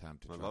in an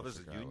attempt to try love to is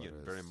a union,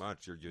 very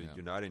much. You're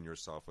uniting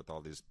yourself with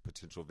all these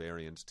potential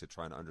variants to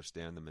try and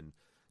understand them and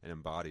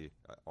embody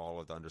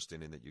all of the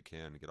understanding that you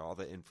can, get all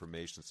the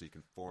information so you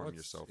can form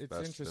yourself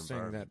best. It's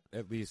interesting that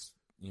at least,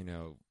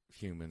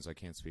 humans, I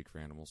can't speak for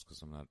animals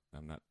because I'm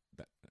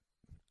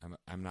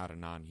not a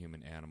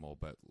non-human animal,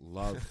 but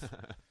love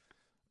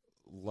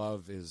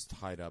is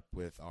tied up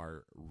with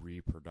our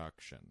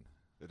reproduction.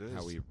 It is.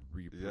 How we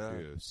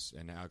reproduce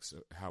and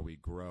how we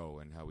grow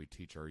and how we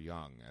teach our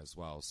young as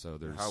well. So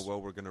there's how well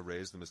we're going to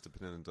raise them is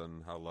dependent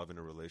on how loving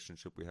a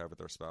relationship we have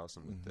with our spouse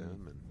and with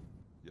them, and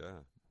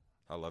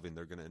how loving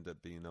they're going to end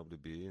up being able to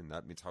be, and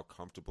that means how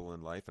comfortable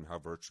in life and how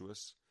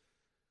virtuous.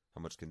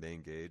 How much can they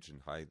engage in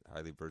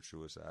highly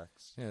virtuous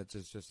acts? Yeah,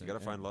 it's just you got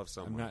to find love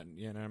somewhere.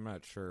 I'm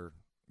not sure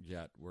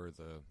yet where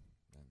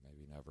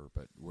maybe never,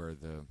 but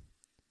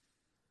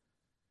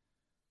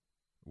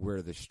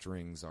where the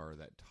strings are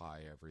that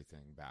tie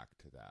everything back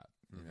to that,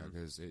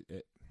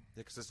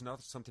 because it's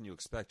not something you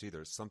expect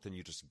either. It's something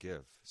you just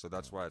give. So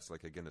that's why it's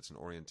like, again, it's an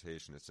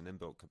orientation. It's an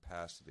inbuilt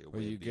capacity.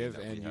 Well, you give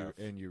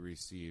and you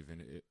receive,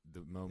 and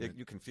the moment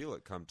you can feel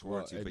it come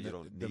towards you, but you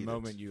don't need it. The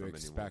moment you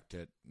expect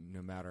it,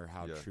 no matter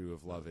how true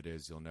of love it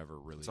is, you'll never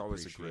really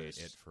appreciate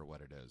it for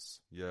what it is.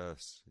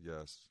 Yes,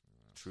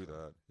 true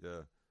that.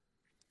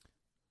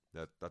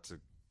 Yeah, that's a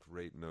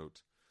great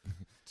note.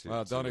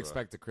 Don't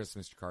expect a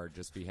Christmas card.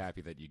 Just be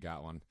happy that you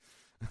got one.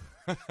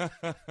 No,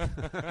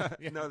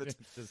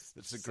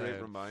 that's a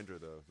great reminder,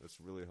 though. That's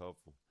really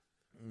helpful.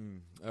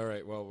 All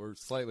right. Well, we're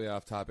slightly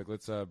off topic.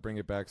 Let's bring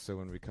it back so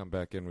when we come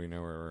back in, we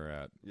know where we're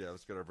at. Yeah,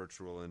 let's get our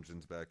virtual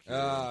engines back here.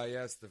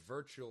 Yes, the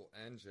virtual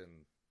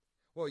engine.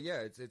 Well,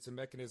 yeah, it's a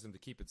mechanism to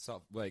keep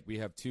itself, like, we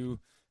have two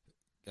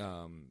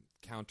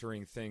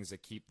countering things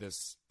that keep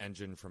this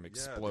engine from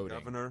exploding. The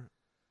governor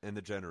and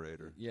the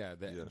generator. Yeah,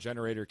 the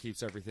generator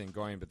keeps everything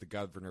going, but the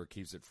governor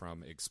keeps it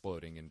from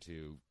exploding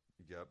into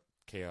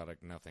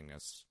chaotic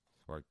nothingness,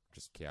 or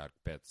just chaotic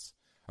bits,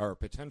 or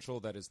potential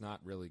that is not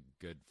really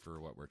good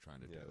for what we're trying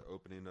to do. The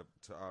opening up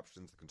to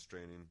options, the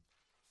constraining.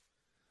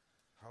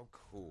 How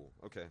cool.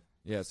 Okay.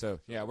 Yeah, so,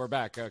 we're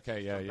back. Okay,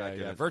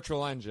 yeah.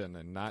 Virtual engine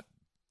and not...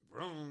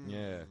 Vroom.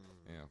 Yeah.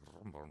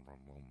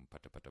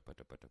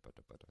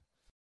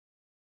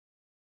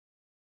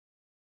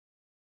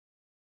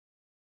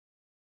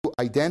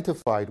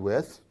 Identified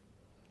with,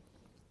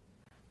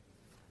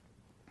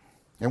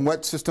 and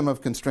what system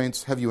of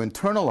constraints have you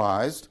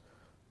internalized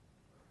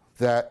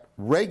that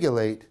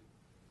regulate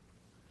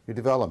your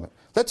development?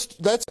 Let's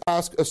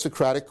ask a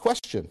Socratic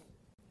question.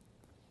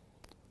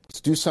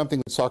 Let's do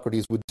something that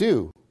Socrates would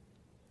do.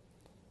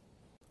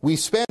 We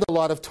spend a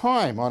lot of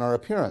time on our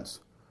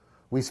appearance.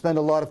 We spend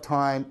a lot of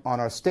time on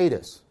our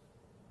status.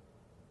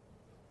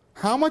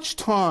 How much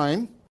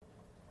time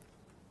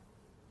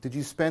did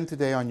you spend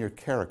today on your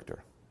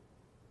character?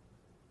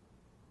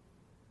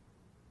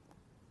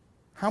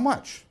 How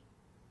much?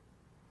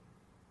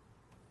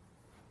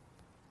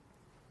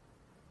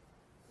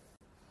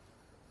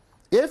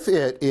 If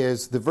it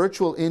is the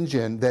virtual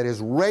engine that is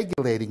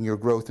regulating your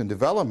growth and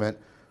development,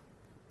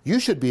 you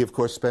should be, of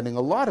course, spending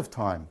a lot of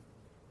time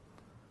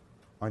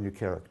on your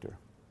character.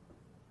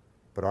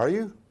 But are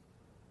you?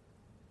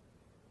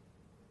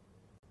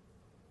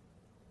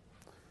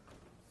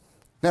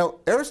 Now,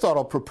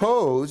 Aristotle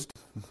proposed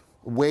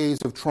ways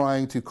of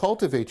trying to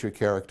cultivate your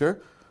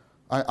character.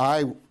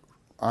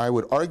 I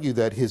would argue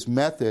that his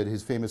method,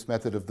 his famous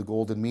method of the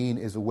golden mean,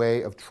 is a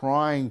way of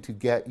trying to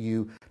get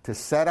you to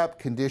set up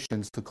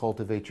conditions to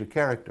cultivate your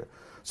character.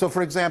 So,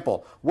 for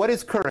example, what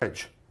is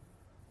courage?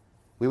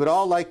 We would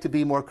all like to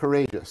be more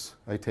courageous,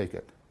 I take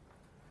it.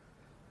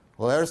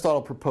 Well,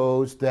 Aristotle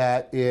proposed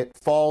that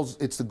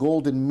it's the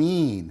golden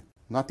mean,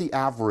 not the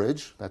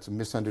average, that's a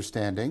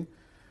misunderstanding,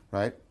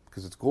 right?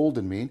 Because it's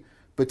golden mean,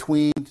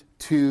 between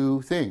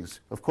two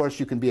things. Of course,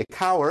 you can be a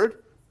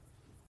coward.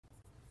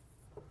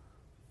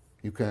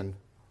 You can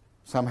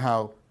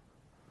somehow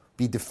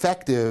be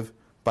defective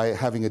by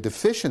having a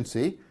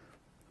deficiency,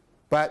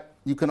 but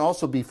you can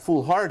also be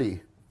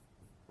foolhardy.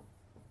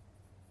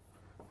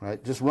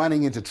 Right? Just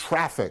running into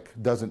traffic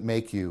doesn't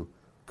make you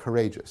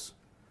courageous.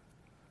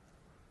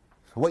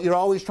 So what you're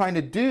always trying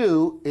to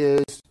do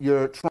is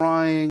you're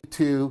trying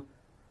to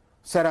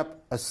set up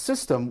a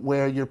system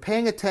where you're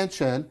paying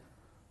attention,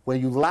 where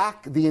you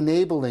lack the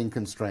enabling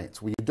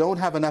constraints, where you don't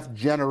have enough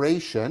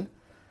generation,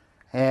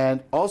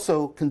 and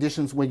also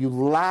conditions where you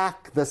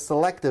lack the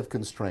selective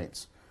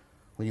constraints.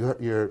 When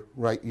you're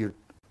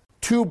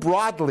too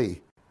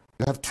broadly,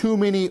 you have too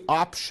many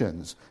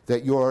options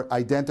that you're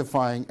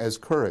identifying as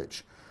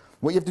courage.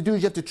 What you have to do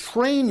is you have to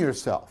train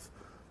yourself.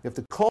 You have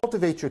to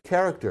cultivate your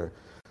character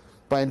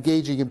by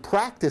engaging in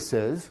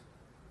practices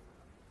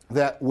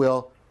that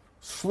will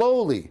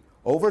slowly,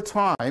 over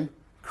time,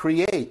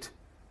 create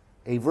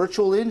a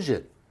virtual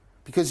engine.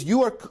 Because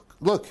you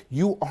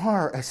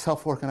are a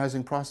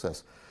self-organizing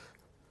process.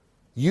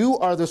 You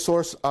are the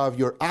source of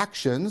your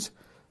actions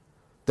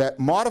that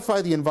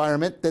modify the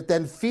environment that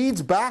then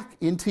feeds back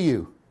into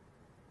you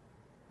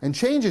and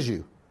changes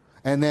you.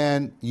 And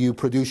then you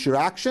produce your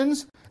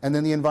actions, and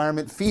then the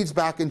environment feeds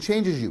back and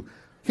changes you.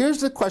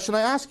 Here's the question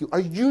I ask you. Are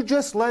you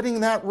just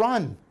letting that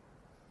run?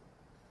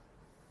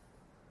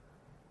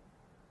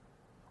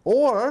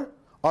 Or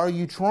are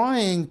you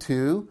trying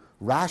to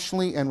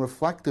rationally and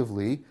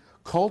reflectively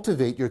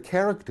cultivate your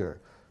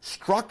character,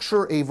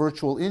 structure a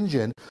virtual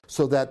engine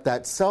so that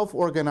that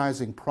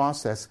self-organizing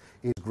process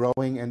is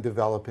growing and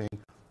developing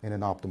in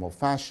an optimal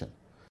fashion?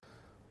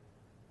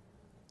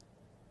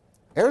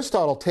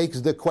 Aristotle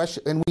takes the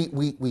question, and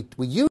we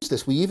use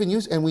this, we even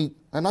use, and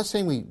I'm not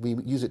saying we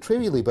use it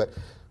trivially, but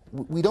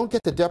we don't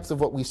get the depth of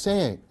what we're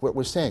saying.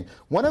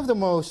 One of the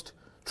most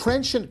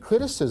trenchant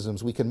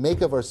criticisms we can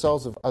make of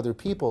ourselves, of other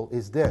people,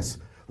 is this.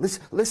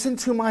 Listen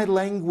to my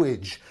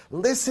language.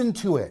 Listen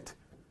to it.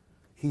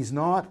 He's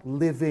not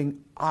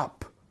living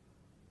up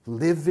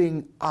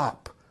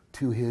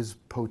to his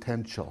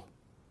potential.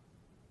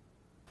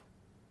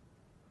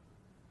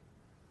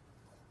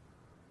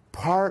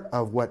 Part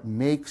of what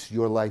makes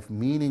your life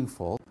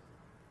meaningful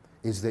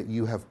is that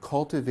you have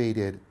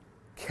cultivated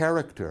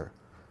character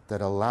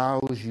that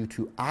allows you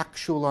to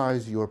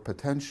actualize your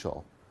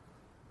potential.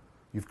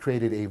 You've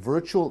created a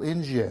virtual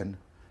engine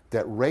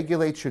that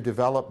regulates your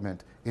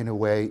development in a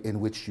way in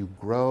which you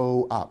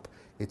grow up.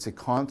 It's a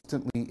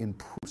constantly in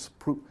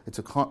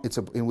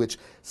which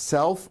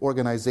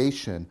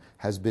self-organization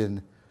has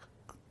been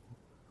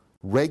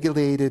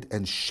regulated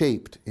and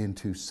shaped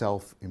into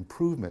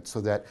self-improvement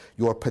so that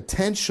your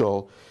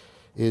potential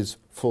is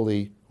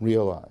fully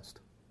realized.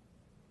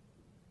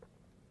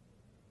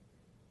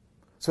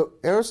 So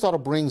Aristotle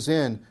brings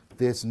in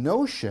this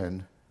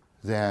notion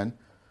then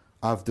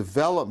of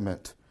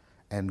development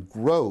and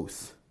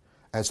growth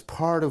as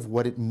part of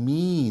what it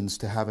means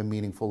to have a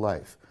meaningful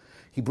life.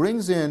 He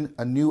brings in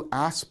a new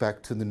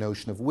aspect to the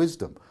notion of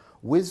wisdom.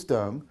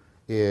 Wisdom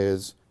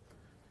is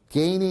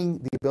gaining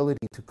the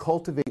ability to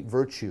cultivate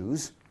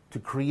virtues, to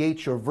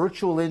create your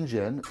virtual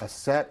engine, a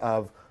set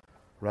of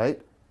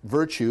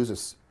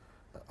virtues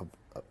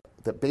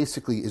that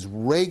basically is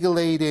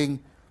regulating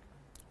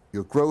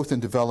your growth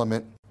and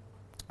development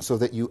so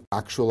that you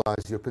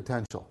actualize your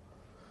potential.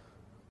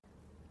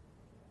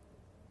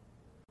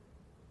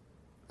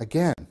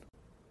 Again,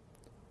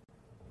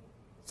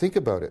 think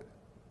about it.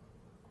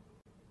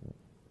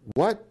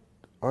 What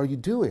are you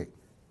doing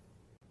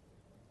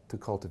to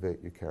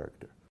cultivate your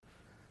character?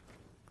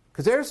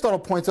 Because Aristotle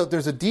points out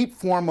there's a deep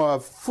form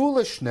of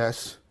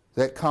foolishness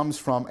that comes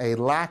from a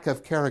lack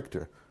of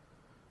character.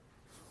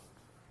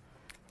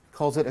 He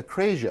calls it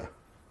akrasia,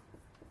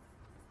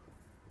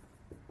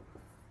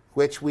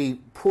 which we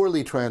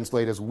poorly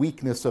translate as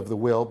weakness of the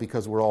will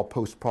because we're all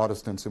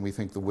post-Protestants and we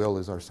think the will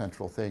is our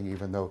central thing,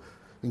 even though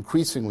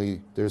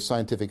increasingly there's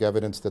scientific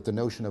evidence that the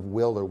notion of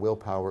will or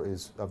willpower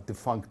is a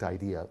defunct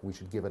idea. We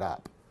should give it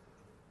up.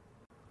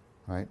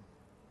 Right?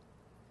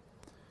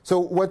 So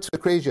what's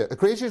akrasia?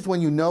 Akrasia is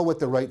when you know what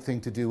the right thing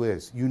to do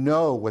is. You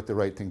know what the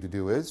right thing to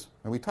do is.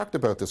 And we talked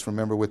about this,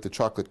 remember, with the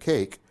chocolate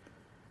cake,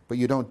 but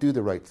you don't do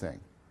the right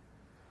thing.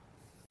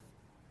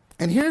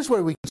 And here's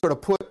where we can sort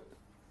of put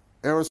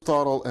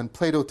Aristotle and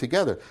Plato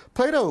together.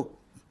 Plato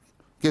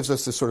gives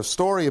us this sort of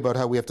story about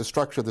how we have to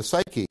structure the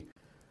psyche.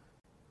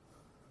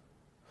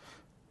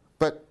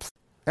 But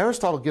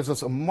Aristotle gives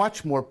us a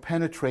much more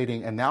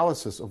penetrating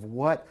analysis of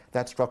what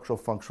that structural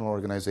functional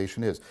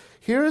organization is.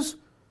 Here's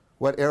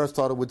what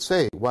Aristotle would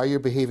say, why you're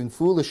behaving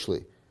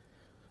foolishly.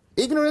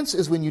 Ignorance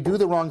is when you do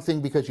the wrong thing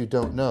because you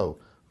don't know.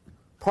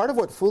 Part of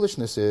what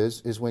foolishness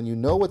is when you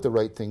know what the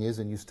right thing is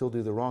and you still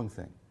do the wrong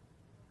thing.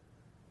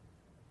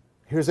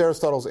 Here's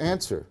Aristotle's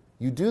answer.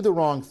 You do the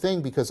wrong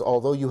thing because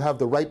although you have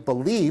the right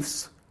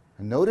beliefs,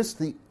 and notice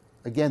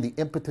again the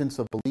impotence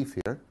of belief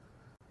here,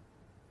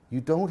 you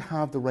don't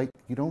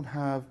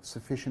have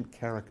sufficient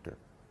character.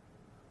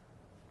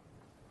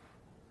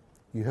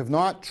 You have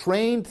not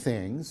trained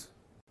things,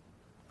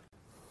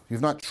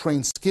 you've not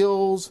trained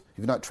skills,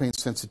 you've not trained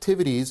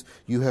sensitivities,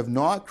 you have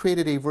not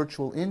created a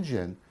virtual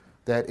engine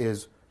that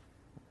is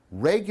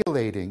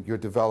regulating your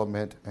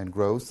development and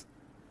growth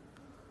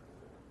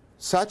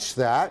such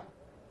that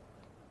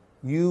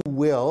you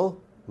will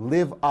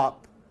live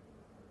up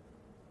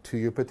to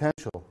your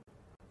potential.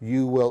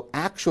 You will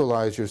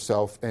actualize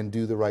yourself and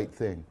do the right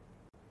thing.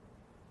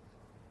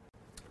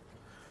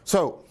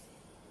 So,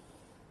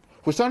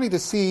 we're starting to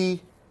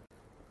see,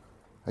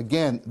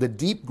 again, the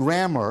deep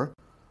grammar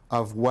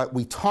of what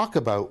we talk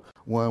about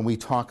when we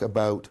talk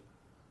about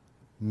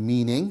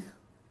meaning.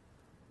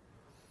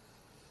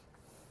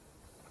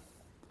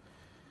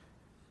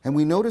 And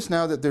we notice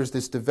now that there's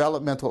this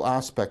developmental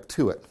aspect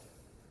to it.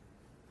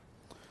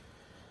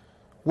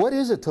 What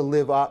is it to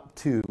live up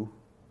to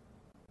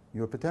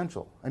your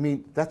potential? I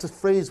mean, that's a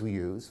phrase we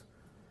use.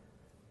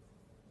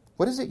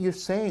 What is it you're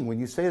saying when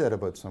you say that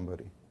about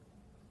somebody?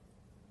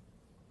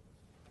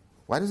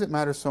 Why does it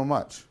matter so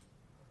much?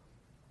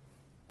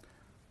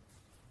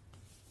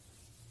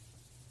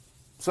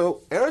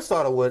 So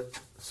Aristotle would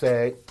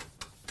say,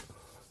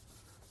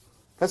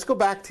 let's go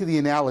back to the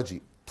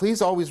analogy.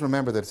 Please always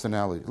remember that it's an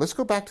analogy. Let's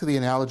go back to the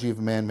analogy of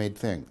a man-made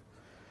thing.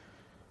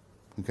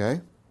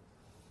 Okay?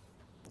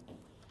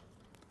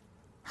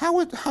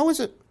 How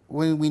is it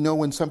when we know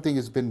when something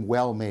has been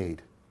well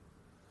made?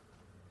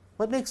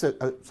 What makes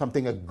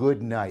something a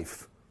good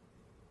knife?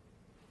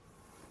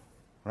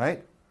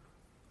 Right?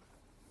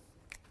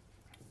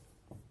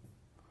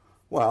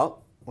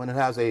 Well, when it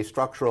has a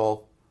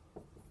structural,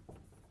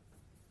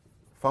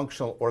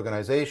 functional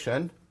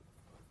organization,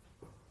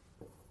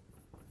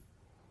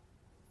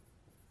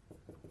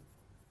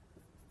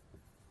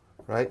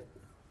 right,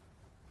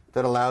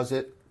 that allows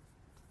it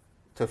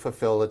to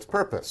fulfill its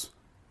purpose.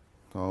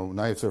 So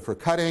knives are for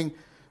cutting.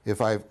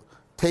 If I've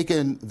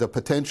taken the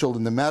potential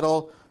in the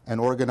metal and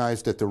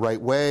organized it the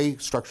right way,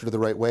 structured it the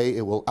right way,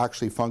 it will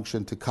actually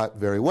function to cut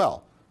very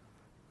well.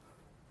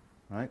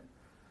 Right?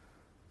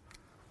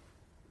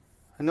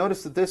 And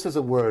notice that this is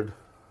a word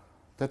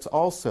that's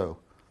also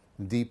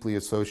deeply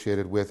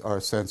associated with our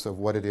sense of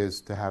what it is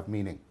to have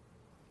meaning.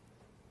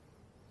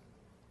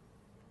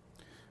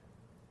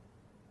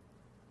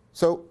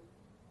 So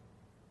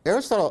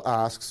Aristotle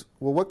asks,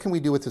 well, what can we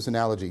do with this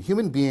analogy?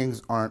 Human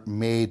beings aren't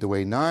made the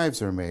way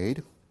knives are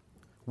made.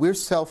 We're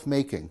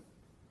self-making.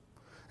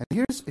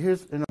 And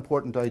here's an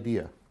important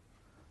idea.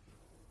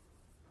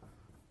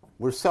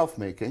 We're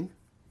self-making.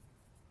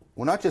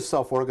 We're not just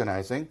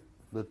self-organizing.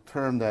 The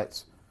term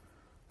that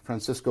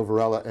Francisco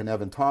Varela and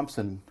Evan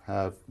Thompson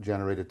have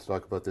generated to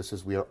talk about this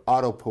is we are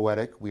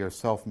autopoietic. We are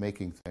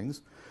self-making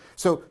things.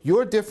 So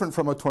you're different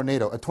from a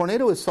tornado. A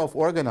tornado is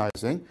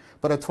self-organizing,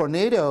 but a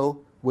tornado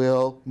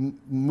will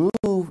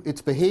move,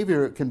 its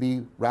behavior can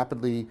be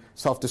rapidly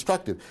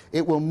self-destructive.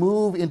 It will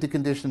move into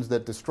conditions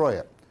that destroy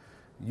it.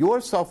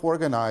 You're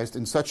self-organized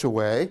in such a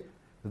way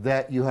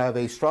that you have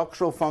a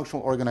structural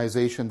functional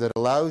organization that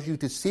allows you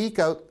to seek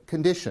out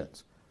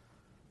conditions.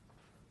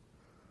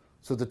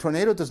 So the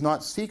tornado does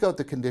not seek out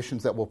the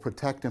conditions that will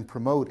protect and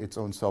promote its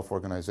own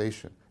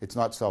self-organization. It's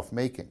not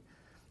self-making.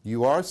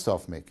 You are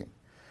self-making.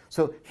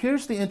 So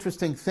here's the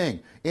interesting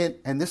thing,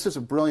 and this is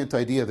a brilliant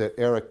idea that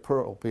Eric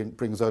Pearl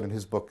brings out in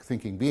his book,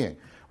 Thinking Being.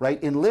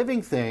 Right? In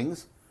living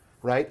things,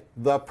 right,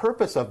 the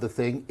purpose of the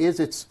thing is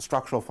its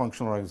structural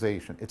functional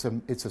organization.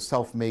 It's a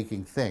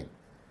self-making thing.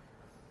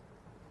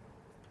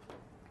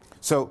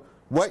 So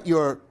what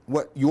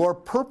your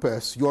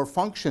purpose, your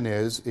function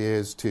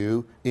is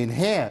to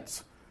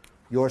enhance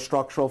your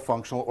structural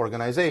functional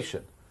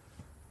organization.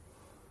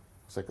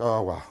 It's like,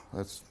 oh, wow,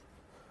 that's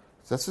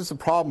just a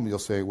problem, you'll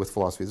say, with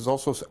philosophy. This is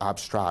also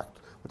abstract.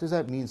 What does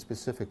that mean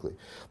specifically?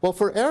 Well,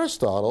 for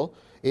Aristotle,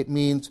 it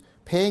means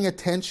paying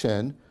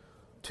attention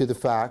to the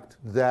fact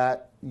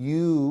that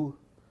you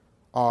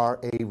are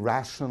a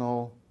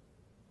rational,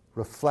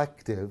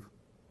 reflective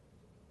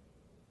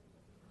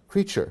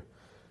creature.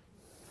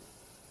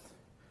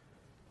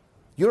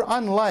 You're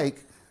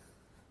unlike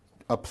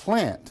a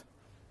plant.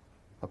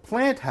 A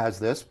plant has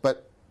this,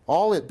 but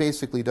all it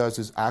basically does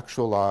is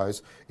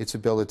actualize its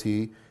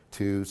ability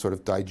to sort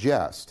of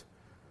digest.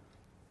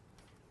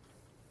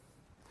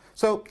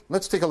 So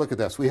let's take a look at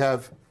this. We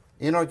have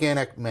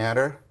inorganic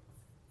matter,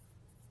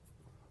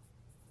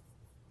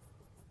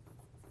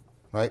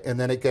 right? And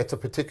then it gets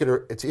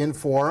it's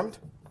informed,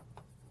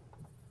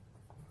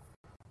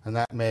 and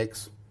that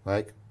makes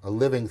like a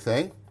living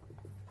thing.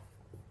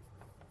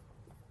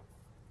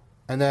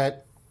 And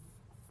that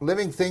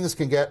living things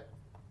can get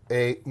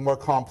a more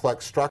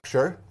complex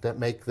structure that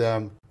make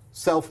them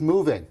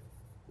self-moving.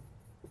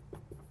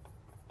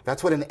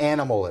 That's what an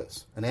animal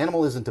is. An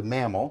animal isn't a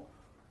mammal.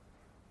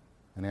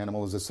 An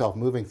animal is a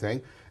self-moving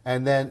thing.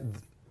 And then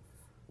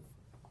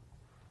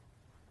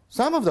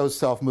some of those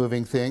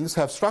self-moving things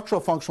have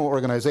structural functional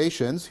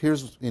organizations,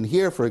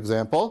 here, for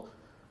example,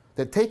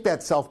 that take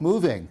that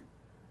self-moving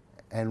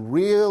and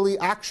really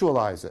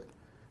actualize it.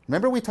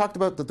 Remember we talked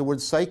about that the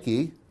word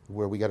psyche,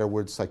 where we get our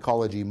word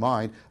psychology,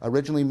 mind,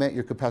 originally meant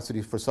your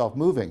capacity for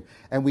self-moving.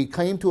 And we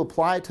came to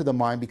apply it to the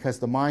mind because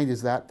the mind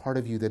is that part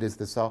of you that is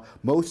the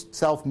most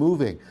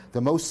self-moving,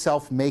 the most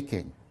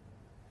self-making.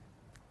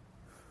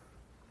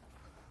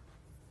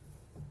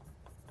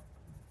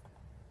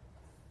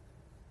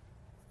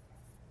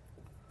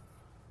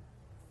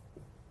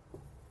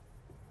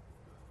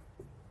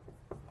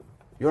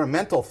 You're a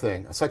mental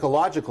thing, a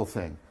psychological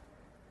thing.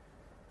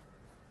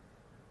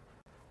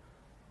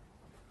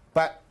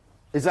 But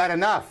is that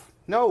enough?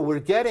 No, we're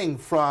getting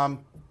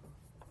from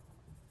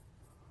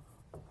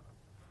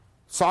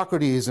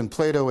Socrates and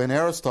Plato and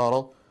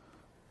Aristotle,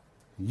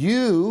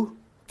 you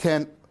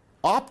can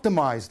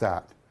optimize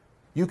that.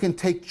 You can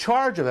take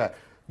charge of that.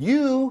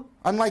 You,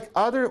 unlike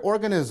other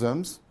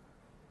organisms,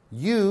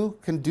 you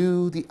can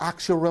do the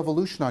actual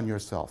revolution on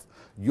yourself.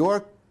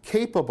 You're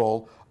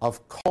capable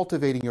of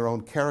cultivating your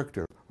own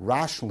character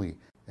rationally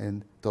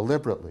and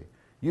deliberately.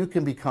 You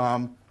can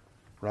become,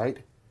 right,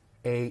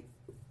 a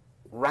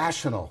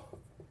rational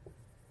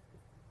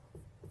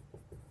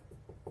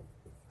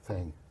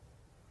thing.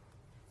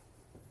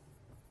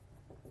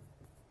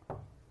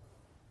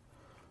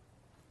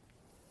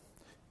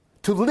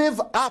 To live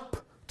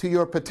up to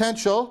your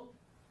potential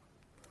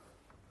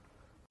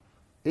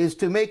is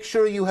to make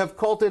sure you have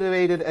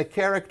cultivated a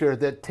character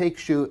that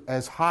takes you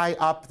as high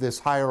up this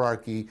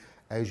hierarchy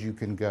as you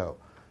can go.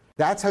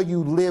 That's how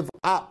you live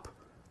up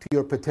to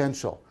your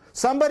potential.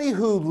 Somebody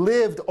who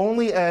lived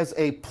only as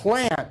a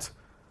plant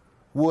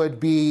would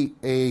be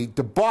a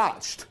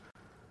debauched,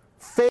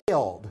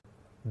 failed,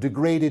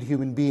 degraded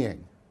human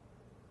being.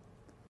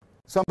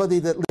 Somebody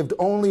that lived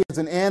only as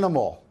an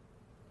animal,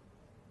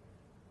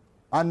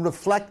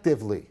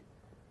 unreflectively,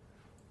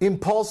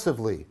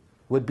 impulsively,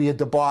 would be a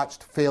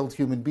debauched, failed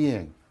human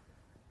being.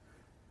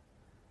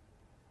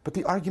 But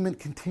the argument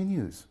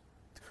continues.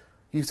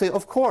 You say,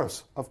 of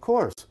course, of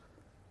course.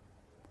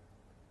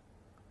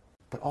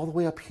 But all the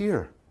way up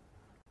here.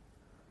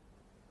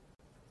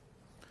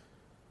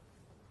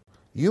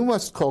 You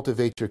must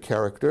cultivate your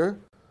character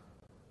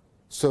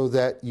so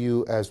that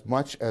you, as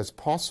much as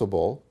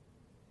possible,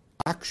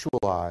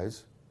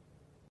 actualize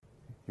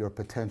your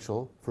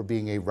potential for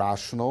being a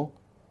rational,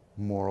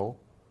 moral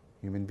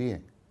human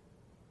being.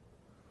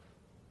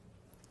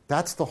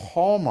 That's the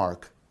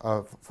hallmark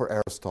for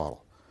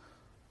Aristotle.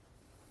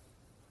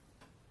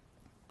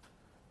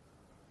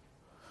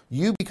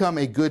 You become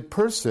a good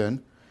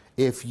person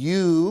if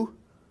you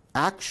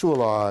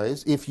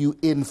actualize, if you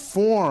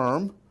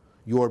inform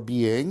your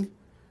being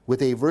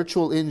with a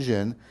virtual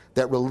engine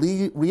that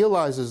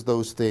realizes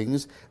those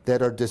things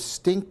that are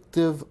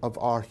distinctive of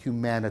our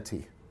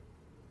humanity.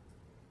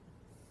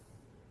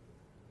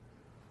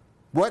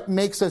 What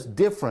makes us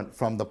different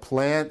from the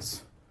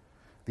plants,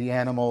 the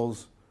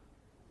animals,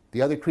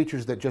 the other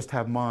creatures that just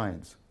have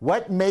minds?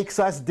 What makes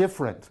us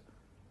different?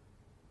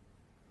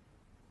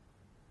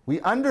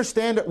 We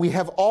understand that we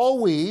have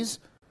always,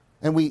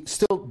 and we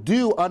still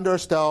do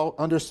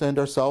understand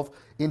ourselves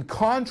in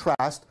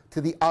contrast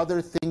to the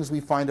other things we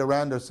find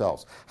around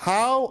ourselves.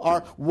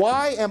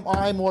 Why am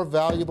I more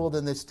valuable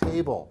than this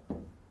table?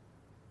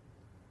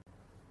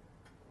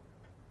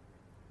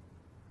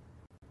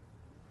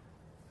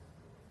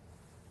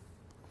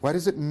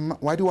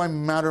 Why do I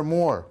matter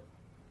more?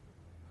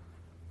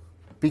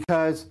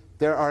 Because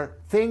there are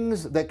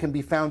things that can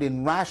be found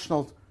in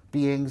rational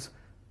beings,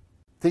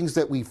 things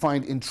that we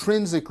find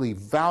intrinsically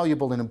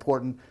valuable and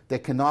important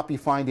that cannot be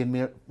found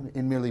in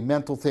merely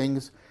mental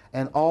things,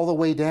 and all the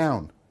way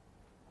down.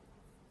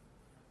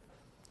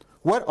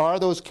 What are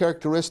those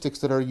characteristics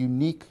that are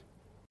unique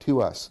to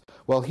us?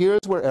 Well, here's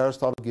where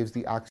Aristotle gives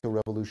the axial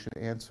revolution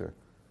answer.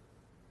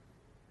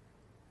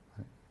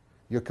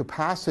 Your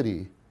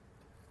capacity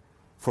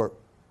for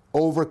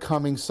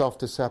overcoming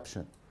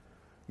self-deception,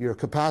 your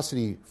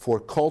capacity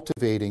for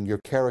cultivating your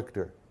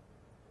character,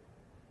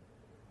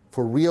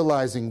 for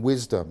realizing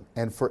wisdom,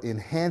 and for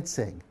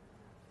enhancing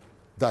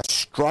the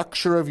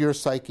structure of your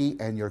psyche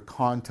and your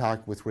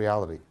contact with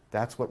reality.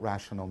 That's what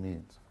rational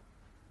means.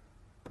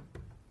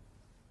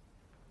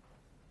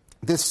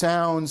 This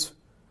sounds,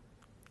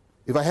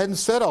 if I hadn't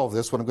said all of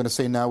this, what I'm going to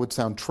say now would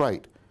sound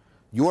trite.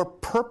 Your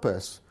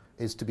purpose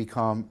is to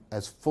become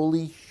as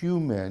fully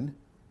human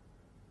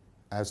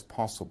as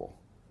possible.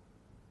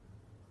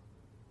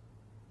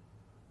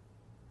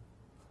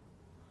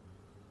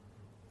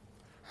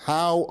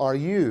 How are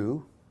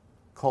you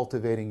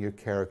cultivating your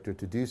character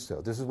to do so?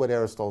 This is what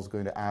Aristotle is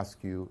going to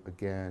ask you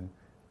again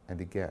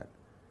and again.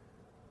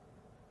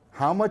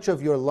 How much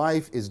of your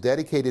life is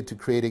dedicated to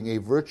creating a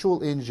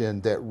virtual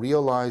engine that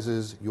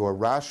realizes your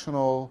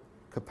rational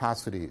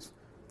capacities,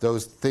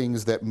 those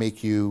things that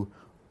make you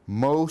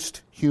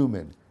most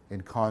human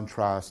in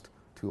contrast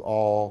to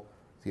all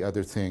the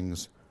other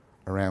things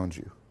around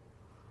you?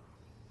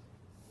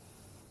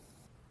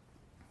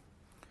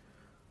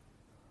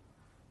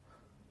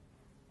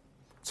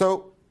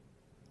 So,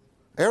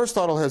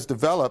 Aristotle has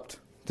developed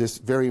this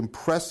very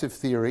impressive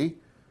theory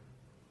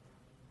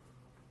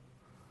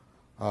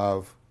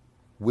of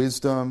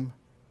wisdom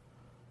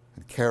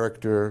and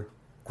character,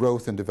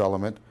 growth and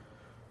development.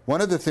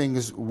 One of the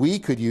things we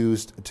could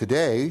use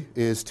today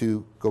is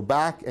to go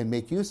back and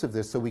make use of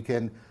this so we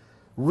can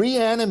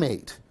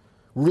reanimate,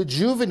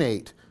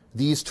 rejuvenate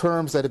these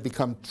terms that have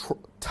become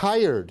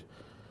tired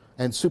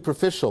and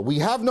superficial. We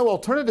have no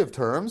alternative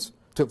terms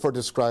for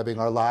describing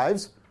our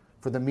lives,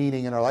 for the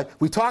meaning in our life.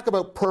 We talk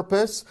about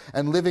purpose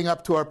and living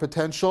up to our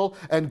potential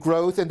and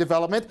growth and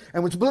development,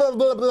 and which blah,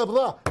 blah, blah,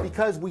 blah,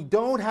 because we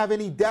don't have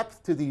any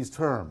depth to these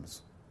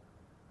terms.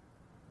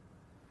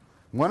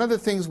 One of the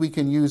things we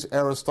can use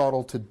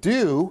Aristotle to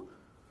do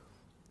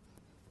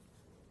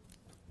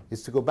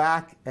is to go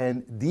back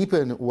and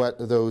deepen what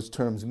those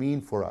terms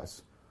mean for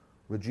us,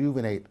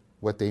 rejuvenate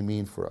what they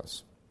mean for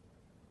us.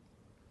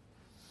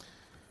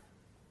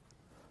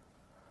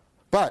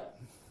 But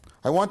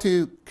I want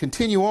to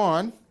continue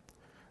on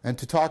and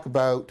to talk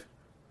about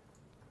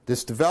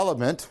this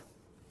development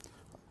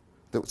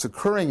that was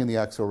occurring in the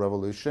axial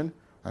revolution.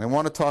 And I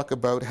want to talk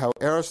about how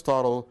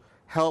Aristotle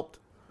helped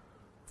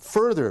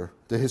further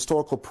the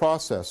historical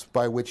process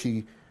by which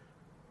he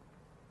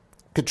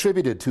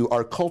contributed to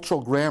our cultural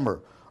grammar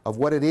of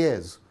what it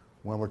is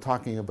when we're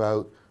talking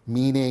about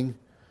meaning,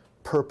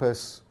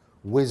 purpose,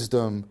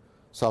 wisdom,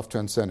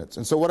 self-transcendence.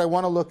 And so what I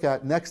want to look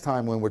at next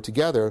time when we're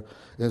together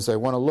is I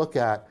want to look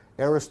at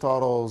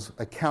Aristotle's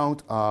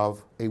account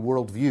of a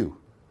worldview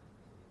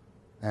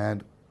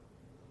and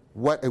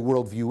what a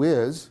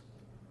worldview is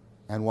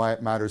and why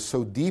it matters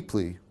so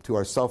deeply to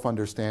our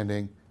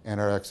self-understanding and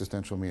our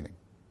existential meaning.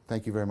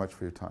 Thank you very much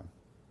for your time.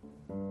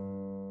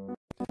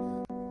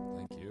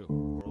 Thank you.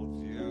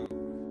 Worldview.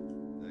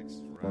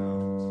 Next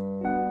round.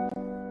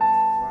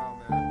 Wow,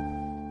 man.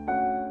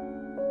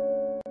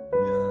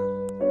 Yeah.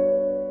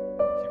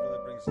 He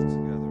really brings it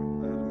together.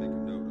 I had to make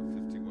a note of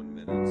 51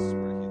 minutes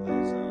where he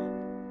lays out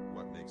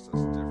what makes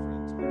us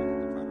different, how we can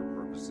define our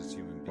purpose as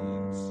human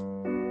beings,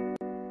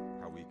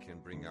 how we can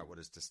bring out what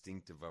is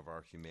distinctive of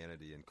our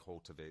humanity and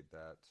cultivate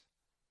that.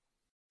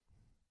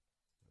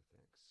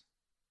 Thanks.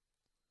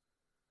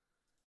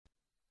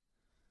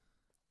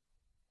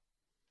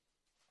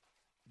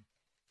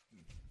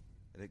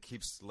 And it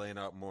keeps laying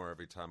out more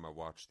every time I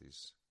watch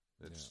these.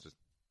 It's just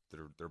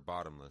they're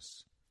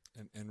bottomless.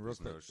 And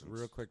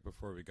real quick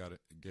before we get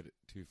it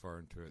too far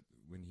into it,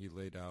 when he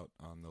laid out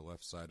on the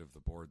left side of the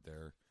board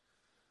there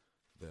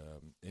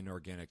the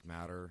inorganic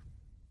matter,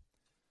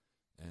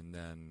 and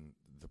then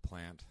the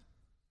plant,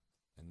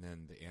 and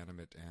then the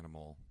animate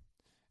animal,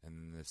 and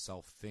then the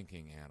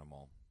self-thinking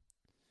animal,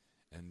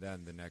 and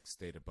then the next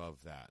state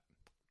above that.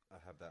 I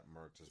have that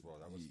marked as well.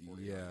 That was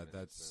 49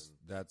 minutes.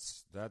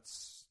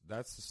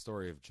 That's the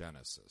story of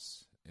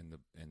Genesis in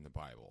the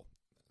Bible.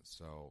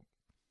 So,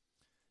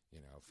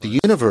 first, The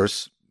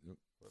universe.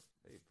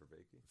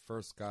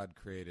 First, God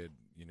created,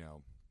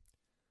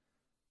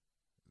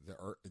 the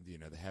earth,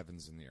 the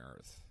heavens and the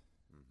earth,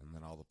 and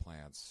then all the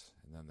plants,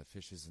 and then the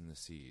fishes in the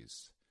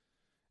seas,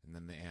 and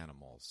then the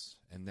animals,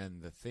 and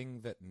then the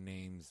thing that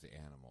names the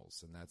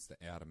animals, and that's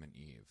the Adam and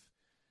Eve.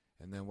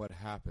 And then what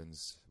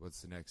happens?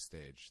 What's the next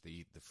stage? They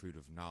eat the fruit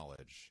of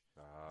knowledge,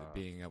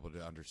 being able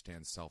to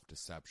understand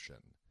self-deception.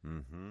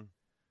 Mm-hmm.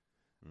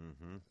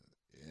 Mm-hmm.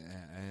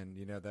 And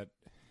you know that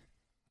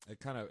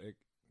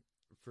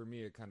for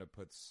me it kind of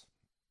puts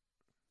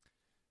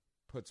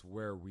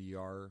where we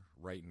are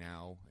right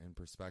now in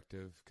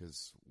perspective,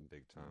 because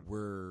Big time.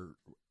 we're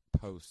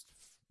post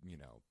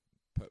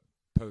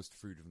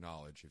fruit of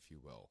knowledge, if you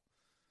will.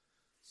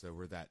 So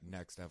we're that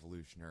next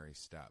evolutionary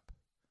step.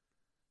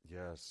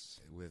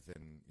 Yes.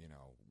 Within,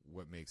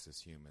 what makes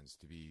us humans,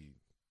 to be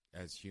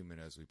as human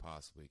as we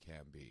possibly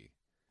can be.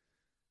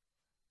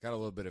 Got a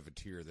little bit of a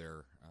tear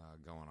there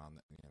going on,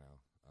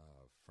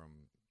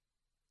 from...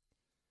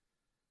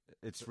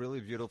 It's really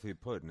beautifully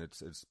put, and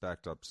it's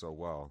backed up so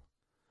well.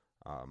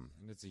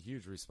 And it's a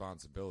huge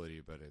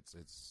responsibility, but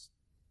it's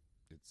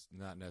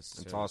not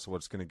necessarily... It's also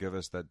what's going to give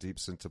us that deep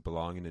sense of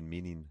belonging and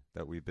meaning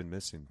that we've been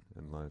missing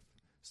in life.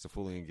 It's to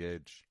fully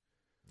engage.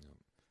 Yep.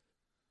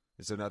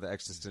 And so now the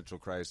existential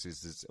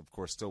crisis is, of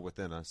course, still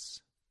within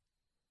us,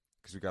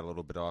 because we got a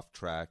little bit off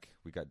track.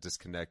 We got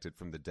disconnected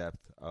from the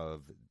depth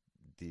of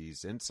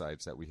these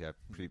insights that we had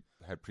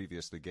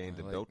previously gained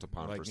and built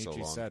upon for so long. Like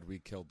Nietzsche said, we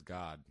killed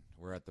God.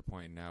 We're at the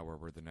point now where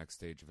we're the next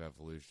stage of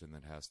evolution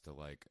that has to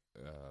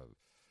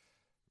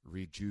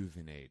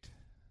rejuvenate,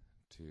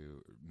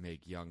 to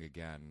make young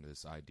again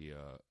this idea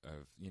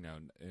of,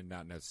 and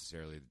not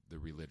necessarily the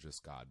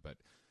religious God, but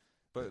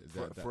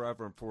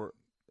forever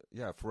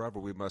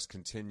we must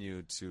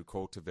continue to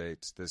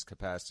cultivate this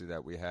capacity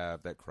that we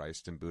have, that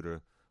Christ and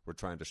Buddha were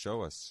trying to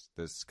show us,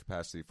 this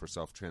capacity for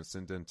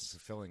self-transcendence.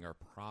 Fulfilling our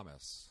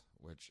promise,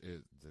 which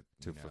is...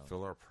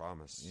 fulfill our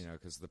promise.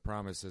 Because the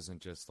promise isn't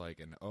just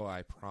like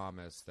I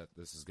promise that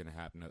this is going to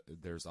happen.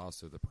 There's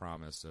also the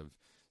promise of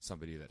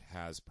somebody that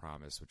has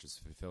promise, which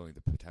is fulfilling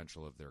the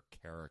potential of their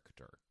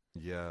character.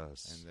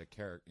 Yes. And the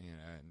character,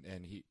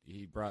 and he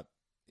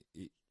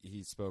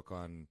spoke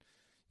on,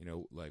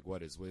 like,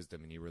 what is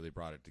wisdom, and he really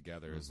brought it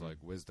together. Mm-hmm. Is like,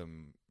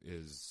 wisdom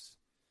is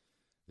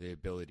the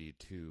ability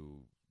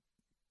to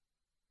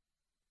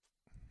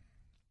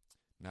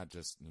not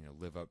just,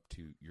 live up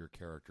to your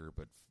character,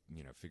 but,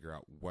 figure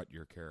out what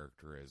your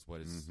character is.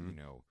 What is,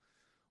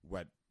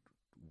 what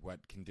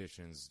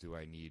conditions do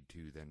I need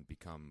to then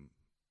become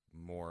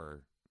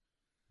more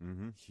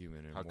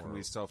human? And how can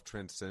we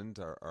self-transcend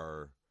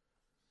our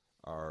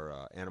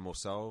animal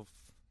self,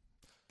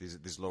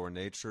 these lower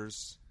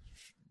natures?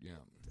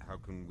 Yeah. How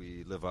can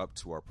we live up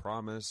to our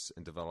promise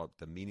and develop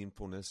the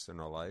meaningfulness in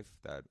our life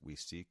that we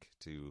seek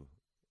to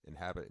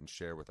inhabit and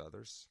share with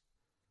others?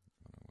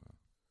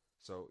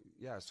 So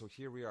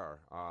here we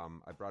are.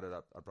 I brought it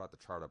up. I brought the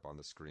chart up on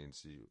the screen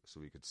so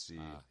we could see.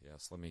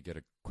 Yes, let me get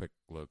a quick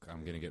look.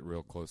 I'm going to get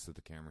real close to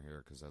the camera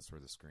here because that's where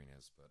the screen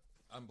is, but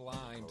I'm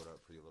blind. Hold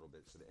up for you a little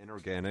bit. So the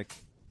inorganic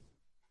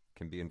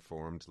can be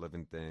informed.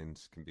 Living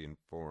things can be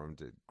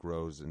informed. It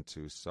grows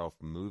into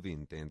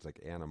self-moving things like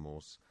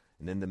animals.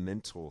 And then the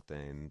mental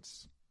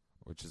things,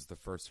 which is the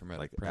first Hermetic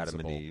like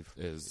principle, Adam and Eve,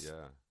 is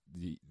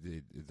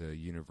the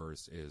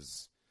universe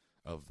is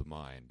of the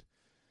mind.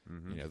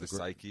 Mm-hmm. The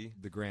psyche,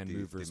 the grand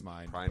mover's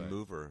mind, prime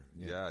mover.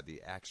 Yeah,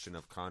 the action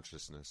of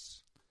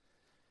consciousness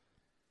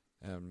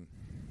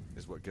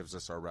is what gives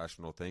us our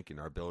rational thinking,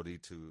 our ability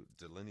to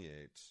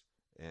delineate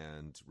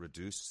and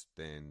reduce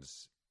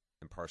things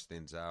and parse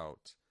things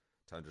out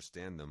to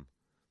understand them.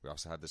 We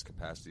also have this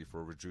capacity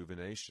for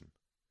rejuvenation,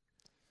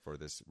 for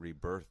this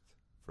rebirth,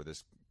 for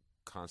this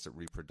constant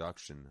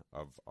reproduction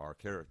of our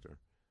character.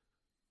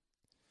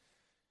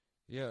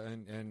 Yeah,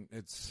 and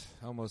it's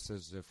almost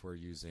as if we're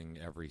using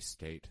every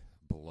state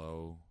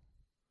below,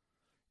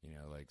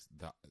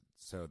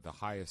 the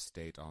highest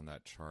state on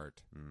that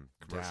chart.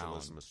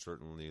 Commercialism has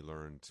certainly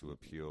learned to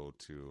appeal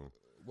to.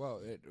 Well,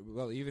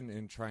 even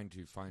in trying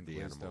to find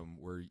the wisdom,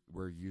 animal.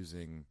 we're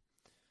using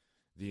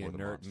the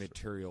inert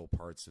material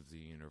parts of the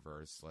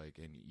universe,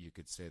 and you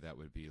could say that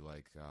would be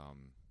like,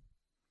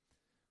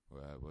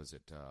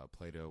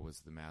 Plato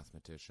was the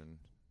mathematician.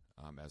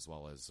 As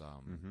well as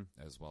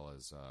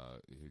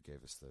who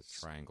gave us the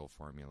triangle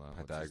formula?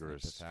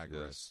 Pythagoras.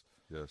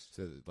 Yes.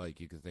 So,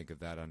 you could think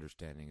of that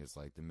understanding as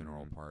like the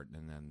mineral part,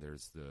 and then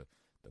there's the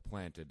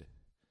planted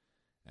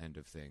end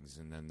of things,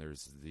 and then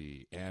there's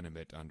the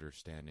animate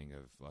understanding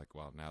of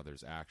now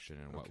there's action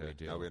and what we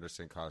do. Now we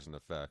understand cause and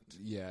effect.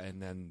 Yeah,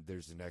 and then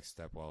there's the next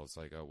step. Well, it's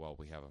like,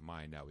 we have a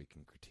mind now. We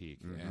can critique,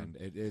 and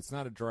it's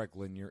not a direct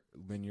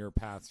linear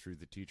path through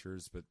the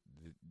teachers, but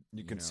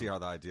you can see how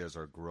the ideas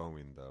are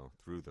growing though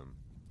through them,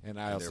 and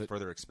they're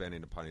further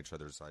expanding upon each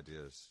other's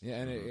ideas. Yeah,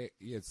 and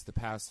it's the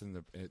past and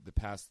the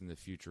past and the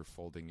future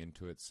folding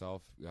into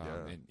itself.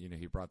 And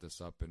he brought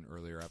this up in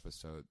earlier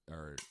episode,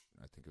 or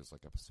I think it was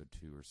like episode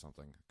 2 or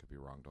something. I could be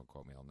wrong. Don't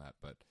quote me on that.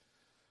 But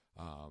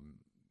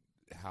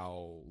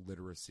how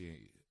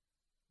literacy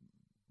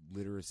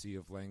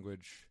of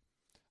language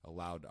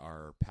allowed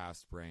our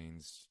past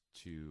brains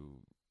to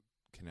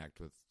connect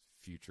with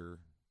future.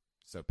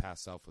 So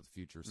past self with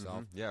future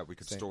self. Yeah, we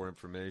could store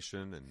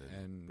information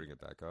and bring it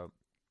back up.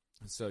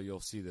 So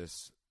you'll see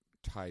this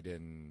tied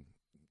in,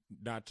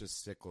 not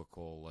just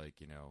cyclical,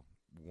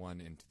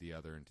 one into the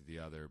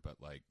other, but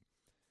like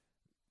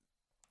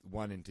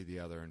one into the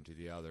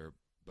other.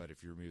 But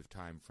if you remove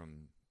time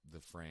from the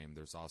frame,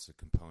 there's also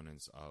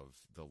components of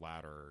the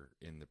latter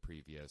in the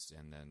previous,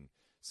 and then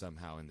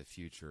somehow in the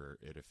future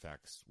it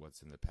affects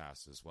what's in the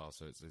past as well.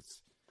 So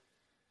it's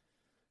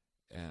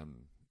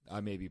I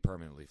may be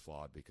permanently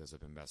flawed because I've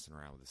been messing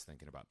around with this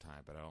thinking about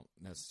time, but I don't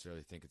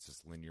necessarily think it's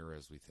as linear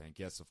as we think.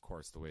 Yes, of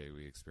course, the way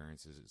we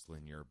experience it is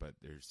linear, but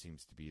there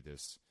seems to be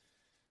this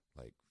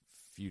like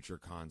future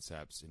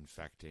concepts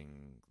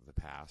infecting the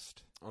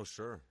past. Oh,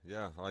 sure.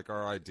 Yeah. Like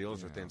our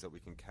ideals are Yeah. things that we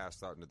can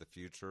cast out into the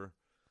future.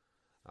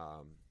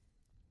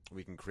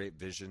 We can create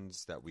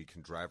visions that we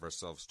can drive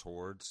ourselves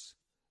towards.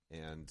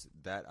 And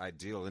that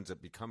ideal ends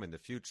up becoming the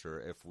future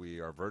if we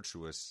are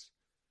virtuous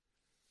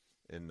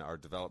in our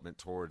development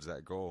towards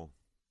that goal.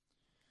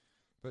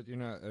 But,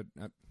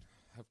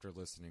 after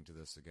listening to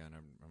this again,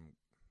 I'm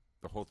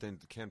The whole thing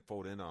can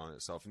fold in on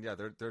itself. And yeah,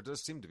 there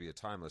does seem to be a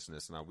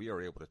timelessness. Now we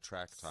are able to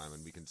track time,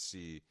 and we can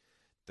see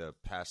the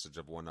passage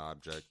of one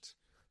object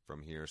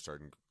from here,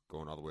 starting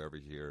going all the way over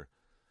here.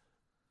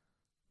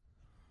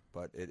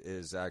 But it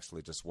is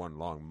actually just one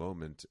long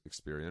moment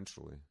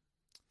experientially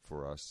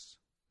for us.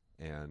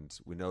 And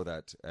we know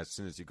that as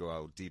soon as you go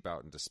out deep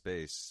out into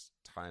space,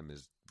 time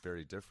is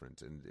very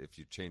different. And if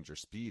you change your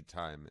speed,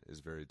 time is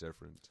very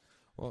different.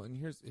 Well, and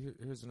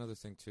here's another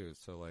thing too.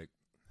 So like,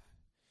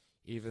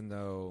 even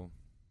though,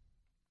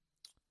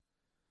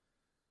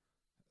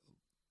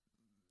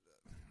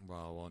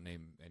 well, I won't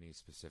name any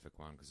specific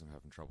one because I'm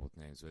having trouble with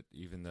names, but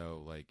even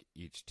though like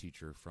each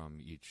teacher from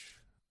each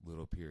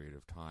little period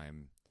of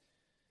time,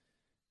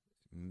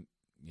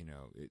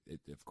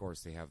 of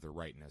course they have their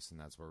rightness, and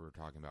that's what we're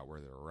talking about,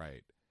 where they're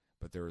right.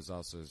 But there was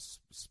also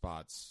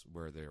spots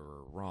where they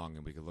were wrong,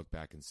 and we could look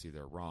back and see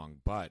they're wrong.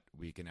 But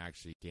we can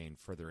actually gain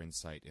further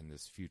insight in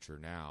this future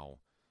now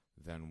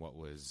than what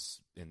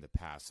was in the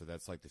past. So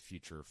that's like the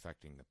future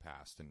affecting the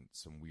past in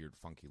some weird,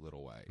 funky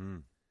little way.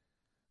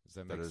 Does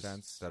that make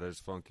sense? That is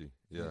funky.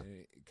 Yeah.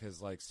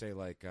 Because, like, say,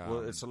 like, well,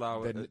 it's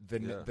allowing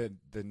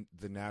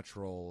the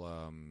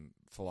natural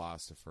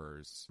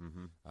philosophers,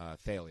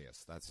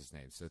 Thales, that's his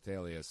name. So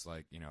Thales,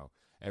 like,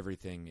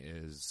 everything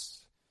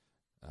is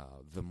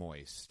the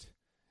moist.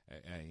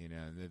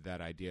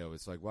 That idea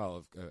was like, well,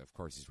 of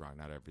course he's wrong.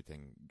 Not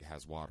everything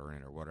has water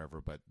in it or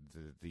whatever, but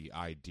the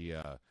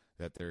idea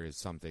that there is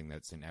something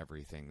that's in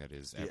everything that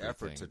is the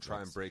effort to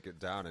try and break it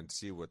down and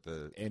see what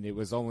and it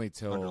was only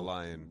till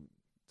underlying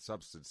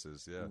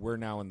substances. Yeah, we're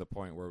now in the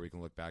point where we can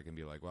look back and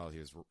be like, well, he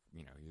was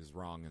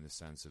wrong in the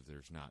sense of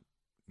there's not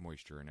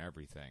moisture in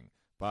everything,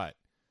 but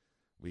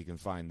we can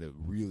find the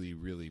really,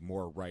 really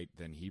more right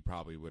than he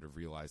probably would have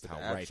realized how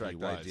right he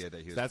was. Idea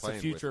that he was that's the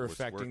future with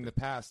affecting the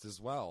past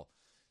as well,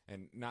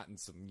 and not in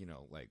some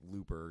like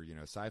looper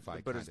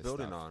sci-fi but kind it's of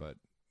building stuff, on.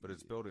 But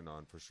it's building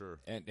on for sure,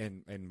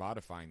 and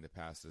modifying the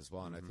past as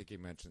well. And I think he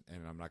mentioned,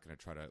 and I'm not going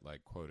to try to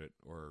like quote it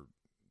or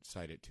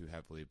cite it too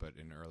heavily, but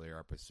in earlier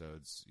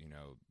episodes,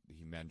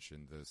 he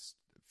mentioned this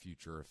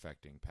future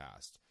affecting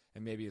past,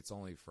 and maybe it's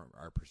only from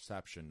our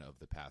perception of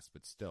the past,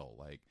 but still,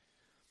 like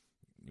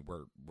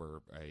we're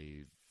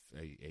a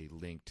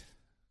linked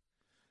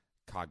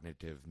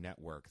cognitive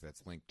network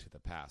that's linked to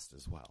the past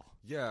as well.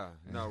 Yeah,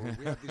 no,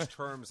 we have these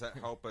terms that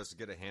help us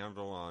get a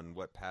handle on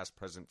what past,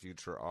 present,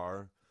 future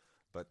are.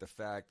 But the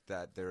fact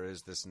that there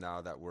is this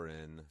now that we're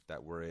in,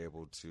 that we're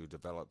able to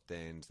develop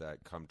things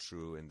that come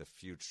true in the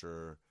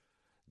future,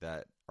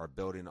 that are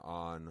building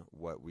on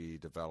what we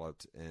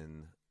developed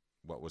in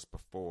what was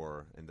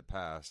before in the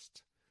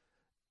past,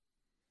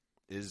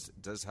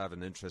 does have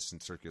an interest in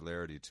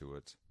circularity to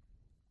it.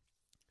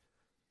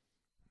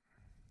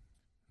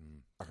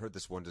 I heard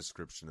this one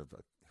description of,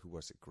 who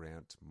was it,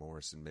 Grant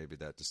Morrison, maybe,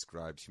 that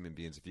described human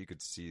beings, if you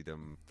could see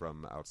them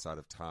from outside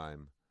of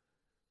time,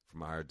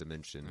 from a higher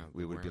dimension,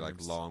 we would be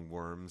like long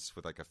worms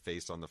with like a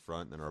face on the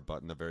front and our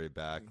butt in the very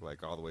back,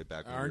 like all the way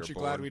back when Aren't you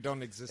born. glad we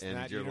don't exist in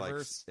that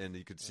universe? And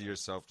you could see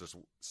yourself just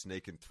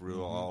snaking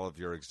through all of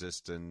your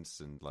existence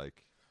and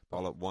like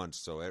all at once.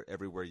 So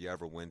everywhere you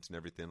ever went and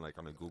everything, like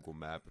on a Google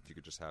map, if you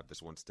could just have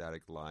this one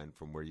static line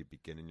from where you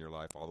begin in your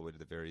life all the way to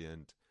the very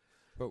end.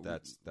 But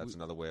that's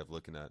another way of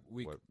looking at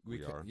what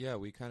we are. Yeah,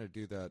 we kind of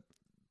do that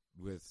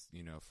with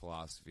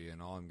philosophy,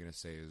 and all I'm going to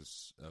say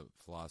is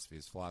philosophy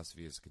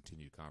is a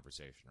continued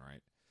conversation,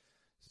 right?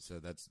 So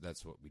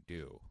that's what we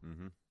do,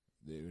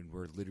 and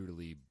we're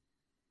literally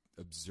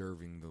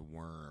observing the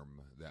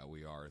worm that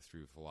we are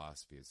through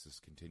philosophy. It's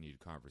this continued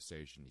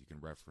conversation. You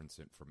can reference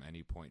it from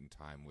any point in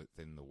time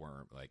within the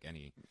worm, like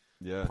any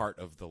part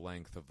of the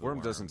length of the worm.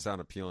 Worm doesn't sound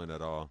appealing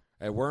at all.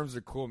 Hey, worms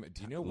are cool.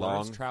 Do you know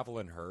worms travel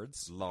in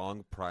herds?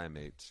 Long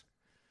primate.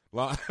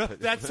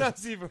 That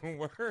sounds even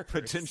worse.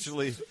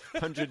 Potentially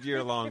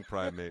 100-year-long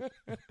primate.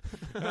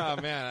 Oh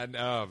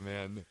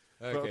man.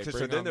 Okay,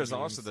 so then there's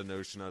also the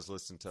notion, I was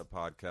listening to a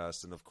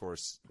podcast, and of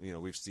course,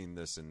 we've seen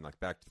this in like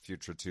Back to the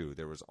Future too.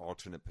 There was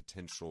alternate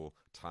potential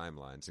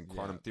timelines, and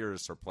quantum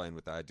theorists are playing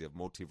with the idea of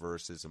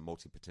multiverses and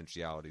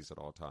multi-potentialities at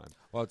all times.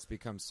 Well, it's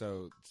become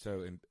so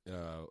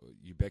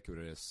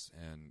ubiquitous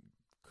and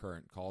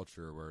current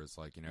culture, where it's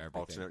like,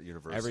 alternate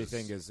universes.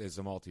 everything is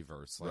a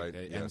multiverse, like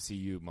Right,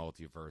 MCU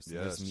multiverse, and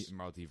Yes. this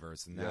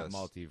multiverse, and that Yes.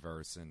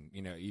 multiverse, and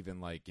even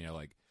like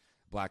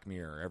Black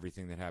Mirror.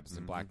 Everything that happens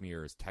in Black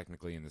Mirror is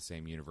technically in the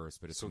same universe,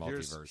 but it's a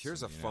multiverse.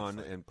 Here's a and, fun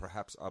it's like, and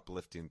perhaps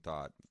uplifting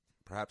thought,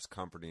 perhaps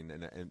comforting,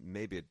 and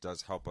maybe it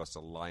does help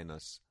align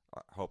us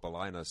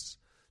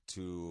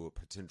to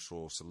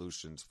potential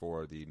solutions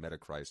for the meta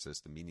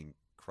crisis, the meaning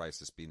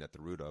crisis being at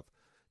the root of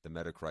the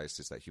meta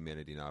crisis that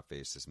humanity now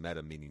faces.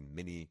 Meta meaning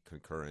many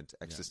concurrent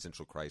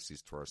existential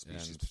crises to our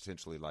species, And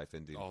potentially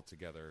life-ending. all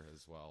together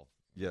as well.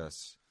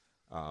 Yes.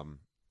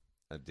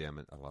 Damn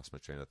it, I lost my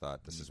train of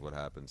thought. This is what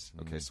happens.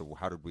 Okay, so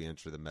how did we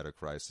enter the meta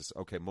crisis?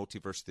 Okay,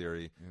 multiverse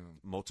theory,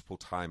 multiple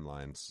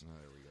timelines. Oh,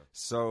 there we go.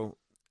 So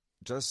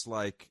just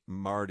like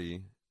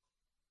Marty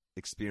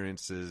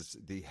experiences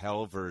the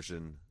hell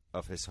version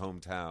of his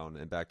hometown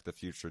in Back to the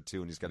Future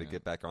 2, and he's got to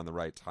get back on the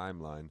right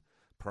timeline,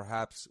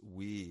 perhaps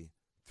we,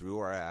 through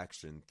our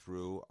action,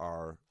 through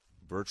our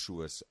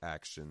virtuous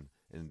action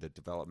in the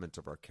development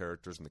of our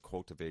characters and the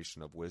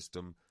cultivation of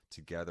wisdom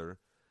together,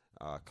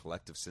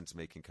 collective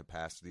sense-making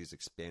capacities,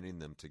 expanding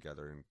them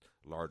together, and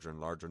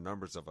larger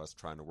numbers of us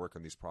trying to work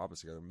on these problems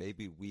together,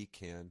 maybe we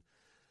can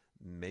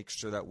make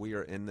sure that we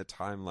are in the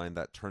timeline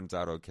that turns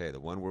out okay, the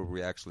one where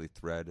we actually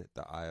thread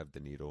the eye of the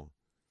needle.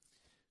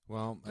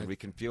 Well, And we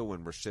can feel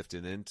when we're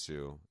shifting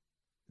into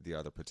the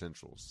other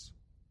potentials.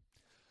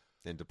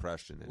 And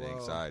depression and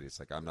anxiety. It's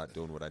like, I'm not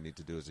doing what I need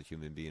to do as a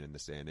human being in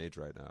this day and age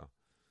right now.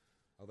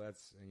 well,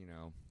 that's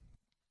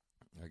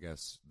I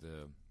guess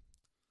the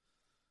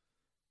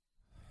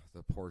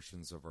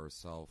portions of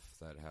ourself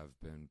that have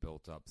been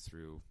built up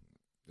through,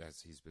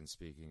 as he's been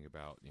speaking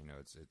about,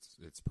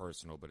 it's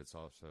personal, but it's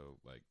also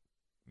like,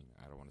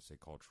 I don't want to say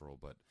cultural,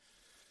 but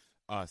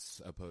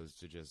us opposed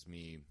to just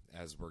me.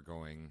 As we're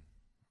going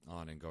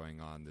on and going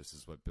on, this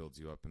is what builds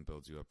you up and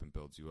builds you up and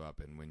builds you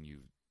up. And when you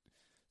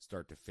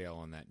start to fail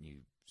on that and you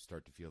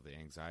start to feel the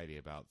anxiety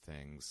about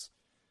things,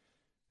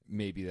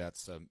 maybe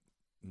that's a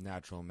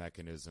natural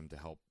mechanism to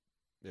help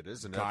It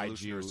is an guide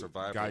evolutionary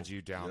survival.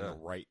 you down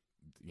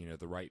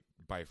the right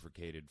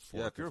bifurcated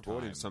fork. Yeah, if you're of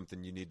avoiding time.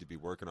 something you need to be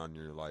working on in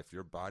your life,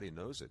 your body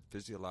knows it.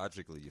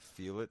 Physiologically, you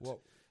feel it. Well-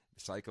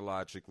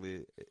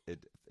 Psychologically,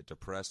 it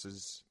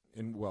depresses.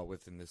 And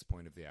within this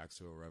point of the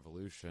axial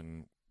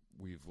revolution,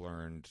 we've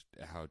learned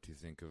how to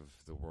think of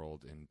the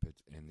world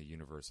in the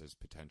universe as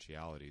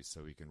potentialities,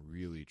 so we can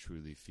really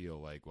truly feel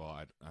like, well,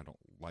 I don't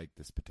like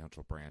this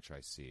potential branch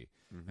I see.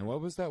 And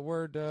what was that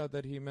word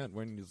that he meant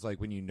when it's like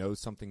when you know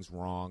something's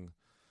wrong?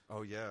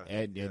 Oh yeah,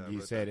 And yeah, I you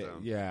wrote said that it,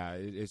 down. yeah.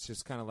 It's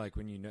just kind of like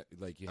when you know,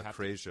 like you have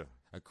Acrasia.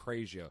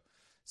 Acrasia.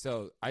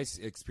 So I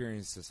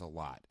experience this a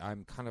lot.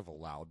 I'm kind of a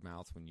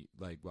loudmouth when you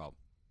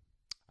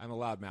I'm a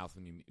loudmouth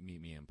when you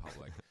meet me in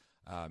public.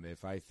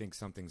 If I think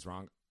something's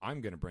wrong, I'm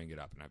going to bring it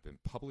up, and I've been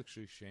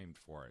publicly shamed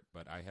for it.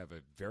 But I have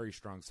a very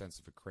strong sense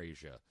of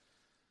acrasia,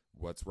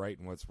 what's right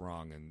and what's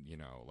wrong, and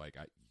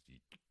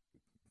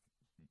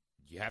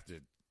you have to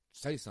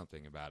say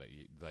something about it.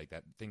 Like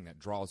that thing that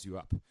draws you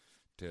up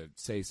to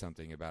say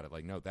something about it.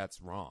 Like, no,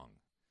 that's wrong.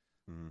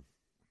 Mm-hmm.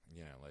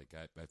 Like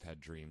I've had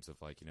dreams of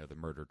the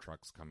murder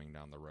trucks coming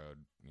down the road,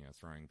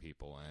 throwing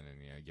people in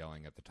and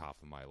yelling at the top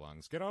of my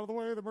lungs, "Get out of the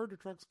way! The murder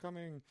truck's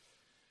coming!"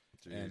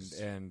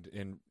 Jeez.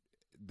 And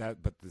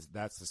that, but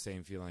that's the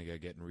same feeling I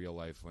get in real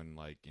life when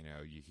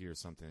you hear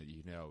something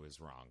that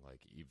is wrong. Like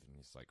even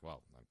it's like,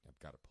 well, I've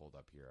got it pulled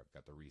up here. I've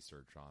got the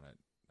research on it.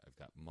 I've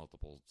got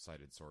multiple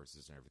cited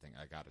sources and everything.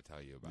 I got to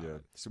tell you about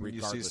it. So when you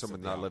see regardless of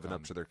someone the not living up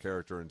outcome. to their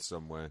character in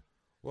some way,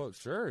 Well,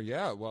 sure,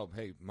 yeah. Well,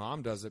 hey,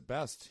 mom does it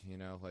best.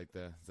 Like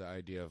the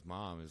idea of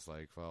mom is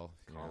like, well,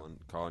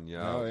 calling you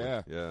Oh,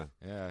 out. yeah.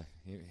 Yeah.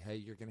 Hey,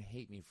 you're gonna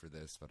hate me for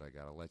this, but I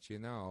gotta let you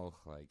know,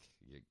 like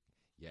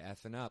you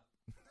effing up.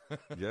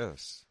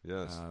 Yes.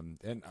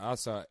 And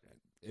also,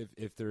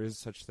 if there is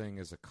such thing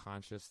as a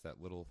conscious,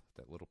 that little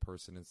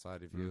person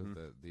inside of you,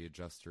 the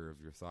adjuster of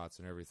your thoughts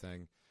and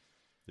everything,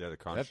 Yeah, the that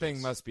conscience.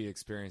 thing must be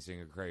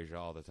experiencing acrasia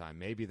all the time.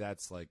 Maybe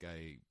that's like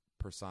a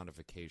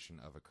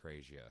personification of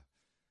acrasia.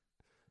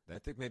 I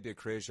think maybe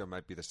acrasia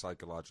might be the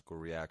psychological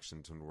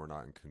reaction to when we're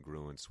not in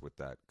congruence with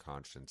that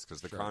conscience.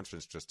 Because the Sure.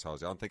 conscience just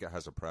tells you. I don't think it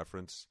has a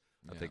preference.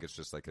 I think Yeah. it's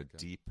just like a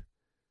deep...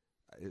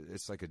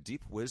 It's like a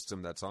deep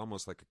wisdom that's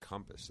almost like a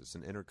compass. It's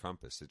an inner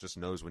compass. It just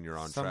knows when you're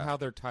on Somehow track.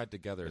 they're tied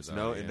together. It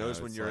though,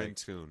 knows when it's you're in like-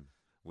 tune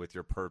with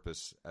your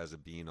purpose as a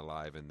being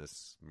alive in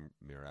this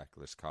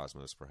miraculous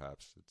cosmos,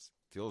 perhaps. It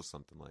feels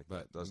something like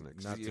But that, doesn't it?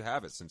 'Cause not you to-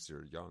 have it since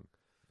you're young.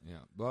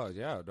 Yeah. Well,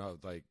 yeah. No,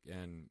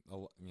 and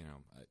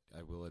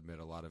I will admit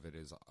a lot of it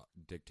is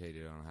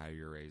dictated on how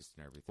you're raised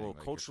and everything. Well, like,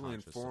 you're culturally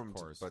conscious, of informed,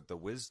 course. but the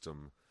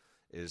wisdom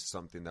is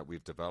something that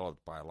we've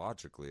developed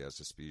biologically as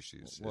a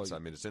species. Well,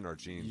 It's in our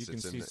genes. can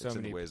It's see in, so it's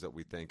in many- the ways that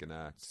we think and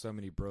act. so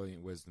many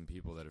brilliant wisdom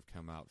people that have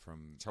come out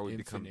from It's how we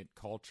become- infinite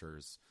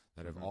cultures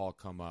that have Mhm. all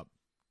come up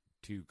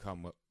to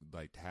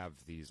to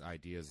have these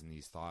ideas and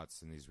these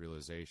thoughts and these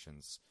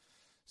realizations.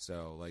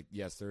 So,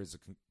 yes, there is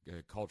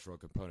a cultural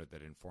component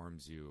that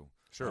informs you.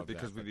 Sure, of that,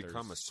 because we but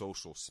become a there's-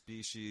 social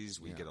species.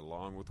 We Yeah. get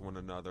along with one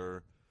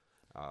another.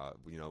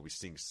 We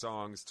sing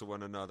songs to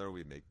one another.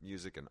 We make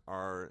music and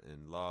art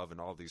and love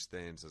and all these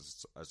things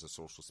as a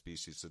social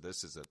species. So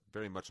this is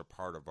very much a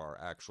part of our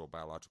actual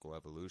biological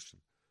evolution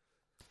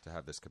to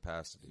have this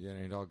capacity. Yeah,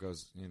 and it all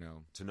goes,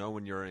 to know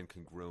when you're in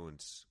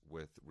congruence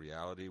with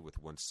reality,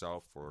 with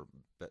oneself for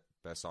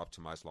best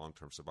optimized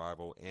long-term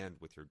survival, and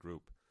with your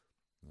group.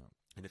 Yeah.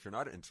 And if you're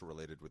not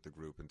interrelated with the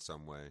group in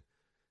some way,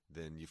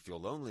 then you feel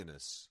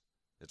loneliness.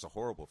 It's a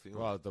horrible feeling.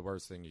 Well, the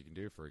worst thing you can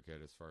do for a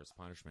kid as far as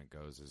punishment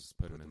goes is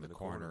put them in the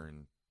corner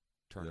and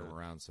turn them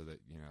around so that,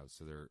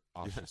 so they're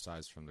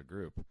ostracized from the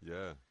group.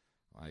 Yeah.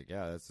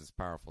 That's just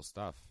powerful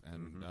stuff.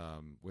 And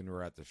when we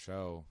were at the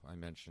show, I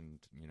mentioned,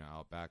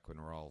 out back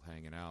when we're all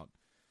hanging out,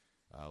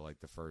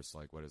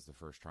 what is the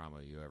first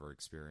trauma you ever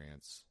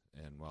experience?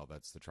 And, well,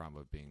 that's the trauma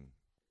of being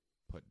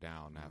put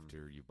down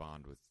after you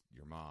bond with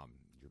your mom.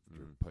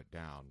 You're put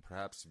down.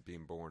 Perhaps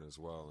being born as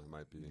well. It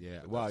might be.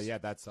 Yeah.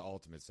 That's the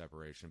ultimate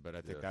separation. But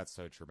I think that's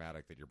so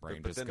traumatic that your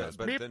brain just goes.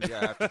 But then,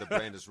 after the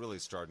brain is really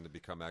starting to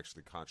become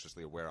actually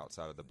consciously aware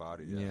outside of the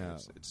body. Yeah.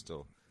 It's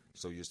still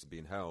so used to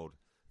being held.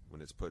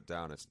 When it's put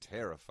down, it's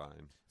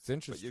terrifying. It's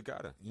interesting. But you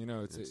gotta.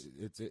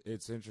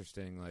 It's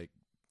interesting.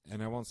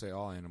 And I won't say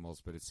all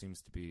animals, but it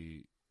seems to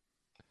be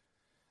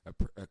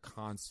a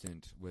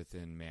constant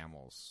within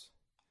mammals.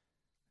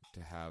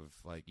 To have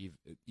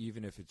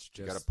even if it's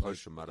just you got to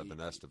push them out of the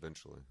nest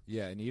eventually.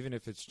 Yeah, and even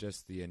if it's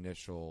just the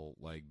initial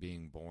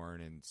being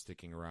born and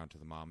sticking around to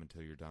the mom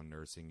until you're done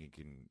nursing, you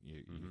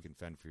can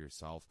fend for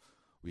yourself.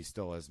 We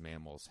still, as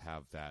mammals,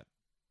 have that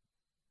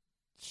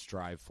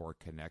strive for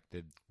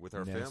connected with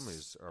our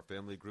families, our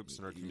family groups,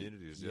 and our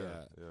communities.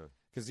 Yeah.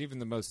 Because even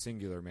the most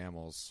singular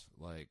mammals,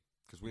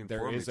 because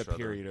there is a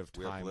period of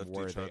time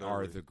where they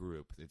are the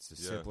group. It's the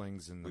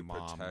siblings and the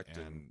mom. We protect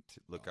and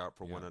look out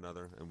for one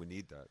another, and we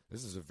need that.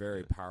 This is a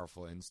very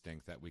powerful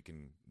instinct that we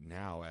can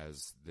now,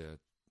 as the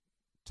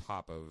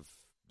top of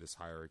this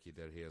hierarchy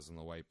that he has on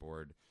the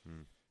whiteboard,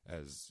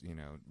 as,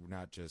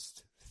 not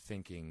just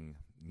thinking,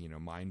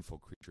 mindful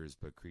creatures,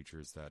 but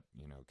creatures that,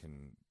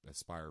 can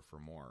aspire for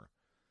more.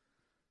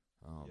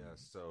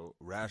 So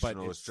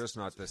rational is just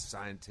not the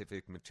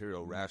scientific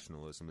material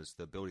rationalism. It's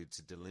the ability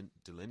to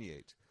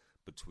delineate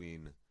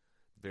between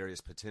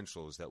various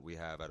potentials that we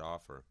have at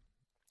offer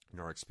in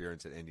our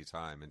experience at any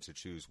time, and to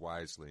choose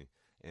wisely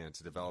and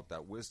to develop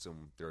that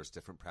wisdom. There's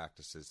different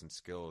practices and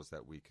skills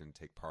that we can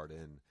take part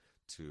in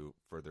to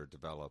further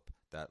develop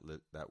that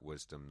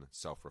wisdom,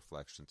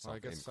 self-reflection,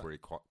 self-inquiry,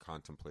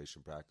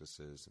 contemplation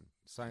practices, and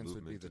science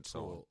would be the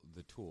tool,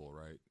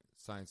 right?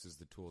 Science is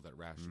the tool that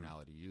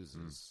rationality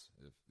uses.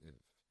 If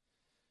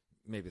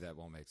maybe that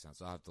won't make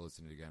sense. I'll have to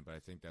listen to it again, but I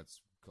think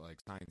that's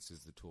science is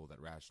the tool that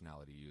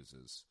rationality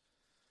uses.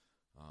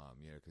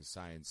 Because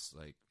science,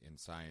 in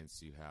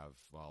science, you have,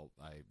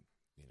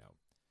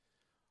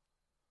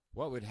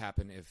 what would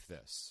happen if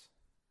this?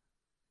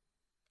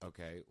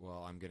 Okay,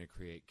 well, I'm going to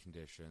create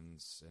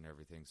conditions and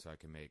everything so I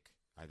can make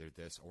either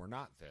this or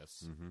not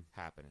this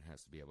happen. It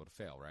has to be able to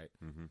fail, right?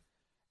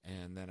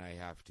 And then I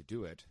have to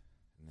do it,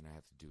 and then I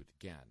have to do it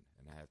again,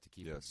 and I have to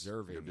keep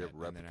observing it,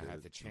 and then I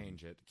have to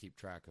change it, keep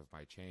track of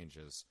my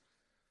changes.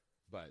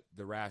 But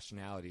the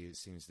rationality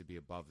seems to be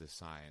above the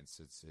science.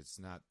 It's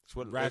not. It's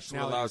what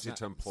allows you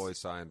to employ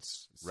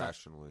science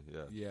rationally.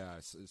 Yeah. Yeah.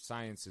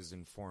 Science is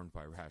informed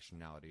by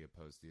rationality,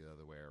 opposed to the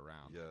other way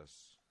around. Yes.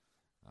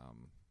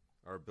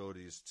 Our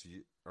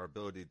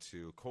ability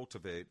to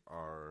cultivate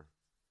our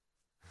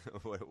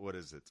what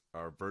is it?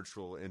 Our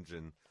virtual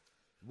engine.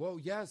 Well,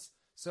 yes.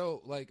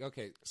 So,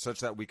 okay, such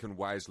that we can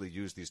wisely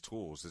use these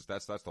tools.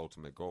 That's the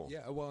ultimate goal.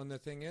 Yeah. Well, and the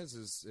thing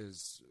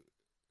is.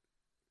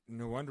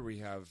 No wonder we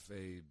have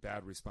a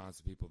bad response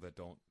to people that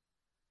don't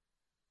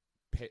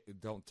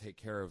take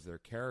care of their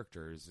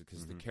characters,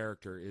 because the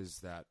character is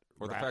that.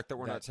 Or the fact that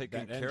we're not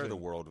taking care of the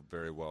world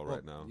very well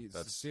right now.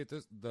 See, if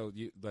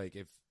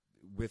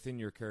within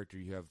your character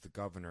you have the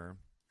governor,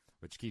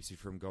 which keeps you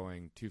from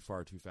going too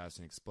far, too fast,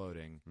 and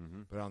exploding.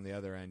 But on the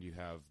other end, you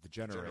have the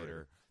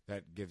generator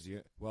that gives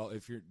you. Well,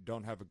 if you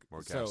don't have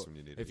more gas than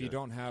you need, if you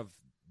don't have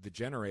the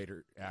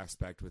generator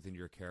aspect within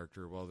your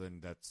character, well,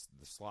 then that's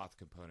the sloth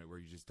component where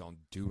you just don't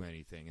do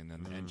anything, and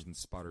then the engine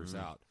sputters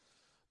out.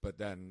 But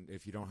then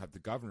if you don't have the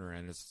governor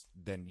in,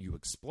 then you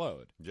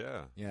explode.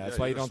 Yeah. That's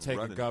why you don't take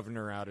a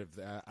governor out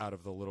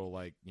of the little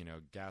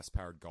gas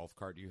powered golf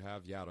cart you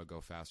have. Yeah, it'll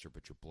go faster,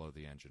 but you'll blow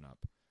the engine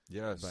up.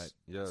 Yes.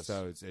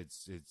 So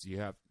it's you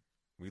have.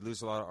 We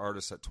lose a lot of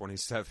artists at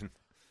 27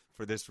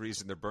 for this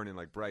reason. They're burning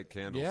like bright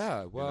candles.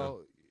 Yeah.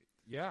 Well.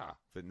 Yeah.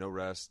 But no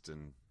rest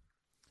and.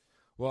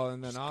 Well,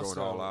 and then just also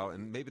going all out,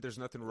 and maybe there's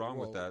nothing wrong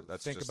with that.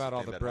 That's think just about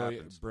all the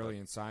the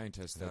brilliant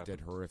scientists that did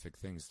horrific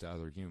things to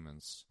other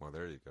humans. Well,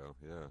 there you go.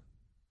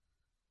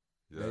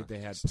 Yeah. They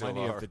had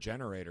plenty of the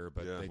generator,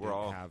 but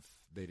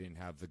they didn't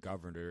have the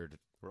governor.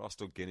 We're all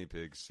still guinea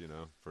pigs,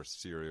 for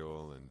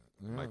cereal and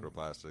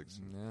microplastics.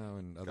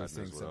 And other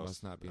things that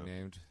must not be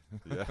named.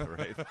 Yeah,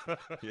 right.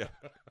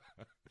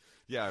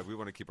 Yeah, we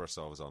want to keep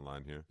ourselves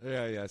online here.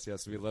 Yeah,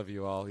 yes. We love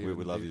you all. We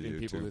love you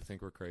people too. who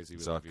think we're crazy,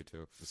 we love you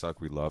too. Zuck,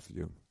 we love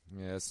you.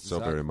 Yes, so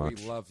Zuck, very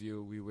much. We love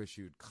you. We wish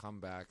you'd come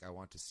back. I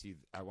want to see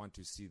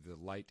the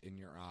light in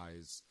your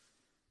eyes.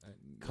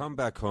 Come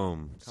back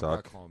home, Come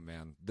Zuck. back home,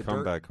 man.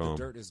 Come back home.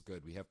 The dirt is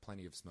good. We have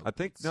plenty of smoke. I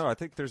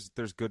think there's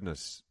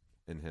goodness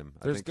in him.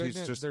 I think goodness,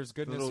 he's just there's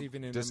goodness a little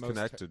even in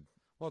disconnected.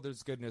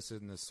 there's goodness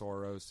in the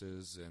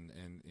Soroses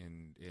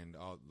and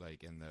all,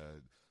 like in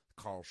the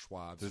Carl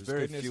Schwabs. There's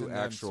very goodness few in them,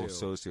 actual too.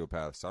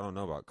 sociopaths. I don't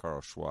know about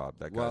Carl Schwab.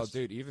 That Well, guy's...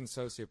 dude, even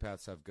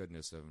sociopaths have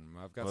goodness in them.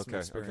 I've got some Okay,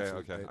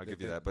 experience. okay. I'll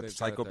give you that. But they've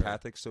got it there.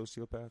 psychopathic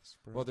sociopaths? Perhaps?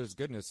 Well, there's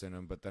goodness in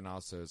them, but then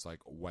also it's like,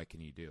 what can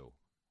you do?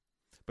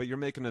 But you're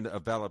making a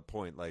valid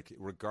point. Like,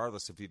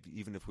 regardless of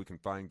even if we can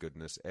find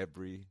goodness,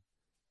 every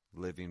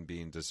living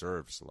being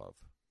deserves love.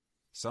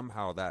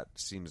 Somehow that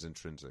seems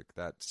intrinsic.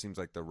 That seems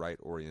like the right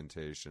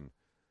orientation.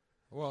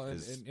 Well,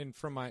 and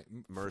from my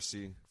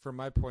mercy, from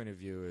my point of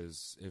view,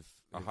 is if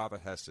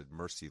Ahava Hesed,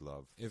 mercy,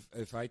 love.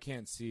 If I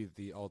can't see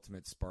the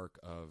ultimate spark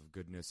of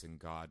goodness in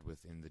God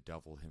within the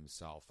devil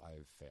himself, I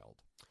have failed.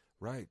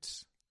 Right.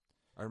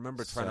 I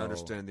remember trying to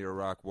understand the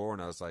Iraq War,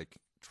 and I was like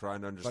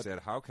trying to understand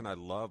how can I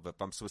love if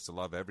I'm supposed to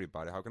love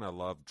everybody? How can I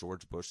love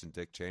George Bush and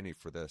Dick Cheney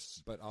for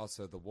this? But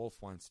also, the wolf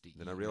wants to eat.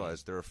 Then I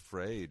realized they're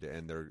afraid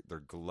and they're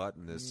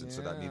gluttonous, and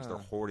so that means they're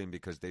hoarding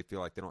because they feel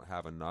like they don't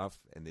have enough,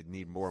 and they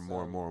need more and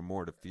more and more and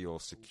more to feel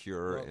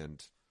secure.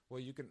 Well,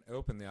 you can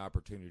open the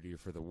opportunity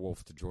for the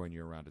wolf to join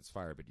you around its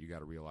fire, but you got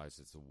to realize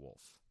it's a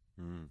wolf.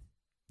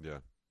 Yeah.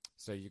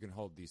 So you can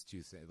hold these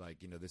two things, like,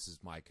 this is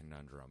my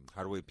conundrum.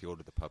 How do we appeal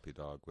to the puppy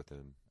dog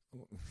within?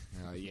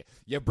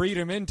 You breed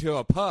him into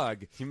a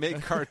pug. You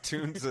make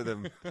cartoons of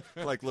him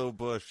like Little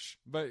Bush.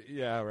 But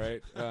yeah,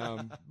 right.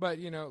 But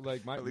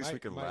like at least we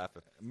can laugh.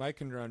 My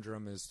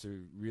conundrum is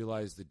to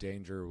realize the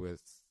danger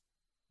within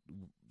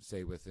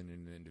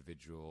an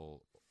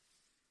individual,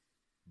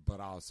 but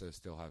also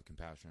still have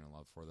compassion and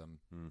love for them.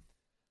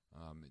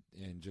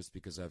 And just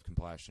because I have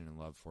compassion and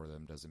love for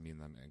them doesn't mean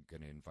that I'm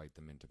going to invite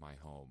them into my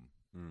home.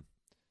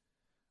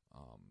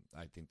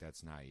 I think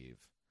that's naive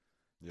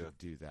to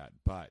do that,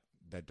 but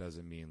that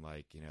doesn't mean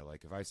like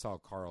if I saw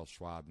Carl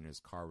Schwab and his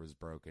car was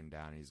broken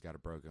down and he's got a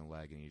broken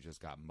leg and he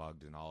just got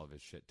mugged and all of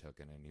his shit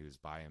taken and he was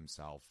by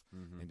himself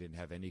and didn't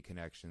have any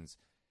connections,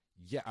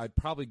 I'd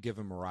probably give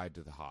him a ride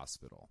to the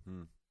hospital.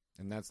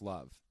 And that's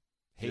love.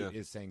 Hate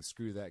is saying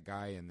screw that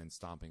guy and then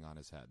stomping on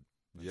his head.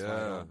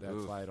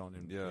 That's why I don't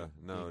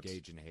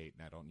engage in hate,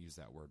 and I don't use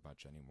that word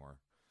much anymore.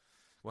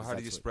 Well, how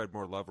do you spread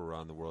more love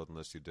around the world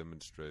unless you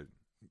demonstrate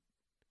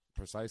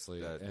precisely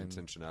that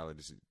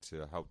intentionality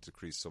to help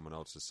decrease someone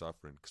else's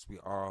suffering? Because we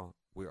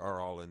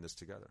are all in this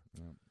together.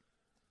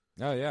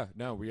 Oh yeah,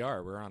 no, we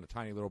are. We're on a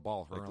tiny little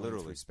ball hurling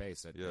through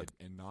space at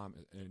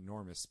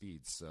enormous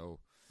speeds. So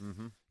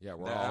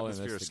we're all in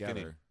this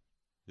together.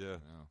 Yeah,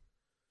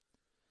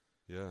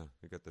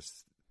 we got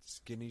this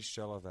skinny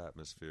shell of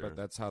atmosphere. But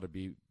that's how to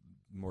be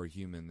more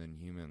human than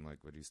human, like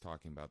what he's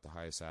talking about. The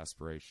highest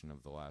aspiration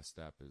of the last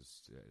step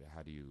is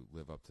how do you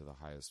live up to the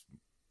highest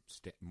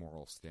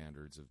moral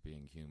standards of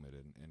being human?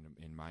 And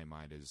in my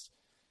mind is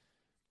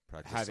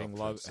having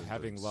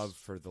love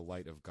for the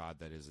light of God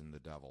that is in the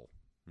devil.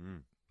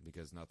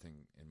 Because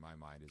nothing in my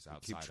mind is outside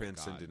of God. We keep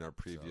transcending our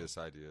previous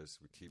ideas.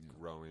 We keep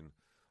growing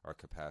our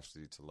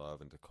capacity to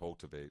love and to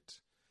cultivate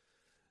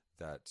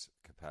that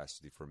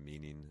capacity for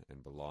meaning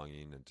and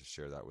belonging and to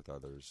share that with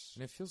others.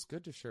 And it feels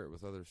good to share it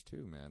with others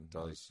too, man. It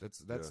does.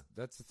 Like,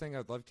 that's the thing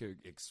I'd love to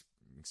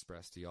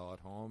express to y'all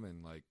at home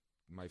and like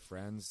my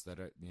friends that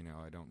I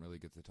don't really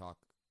get to talk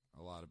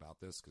a lot about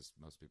this because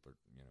most people are,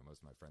 most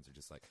of my friends are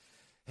just like,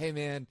 hey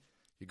man,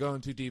 you're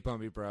going too deep on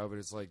me, bro. But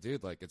it's like,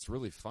 dude, like it's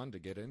really fun to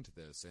get into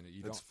this, and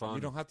you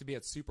don't have to be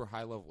at super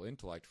high level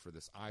intellect for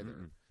this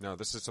either. No,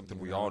 this is something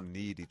we all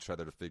need each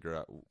other to figure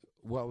out.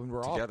 Well, when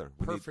we're together,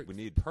 all we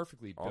need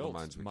perfectly built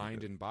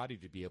mind and body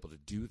to be able to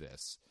do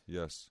this.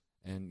 Yes.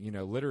 And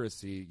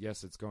literacy,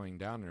 yes, it's going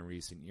down in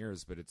recent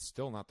years, but it's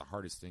still not the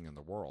hardest thing in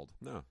the world.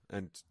 No,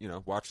 and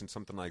watching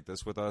something like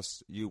this with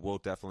us, you will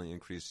definitely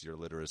increase your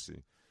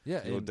literacy.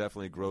 Yeah, you'll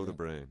definitely grow the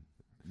brain.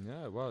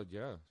 Yeah, well,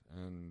 yeah,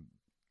 and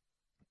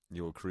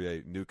you will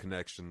create new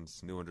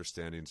connections, new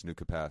understandings, new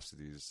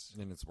capacities,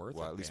 and it's worth it.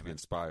 Well, at least be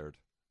inspired.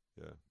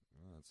 Yeah,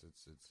 well,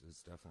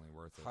 it's definitely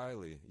worth it.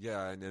 Highly,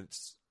 yeah, and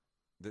it's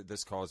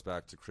this calls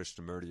back to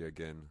Krishnamurti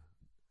again,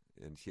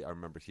 and I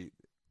remember he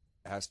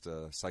asked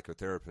a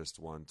psychotherapist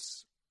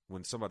once,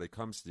 when somebody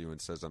comes to you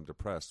and says, I'm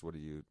depressed, what do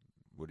you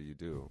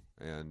do?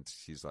 And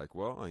he's like,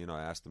 well,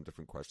 I ask them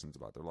different questions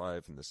about their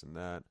life and this and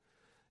that.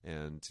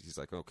 And he's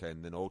like, okay,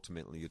 and then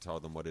ultimately you tell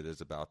them what it is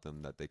about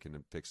them that they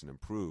can fix and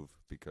improve,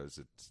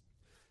 because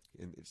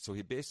so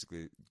he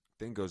basically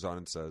then goes on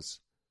and says,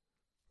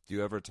 do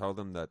you ever tell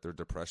them that their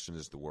depression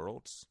is the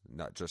world's,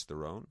 not just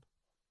their own?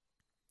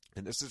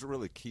 And this is a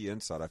really key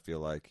insight, I feel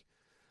like.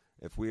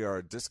 If we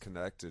are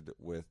disconnected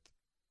with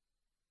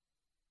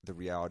the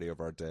reality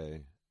of our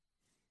day,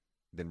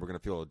 then we're going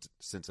to feel a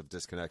sense of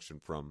disconnection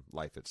from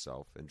life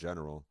itself in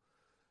general.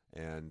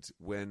 And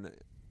when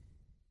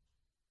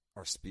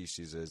our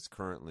species is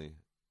currently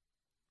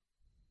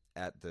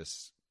at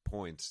this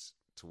point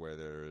to where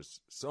there's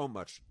so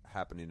much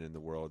happening in the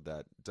world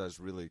that does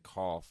really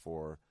call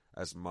for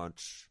as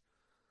much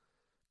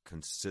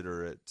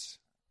considerate,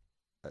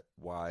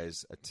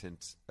 wise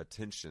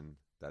attention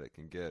that it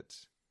can get.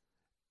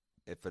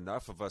 If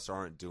enough of us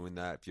aren't doing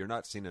that, if you're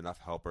not seeing enough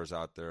helpers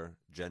out there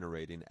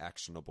generating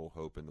actionable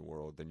hope in the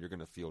world, then you're going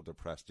to feel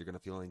depressed. You're going to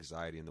feel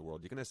anxiety in the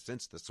world. You're going to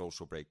sense the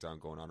social breakdown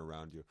going on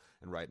around you.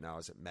 And right now,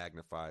 as it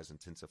magnifies,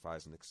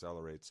 intensifies, and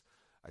accelerates,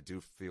 I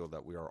do feel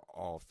that we are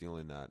all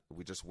feeling that.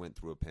 We just went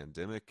through a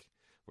pandemic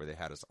where they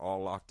had us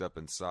all locked up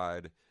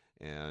inside,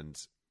 and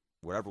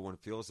what everyone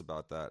feels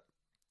about that,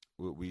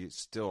 we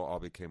still all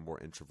became more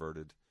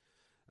introverted,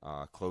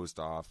 closed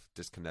off,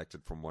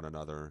 disconnected from one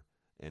another,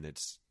 and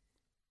it's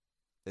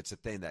a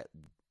thing that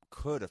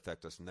could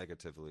affect us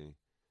negatively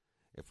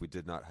if we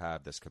did not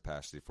have this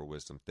capacity for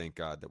wisdom. Thank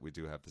God that we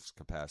do have this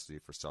capacity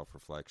for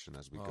self-reflection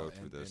as we go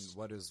through this. And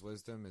what is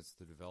wisdom? It's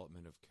the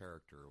development of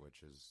character,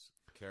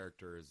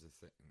 character is the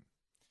thing,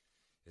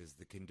 is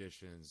the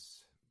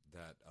conditions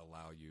that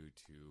allow you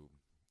to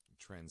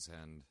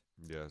transcend.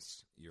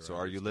 Yes. So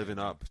are you living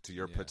up to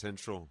your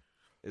potential?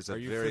 Is a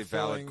you very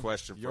valid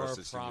question for us your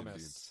as human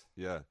promise? beings.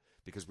 Yeah,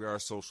 because we are a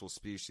social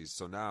species.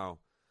 So now,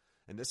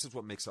 and this is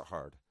what makes it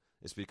hard,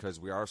 is because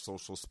we are a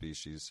social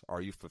species. Are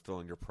you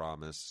fulfilling your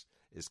promise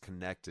is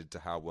connected to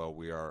how well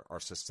our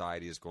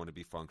society is going to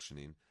be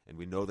functioning. And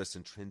we know this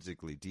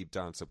intrinsically, deep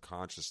down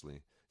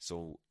subconsciously.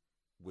 So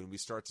when we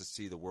start to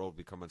see the world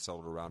become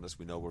unsettled around us,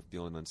 we know we're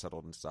feeling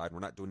unsettled inside. We're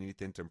not doing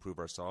anything to improve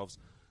ourselves.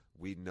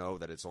 We know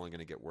that it's only going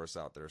to get worse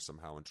out there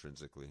somehow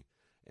intrinsically.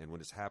 And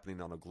when it's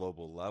happening on a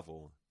global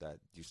level, that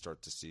you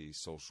start to see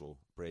social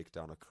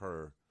breakdown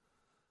occur,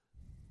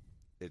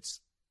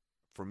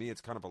 for me,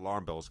 it's kind of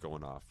alarm bells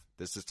going off.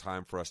 This is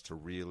time for us to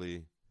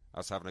really... I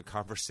was having a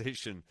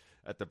conversation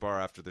at the bar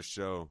after the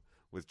show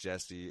with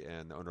Jesse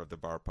and the owner of the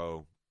Bar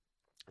Poe.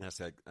 And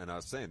I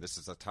was saying, this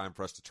is a time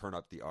for us to turn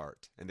up the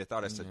art. And they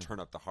thought I said turn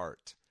up the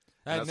heart.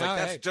 And I was like,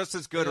 that's just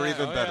as good or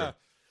even better.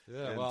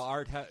 Yeah,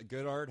 well,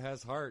 good art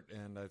has heart,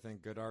 and I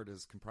think good art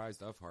is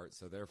comprised of heart.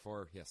 So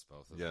therefore, yes,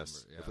 both of them.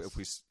 Yes.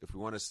 If we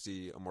want to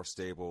see a more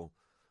stable,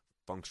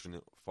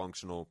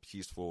 functional,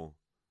 peaceful,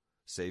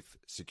 safe,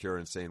 secure,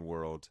 and sane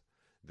world,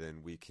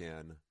 then we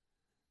can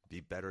be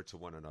better to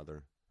one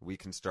another. We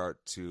can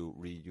start to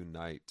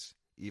reunite.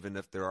 Even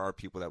if there are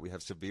people that we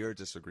have severe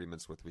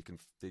disagreements with, we can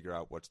figure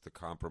out what's the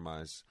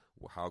compromise.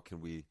 How can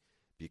we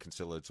be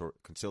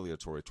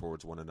conciliatory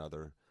towards one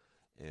another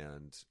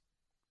and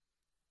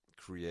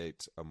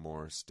create a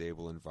more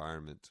stable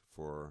environment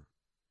for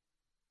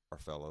our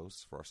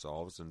fellows, for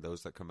ourselves, and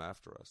those that come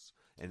after us.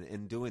 And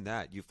in doing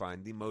that, you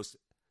find the most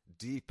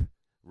deep,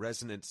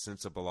 resonant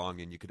sense of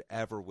belonging you could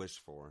ever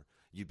wish for.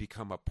 You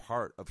become a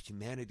part of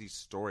humanity's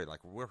story.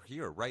 Like, we're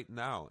here right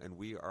now, and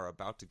we are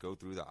about to go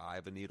through the eye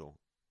of a needle,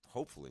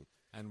 hopefully.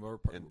 And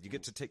you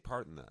get to take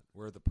part in that.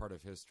 We're the part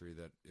of history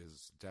that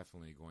is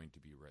definitely going to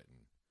be written.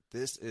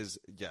 This is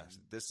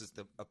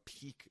a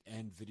peak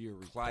and video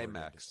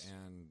climax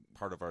and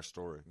part of our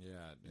story.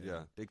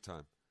 Yeah, big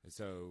time.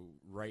 So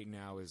right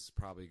now is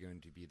probably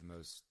going to be the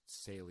most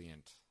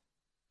salient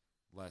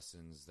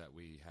lessons that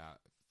we have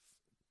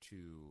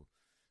to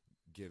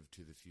give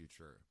to the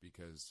future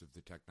because of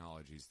the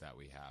technologies that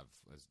we have.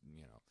 As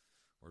you know,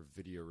 we're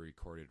video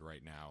recorded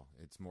right now.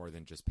 It's more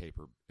than just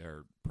paper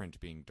or print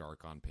being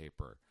dark on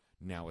paper.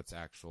 Now it's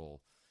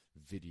actual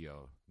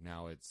video.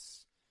 Now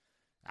it's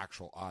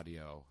actual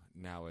audio.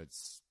 Now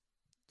it's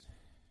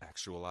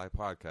actual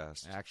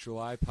iPodcast.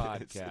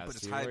 But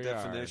it's high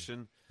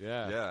definition.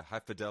 Yeah,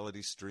 high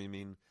fidelity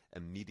streaming,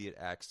 immediate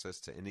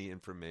access to any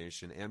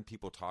information, and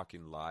people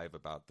talking live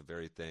about the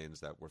very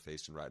things that we're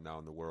facing right now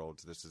in the world.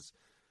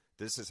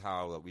 This is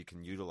how we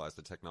can utilize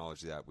the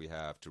technology that we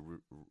have to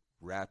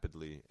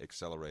rapidly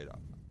accelerate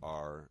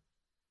our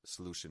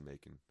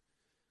solution-making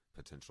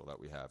potential that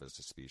we have as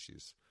a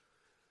species.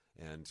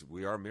 And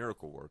we are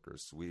miracle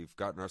workers. We've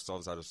gotten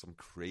ourselves out of some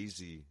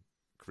crazy,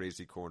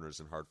 crazy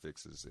corners and hard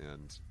fixes,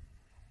 and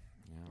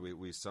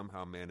we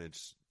somehow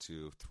manage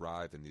to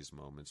thrive in these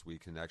moments. We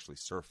can actually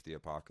surf the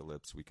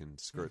apocalypse. We can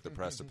skirt the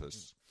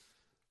precipice.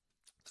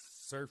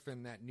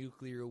 Surfing that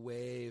nuclear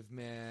wave,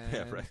 man.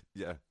 Yeah, right.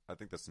 Yeah, I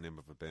think that's the name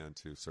of a band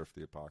too. Surf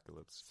the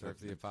Apocalypse.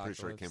 Pretty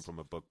sure it came from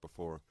a book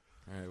before.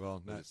 All right.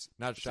 Well,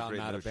 not shouting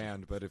out a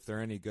band, but if they're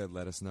any good,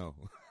 let us know.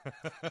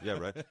 Yeah,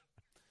 right.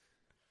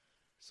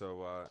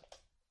 So,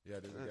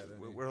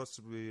 where else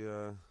did we?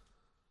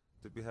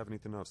 Did we have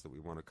anything else that we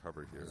want to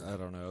cover here? I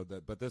don't know.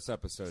 But this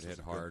episode hit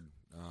hard.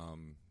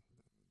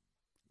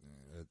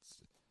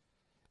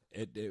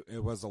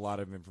 It was a lot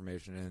of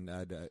information, and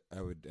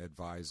I would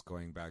advise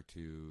going back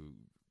to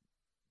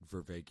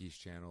Vervaeke's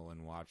channel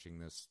and watching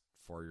this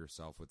for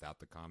yourself without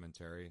the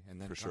commentary,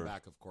 and then come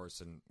back, of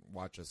course, and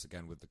watch us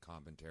again with the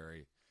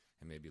commentary,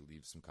 and maybe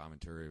leave some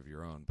commentary of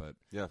your own. But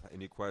yeah,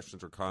 any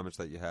questions or comments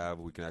that you have,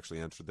 we can actually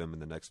answer them in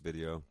the next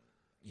video.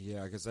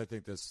 Yeah, because I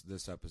think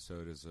this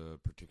episode is a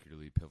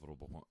particularly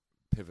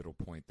pivotal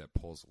point that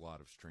pulls a lot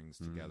of strings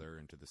together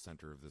into the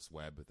center of this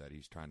web that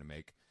he's trying to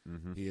make.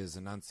 He is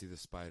Anansi the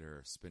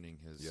spider spinning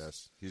his.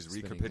 Yes, he's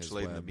spinning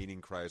recapitulating his the web.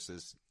 meaning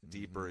crisis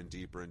deeper and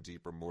deeper and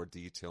deeper. More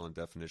detail and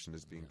definition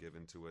is being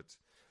given to it,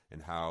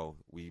 and how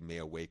we may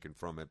awaken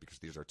from it, because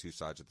these are two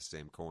sides of the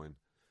same coin.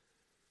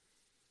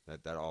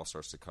 That all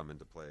starts to come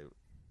into play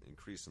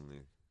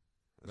increasingly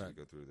as we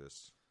go through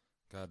this.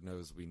 God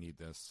knows we need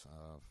this.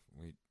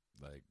 We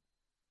like.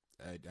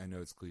 I know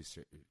it's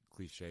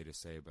cliche to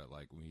say, but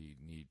like we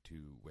need to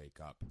wake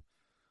up.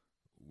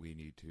 We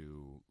need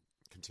to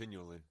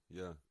Continually,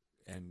 yeah.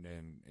 and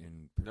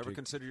Never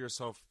consider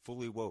yourself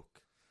fully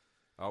woke.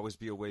 Always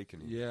be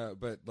awakening. Yeah,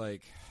 but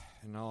like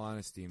in all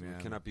honesty, man,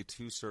 You cannot be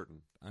too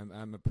certain.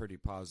 I'm a pretty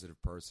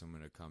positive person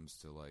when it comes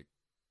to like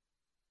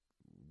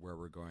where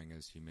we're going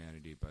as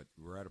humanity, but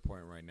we're at a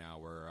point right now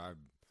where I'm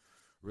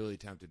really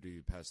tempted to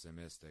be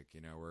pessimistic.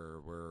 You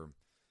know,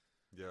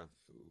 Yeah.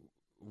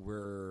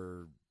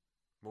 we're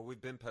Well,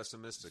 we've been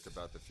pessimistic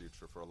about the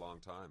future for a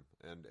long time,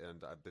 and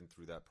I've been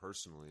through that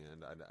personally,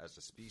 and as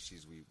a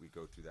species, we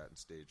go through that in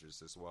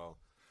stages as well.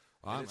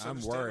 And it's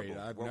I'm worried.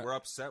 understandable. We're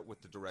upset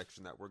with the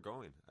direction that we're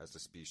going as a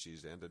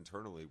species, and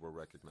internally we're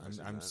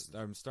recognizing that.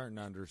 I'm starting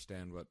to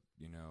understand what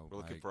We're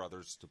looking for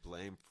others to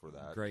blame for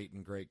that. great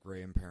and great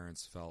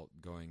grandparents felt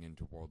going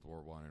into World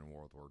War I and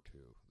World War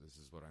II. This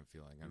is what I'm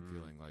feeling. I'm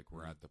feeling like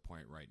we're at the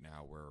point right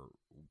now where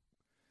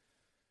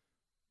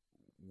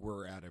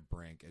we're at a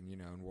brink. And, you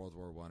know, in World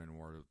War I and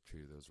World War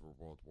II, those were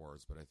world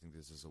wars. But I think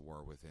this is a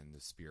war within the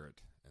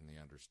spirit and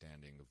the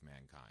understanding of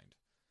mankind.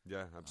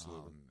 Yeah,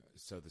 absolutely.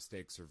 So the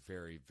stakes are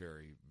very,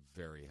 very,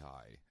 very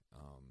high.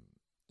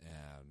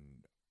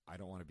 And I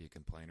don't want to be a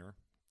complainer.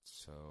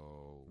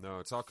 So No,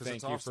 it's all because thank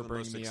it's you also for the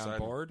most bringing me exciting. on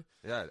board.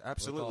 Yeah,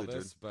 absolutely, with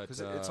all this, dude. but, Because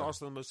it's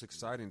also the most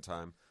exciting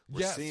time.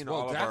 We're Yes, seeing well,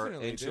 all of our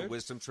definitely, ancient dude.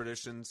 wisdom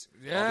traditions.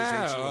 All Yeah,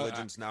 these ancient well,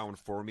 religions now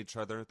inform each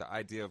other. The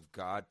idea of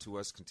God to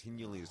us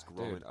continually is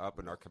growing Dude. up,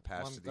 and our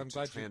capacity I'm to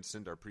glad you-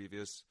 transcend our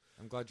previous.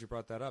 I'm glad you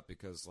brought that up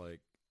because,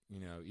 like,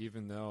 you know,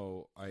 even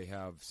though I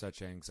have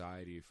such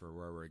anxiety for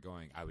where we're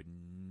going, I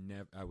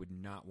would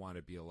not want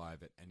to be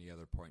alive at any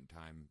other point in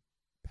time,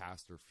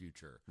 past or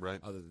future,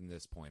 Right. other than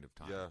this point of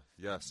time.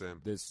 Yeah,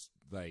 Sam. This,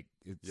 like,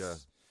 it's Yeah.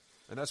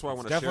 And that's why I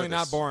want to definitely share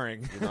not this.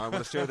 boring. You know, I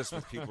want to share this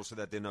with people so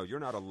that they know you're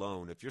not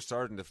alone. If you're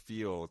starting to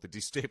feel the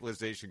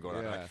destabilization going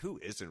on, Yeah. like who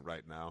isn't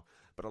right now?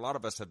 But a lot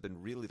of us have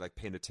been really like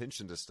paying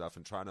attention to stuff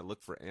and trying to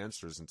look for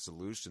answers and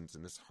solutions,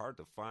 and it's hard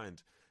to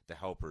find the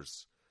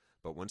helpers.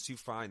 But once you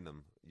find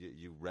them,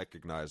 you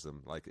recognize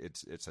them. Like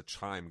it's a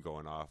chime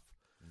going off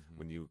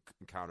when you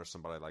encounter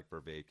somebody like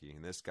Vervaeke.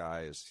 And this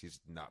guy he's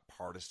not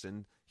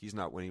partisan. He's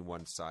not winning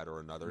one side or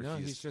another. No,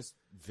 he's just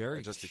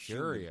very just a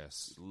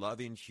curious.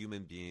 loving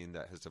human being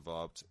that has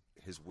developed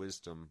his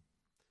wisdom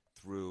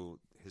through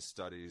his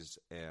studies.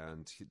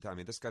 And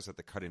this guy's at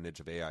the cutting edge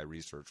of AI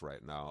research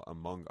right now,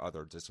 among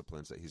other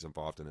disciplines that he's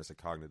involved in as a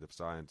cognitive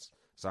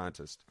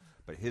scientist.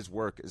 But his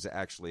work is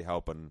actually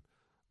helping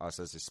us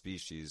as a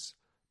species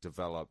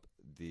develop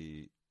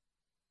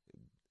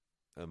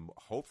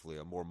hopefully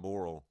a more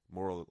moral,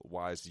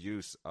 wise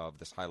use of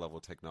this high-level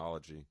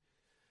technology.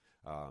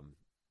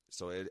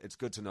 So it's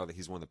good to know that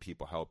he's one of the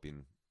people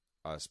helping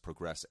us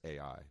progress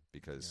AI,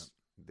 because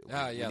we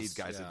need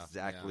guys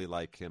exactly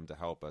like him to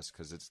help us,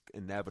 because it's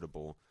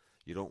inevitable.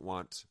 You don't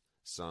want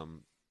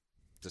some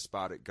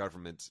despotic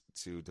government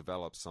to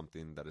develop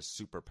something that is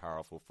super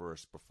powerful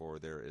first before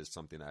there is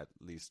something at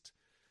least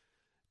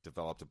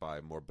developed by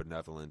more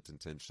benevolent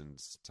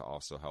intentions to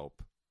also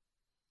help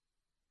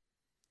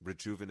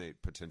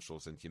rejuvenate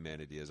potentials in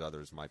humanity as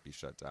others might be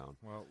shut down.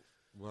 Well,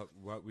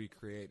 what we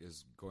create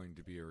is going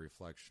to be a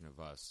reflection of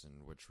us,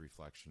 and which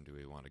reflection do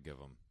we want to give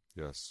them?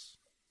 Yes,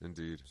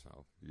 indeed.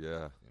 So,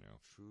 Yeah. you know,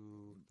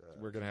 True that.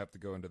 we're going to have to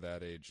go into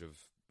that age of,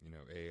 you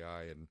know,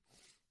 AI and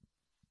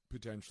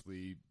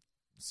potentially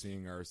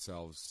seeing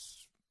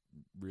ourselves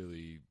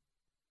really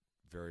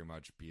very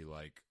much be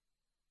like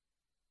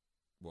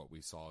what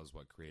we saw as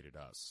what created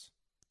us.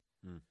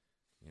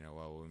 You know,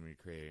 well, when we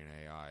create an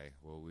AI,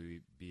 will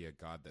we be a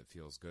God that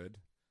feels good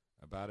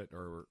about it,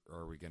 or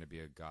are we going to be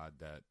a God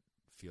that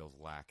feels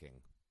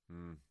lacking?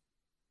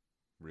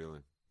 Really?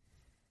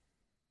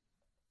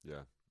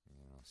 Yeah.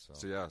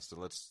 You know, So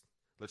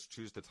let's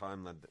choose the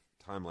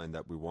timeline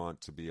that we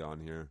want to be on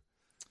here,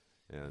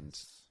 and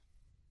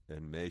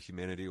may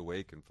humanity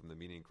awaken from the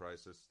meaning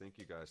crisis. Thank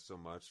you guys so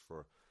much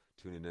for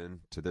tuning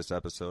in to this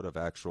episode of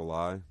Actual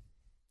Eye.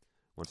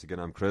 Once again,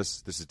 I'm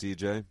Chris. This is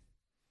DJ.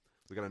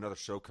 We got another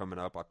show coming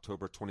up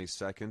October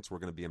 22nd. We're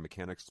going to be in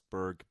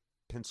Mechanicsburg,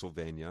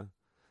 Pennsylvania.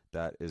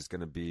 That is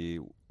going to be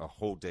a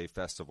whole day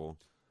festival.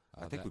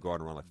 I think we go out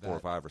around like 4 or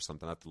 5 or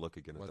something. I have to look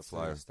again at the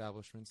flyer. What's the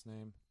establishment's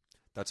name?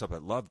 That's up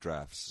at Love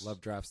Drafts.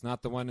 Love Drafts,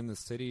 not the one in the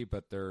city,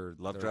 but they're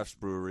Love Drafts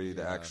Brewery,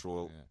 the yeah,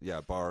 actual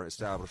bar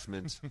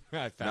establishment.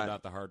 I found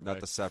out the hard way.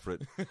 Not the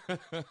separate.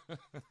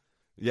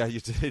 Yeah, you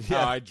did. No,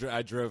 Yeah,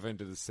 I drove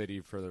into the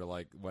city for their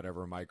like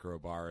whatever micro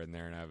bar in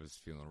there, and I was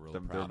feeling real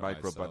proud their of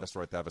micro myself. bar. That's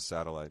right. They have a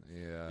satellite.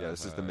 Yeah,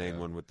 This is the main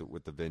one with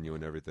the venue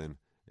and everything,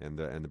 and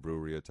the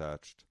brewery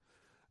attached.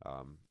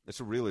 It's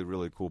a really,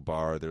 really cool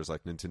bar. There's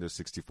like Nintendo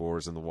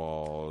 64s in the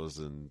walls,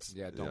 and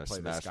don't play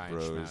Smash this guy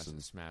Bros. in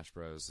Smash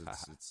Bros.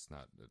 It's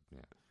not. Yeah.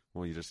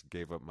 Well, you just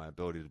gave up my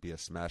ability to be a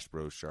Smash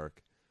Bros.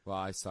 Shark. Well,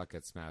 I suck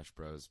at Smash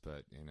Bros,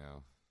 but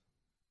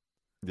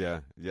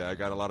Yeah, I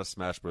got a lot of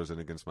Smash Bros. In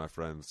against my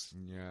friends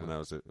Yeah. when I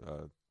was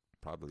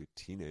probably a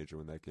teenager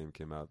when that game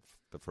came out,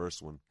 the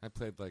first one. I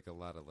played like a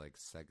lot of like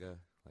Sega,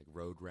 like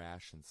Road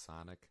Rash and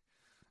Sonic.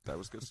 That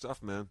was good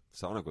stuff, man.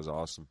 Sonic was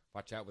awesome.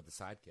 Watch out with the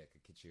sidekick.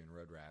 It gets you in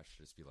Road Rash.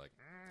 Just be like,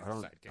 I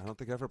sidekick. don't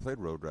think I ever played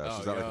Road Rash. Oh,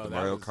 Is that yo, like the that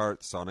Mario was-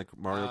 Kart, Sonic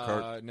Mario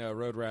Kart? No,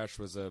 Road Rash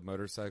was a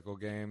motorcycle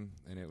game,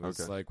 and it was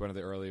Okay. like one of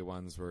the early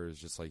ones where it's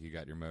just like you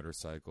got your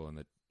motorcycle and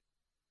the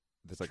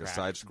It's like a track-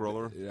 side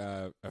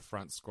scroller? a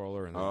front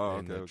scroller, and,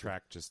 Oh, the okay.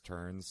 track just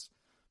turns.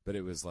 But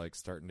it was like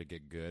starting to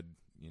get good,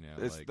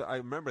 I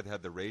remember they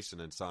had the racing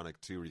in Sonic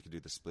 2 where you could do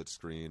the split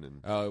screen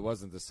and Oh, it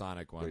wasn't the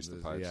Sonic one. Race the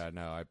pipes. Yeah,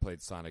 no, I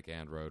played Sonic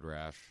and Road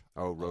Rash.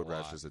 Road a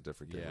Rash lot. is a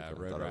different game. Yeah, Okay.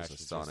 I Road thought Rash it was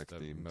is a Sonic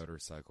just a themed.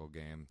 motorcycle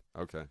game.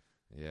 Okay.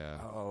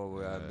 Yeah. Oh,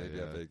 maybe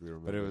I vaguely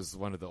remember. But it was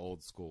one of the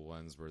old school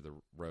ones where the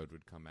road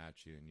would come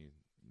at you and you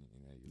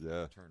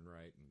Yeah. turn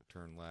right and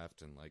turn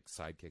left and like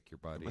sidekick your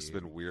buddy. It must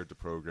have been weird to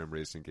program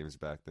racing games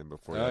back then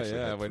before you Oh actually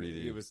yeah, had when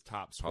 3D. it was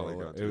top scroller.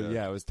 polygons,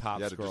 It was top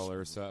You had to just-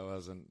 scroller, so it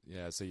wasn't.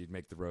 Yeah, so you'd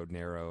make the road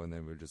narrow and then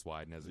it would just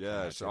widen as it. Yeah,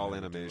 came it's at you, all and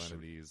then it would do animation. one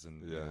of these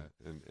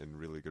and and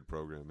really good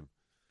programming.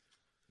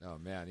 Oh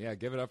man, yeah,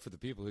 give it up for the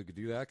people who could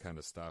do that kind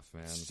of stuff,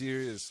 man.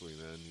 Seriously,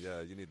 man.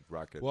 Yeah, you need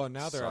rocket. Well,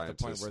 now they're at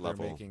the point scientist where they're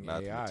level making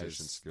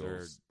mathematician AIs.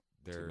 skills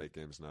to They're make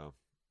games now.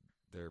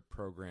 they're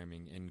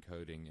programming,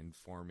 encoding,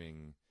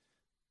 informing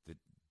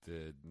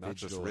the Not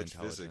just digital rich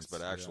physics, intelligence.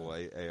 but actual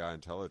Yeah. AI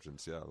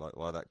intelligence. Yeah, a lot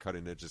of that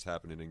cutting edge is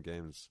happening in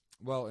games.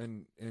 Well,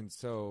 and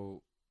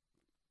so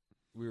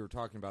we were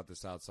talking about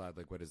this outside.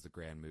 Like, what is the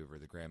grand mover?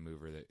 The grand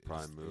mover that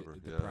Prime mover,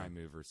 the yeah. prime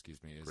mover.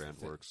 Excuse me. Is the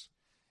GrandWorks.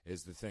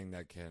 is the thing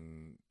that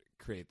can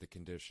create the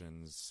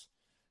conditions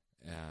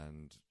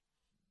and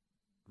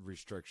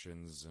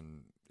restrictions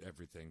and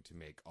everything to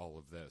make all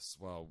of this.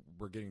 Well,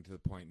 we're getting to the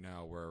point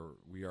now where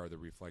we are the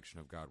reflection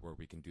of God, where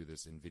we can do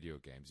this in video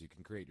games. You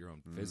can create your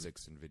own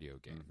physics in video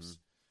games.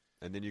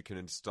 And then you can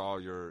install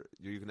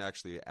you can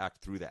actually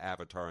act through the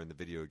avatar in the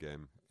video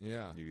game.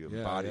 Yeah, You yeah,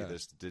 embody yeah.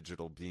 this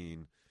digital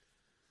being,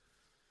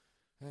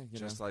 Hey,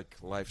 just know, like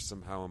life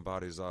somehow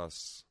embodies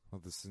us.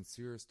 well, the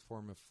sincerest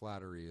form of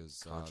flattery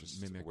is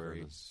Conscious mimicry.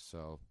 awareness.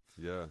 So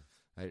Yeah,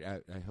 I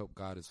hope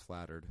God is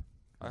flattered.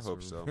 I That's hope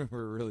what so.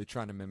 We're really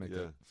trying to mimic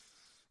yeah,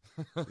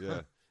 it.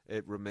 yeah.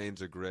 It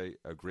remains a great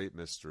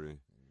mystery,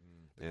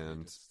 The and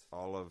greatest.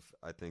 all of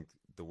I think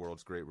the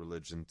world's great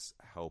religions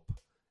help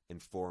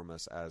inform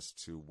us as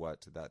to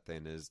what that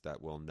thing is that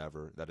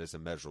is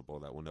immeasurable,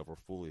 that we'll never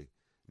fully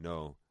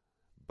know,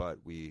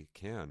 but we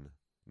can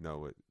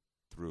know it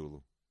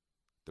through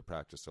the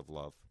practice of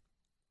love.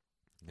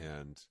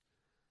 And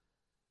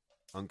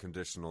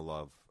unconditional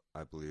love,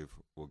 I believe,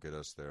 will get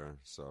us there.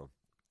 So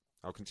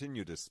I'll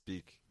continue to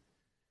speak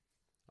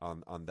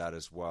on that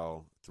as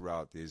well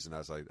throughout these, and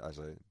as I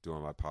do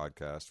on my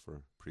podcast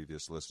for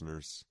previous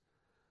listeners,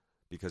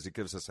 because it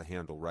gives us a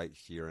handle right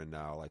here and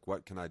now. Like,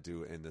 what can I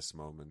do in this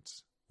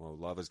moment? Well,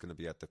 love is going to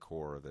be at the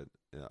core of it.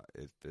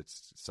 If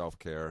it's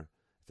self-care,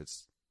 if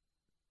it's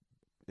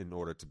in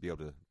order to be able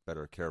to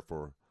better care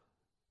for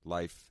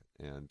life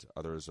and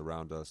others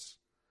around us.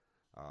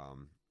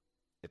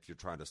 If you're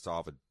trying to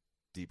solve a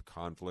deep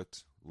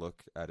conflict,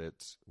 look at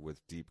it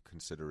with deep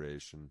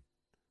consideration.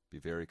 Be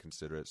very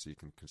considerate so you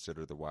can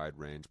consider the wide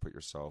range, put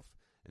yourself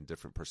in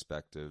different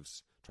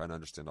perspectives, try to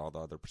understand all the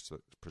other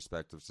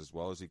perspectives as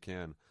well as you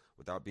can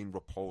without being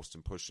repulsed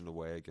and pushing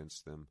away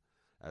against them,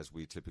 as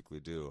we typically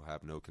do.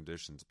 Have no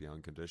conditions, be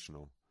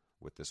unconditional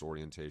with this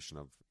orientation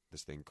of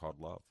this thing called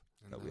love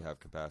And that we the- have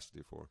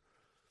capacity for.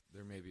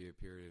 There may be a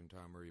period in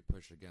time where you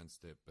push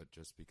against it, but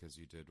just because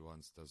you did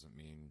once doesn't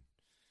mean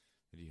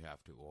that you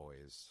have to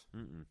always.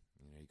 Mm-mm.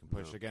 You can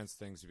push No. against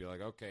things and be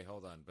like, okay,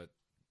 hold on, but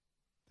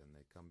then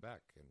they come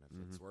back,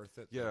 and if it's worth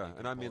it, then Yeah, you can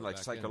and I pull mean it like back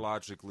in.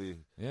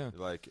 psychologically, Yeah.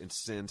 like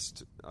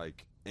incensed,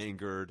 like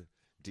angered,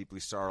 deeply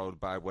sorrowed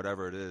by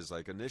whatever it is.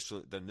 Like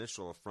the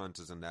initial affront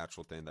is a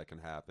natural thing that can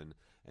happen,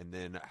 and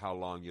then how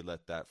long you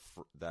let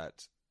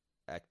that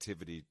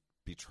activity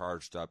be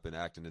charged up and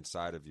acting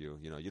inside of you.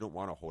 You don't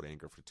want to hold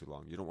anger for too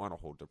long. You don't want to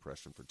hold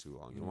depression for too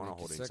long. You don't want to Make you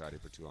hold sick. anxiety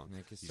for too long.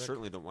 Make you You sick.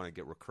 certainly don't want to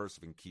get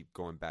recursive and keep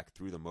going back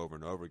through them over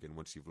and over again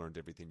once you've learned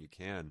everything you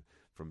can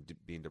from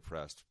being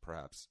depressed,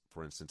 perhaps,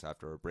 for instance,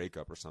 after a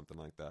breakup or something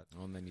like that.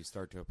 Well, and then you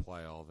start to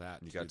apply all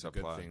that You to got the to good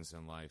apply. things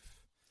in life.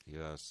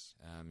 Yes.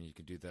 You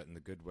can do that in the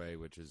good way,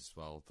 which is,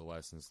 well, the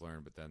lessons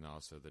learned, but then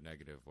also the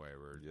negative way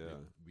where Yeah.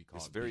 we call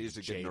It's it very being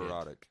easy to get jaded.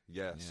 neurotic.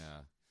 Yes.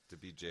 Yeah. To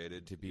be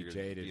jaded. To be You're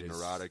jaded Be is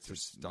neurotic. You're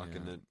to- stuck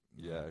in yeah. it.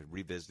 Yeah.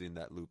 Revisiting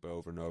that loop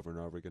over and over and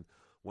over again.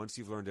 Once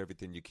you've learned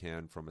everything you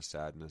can from a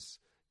sadness,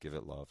 give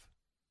it love.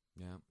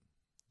 Yeah.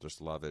 Just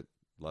love it.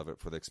 Love it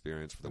for the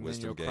experience, for the And then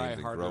wisdom you'll gained, cry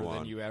and harder grow than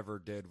on. you ever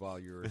did while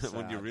you were sad.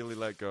 when you really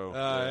let go.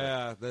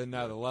 yeah. Then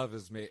now the love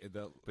is made.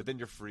 But then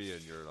you're free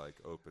and you're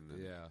like open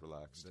and Yeah.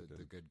 relaxed. The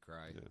again. good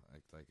cry, Yeah.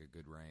 like a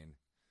good rain.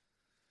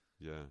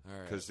 Yeah, All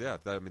right. because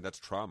that's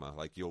trauma.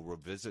 Like you'll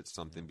revisit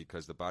something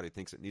because the body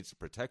thinks it needs to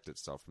protect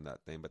itself from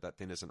that thing, but that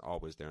thing isn't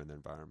always there in the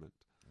environment.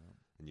 Yeah.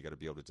 And you got to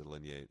be able to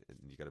delineate, and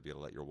you got to be able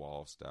to let your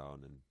walls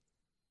down and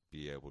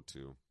be able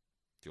to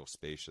feel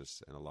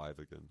spacious and alive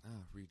again.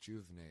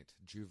 Rejuvenate,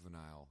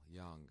 juvenile,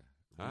 young,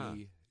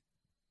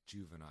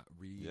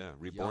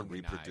 reborn,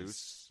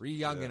 reproduce,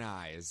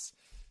 re-younginize.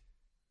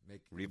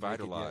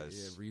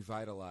 Revitalize.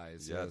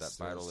 Revitalize. Yeah, yes,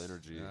 that vital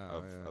energy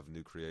yeah. of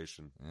new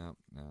creation. Yeah,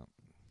 yeah.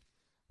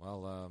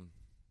 Well,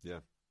 yeah.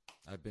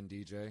 I've been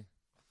DJ.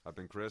 I've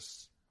been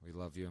Chris. We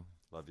love you.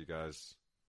 Love you guys.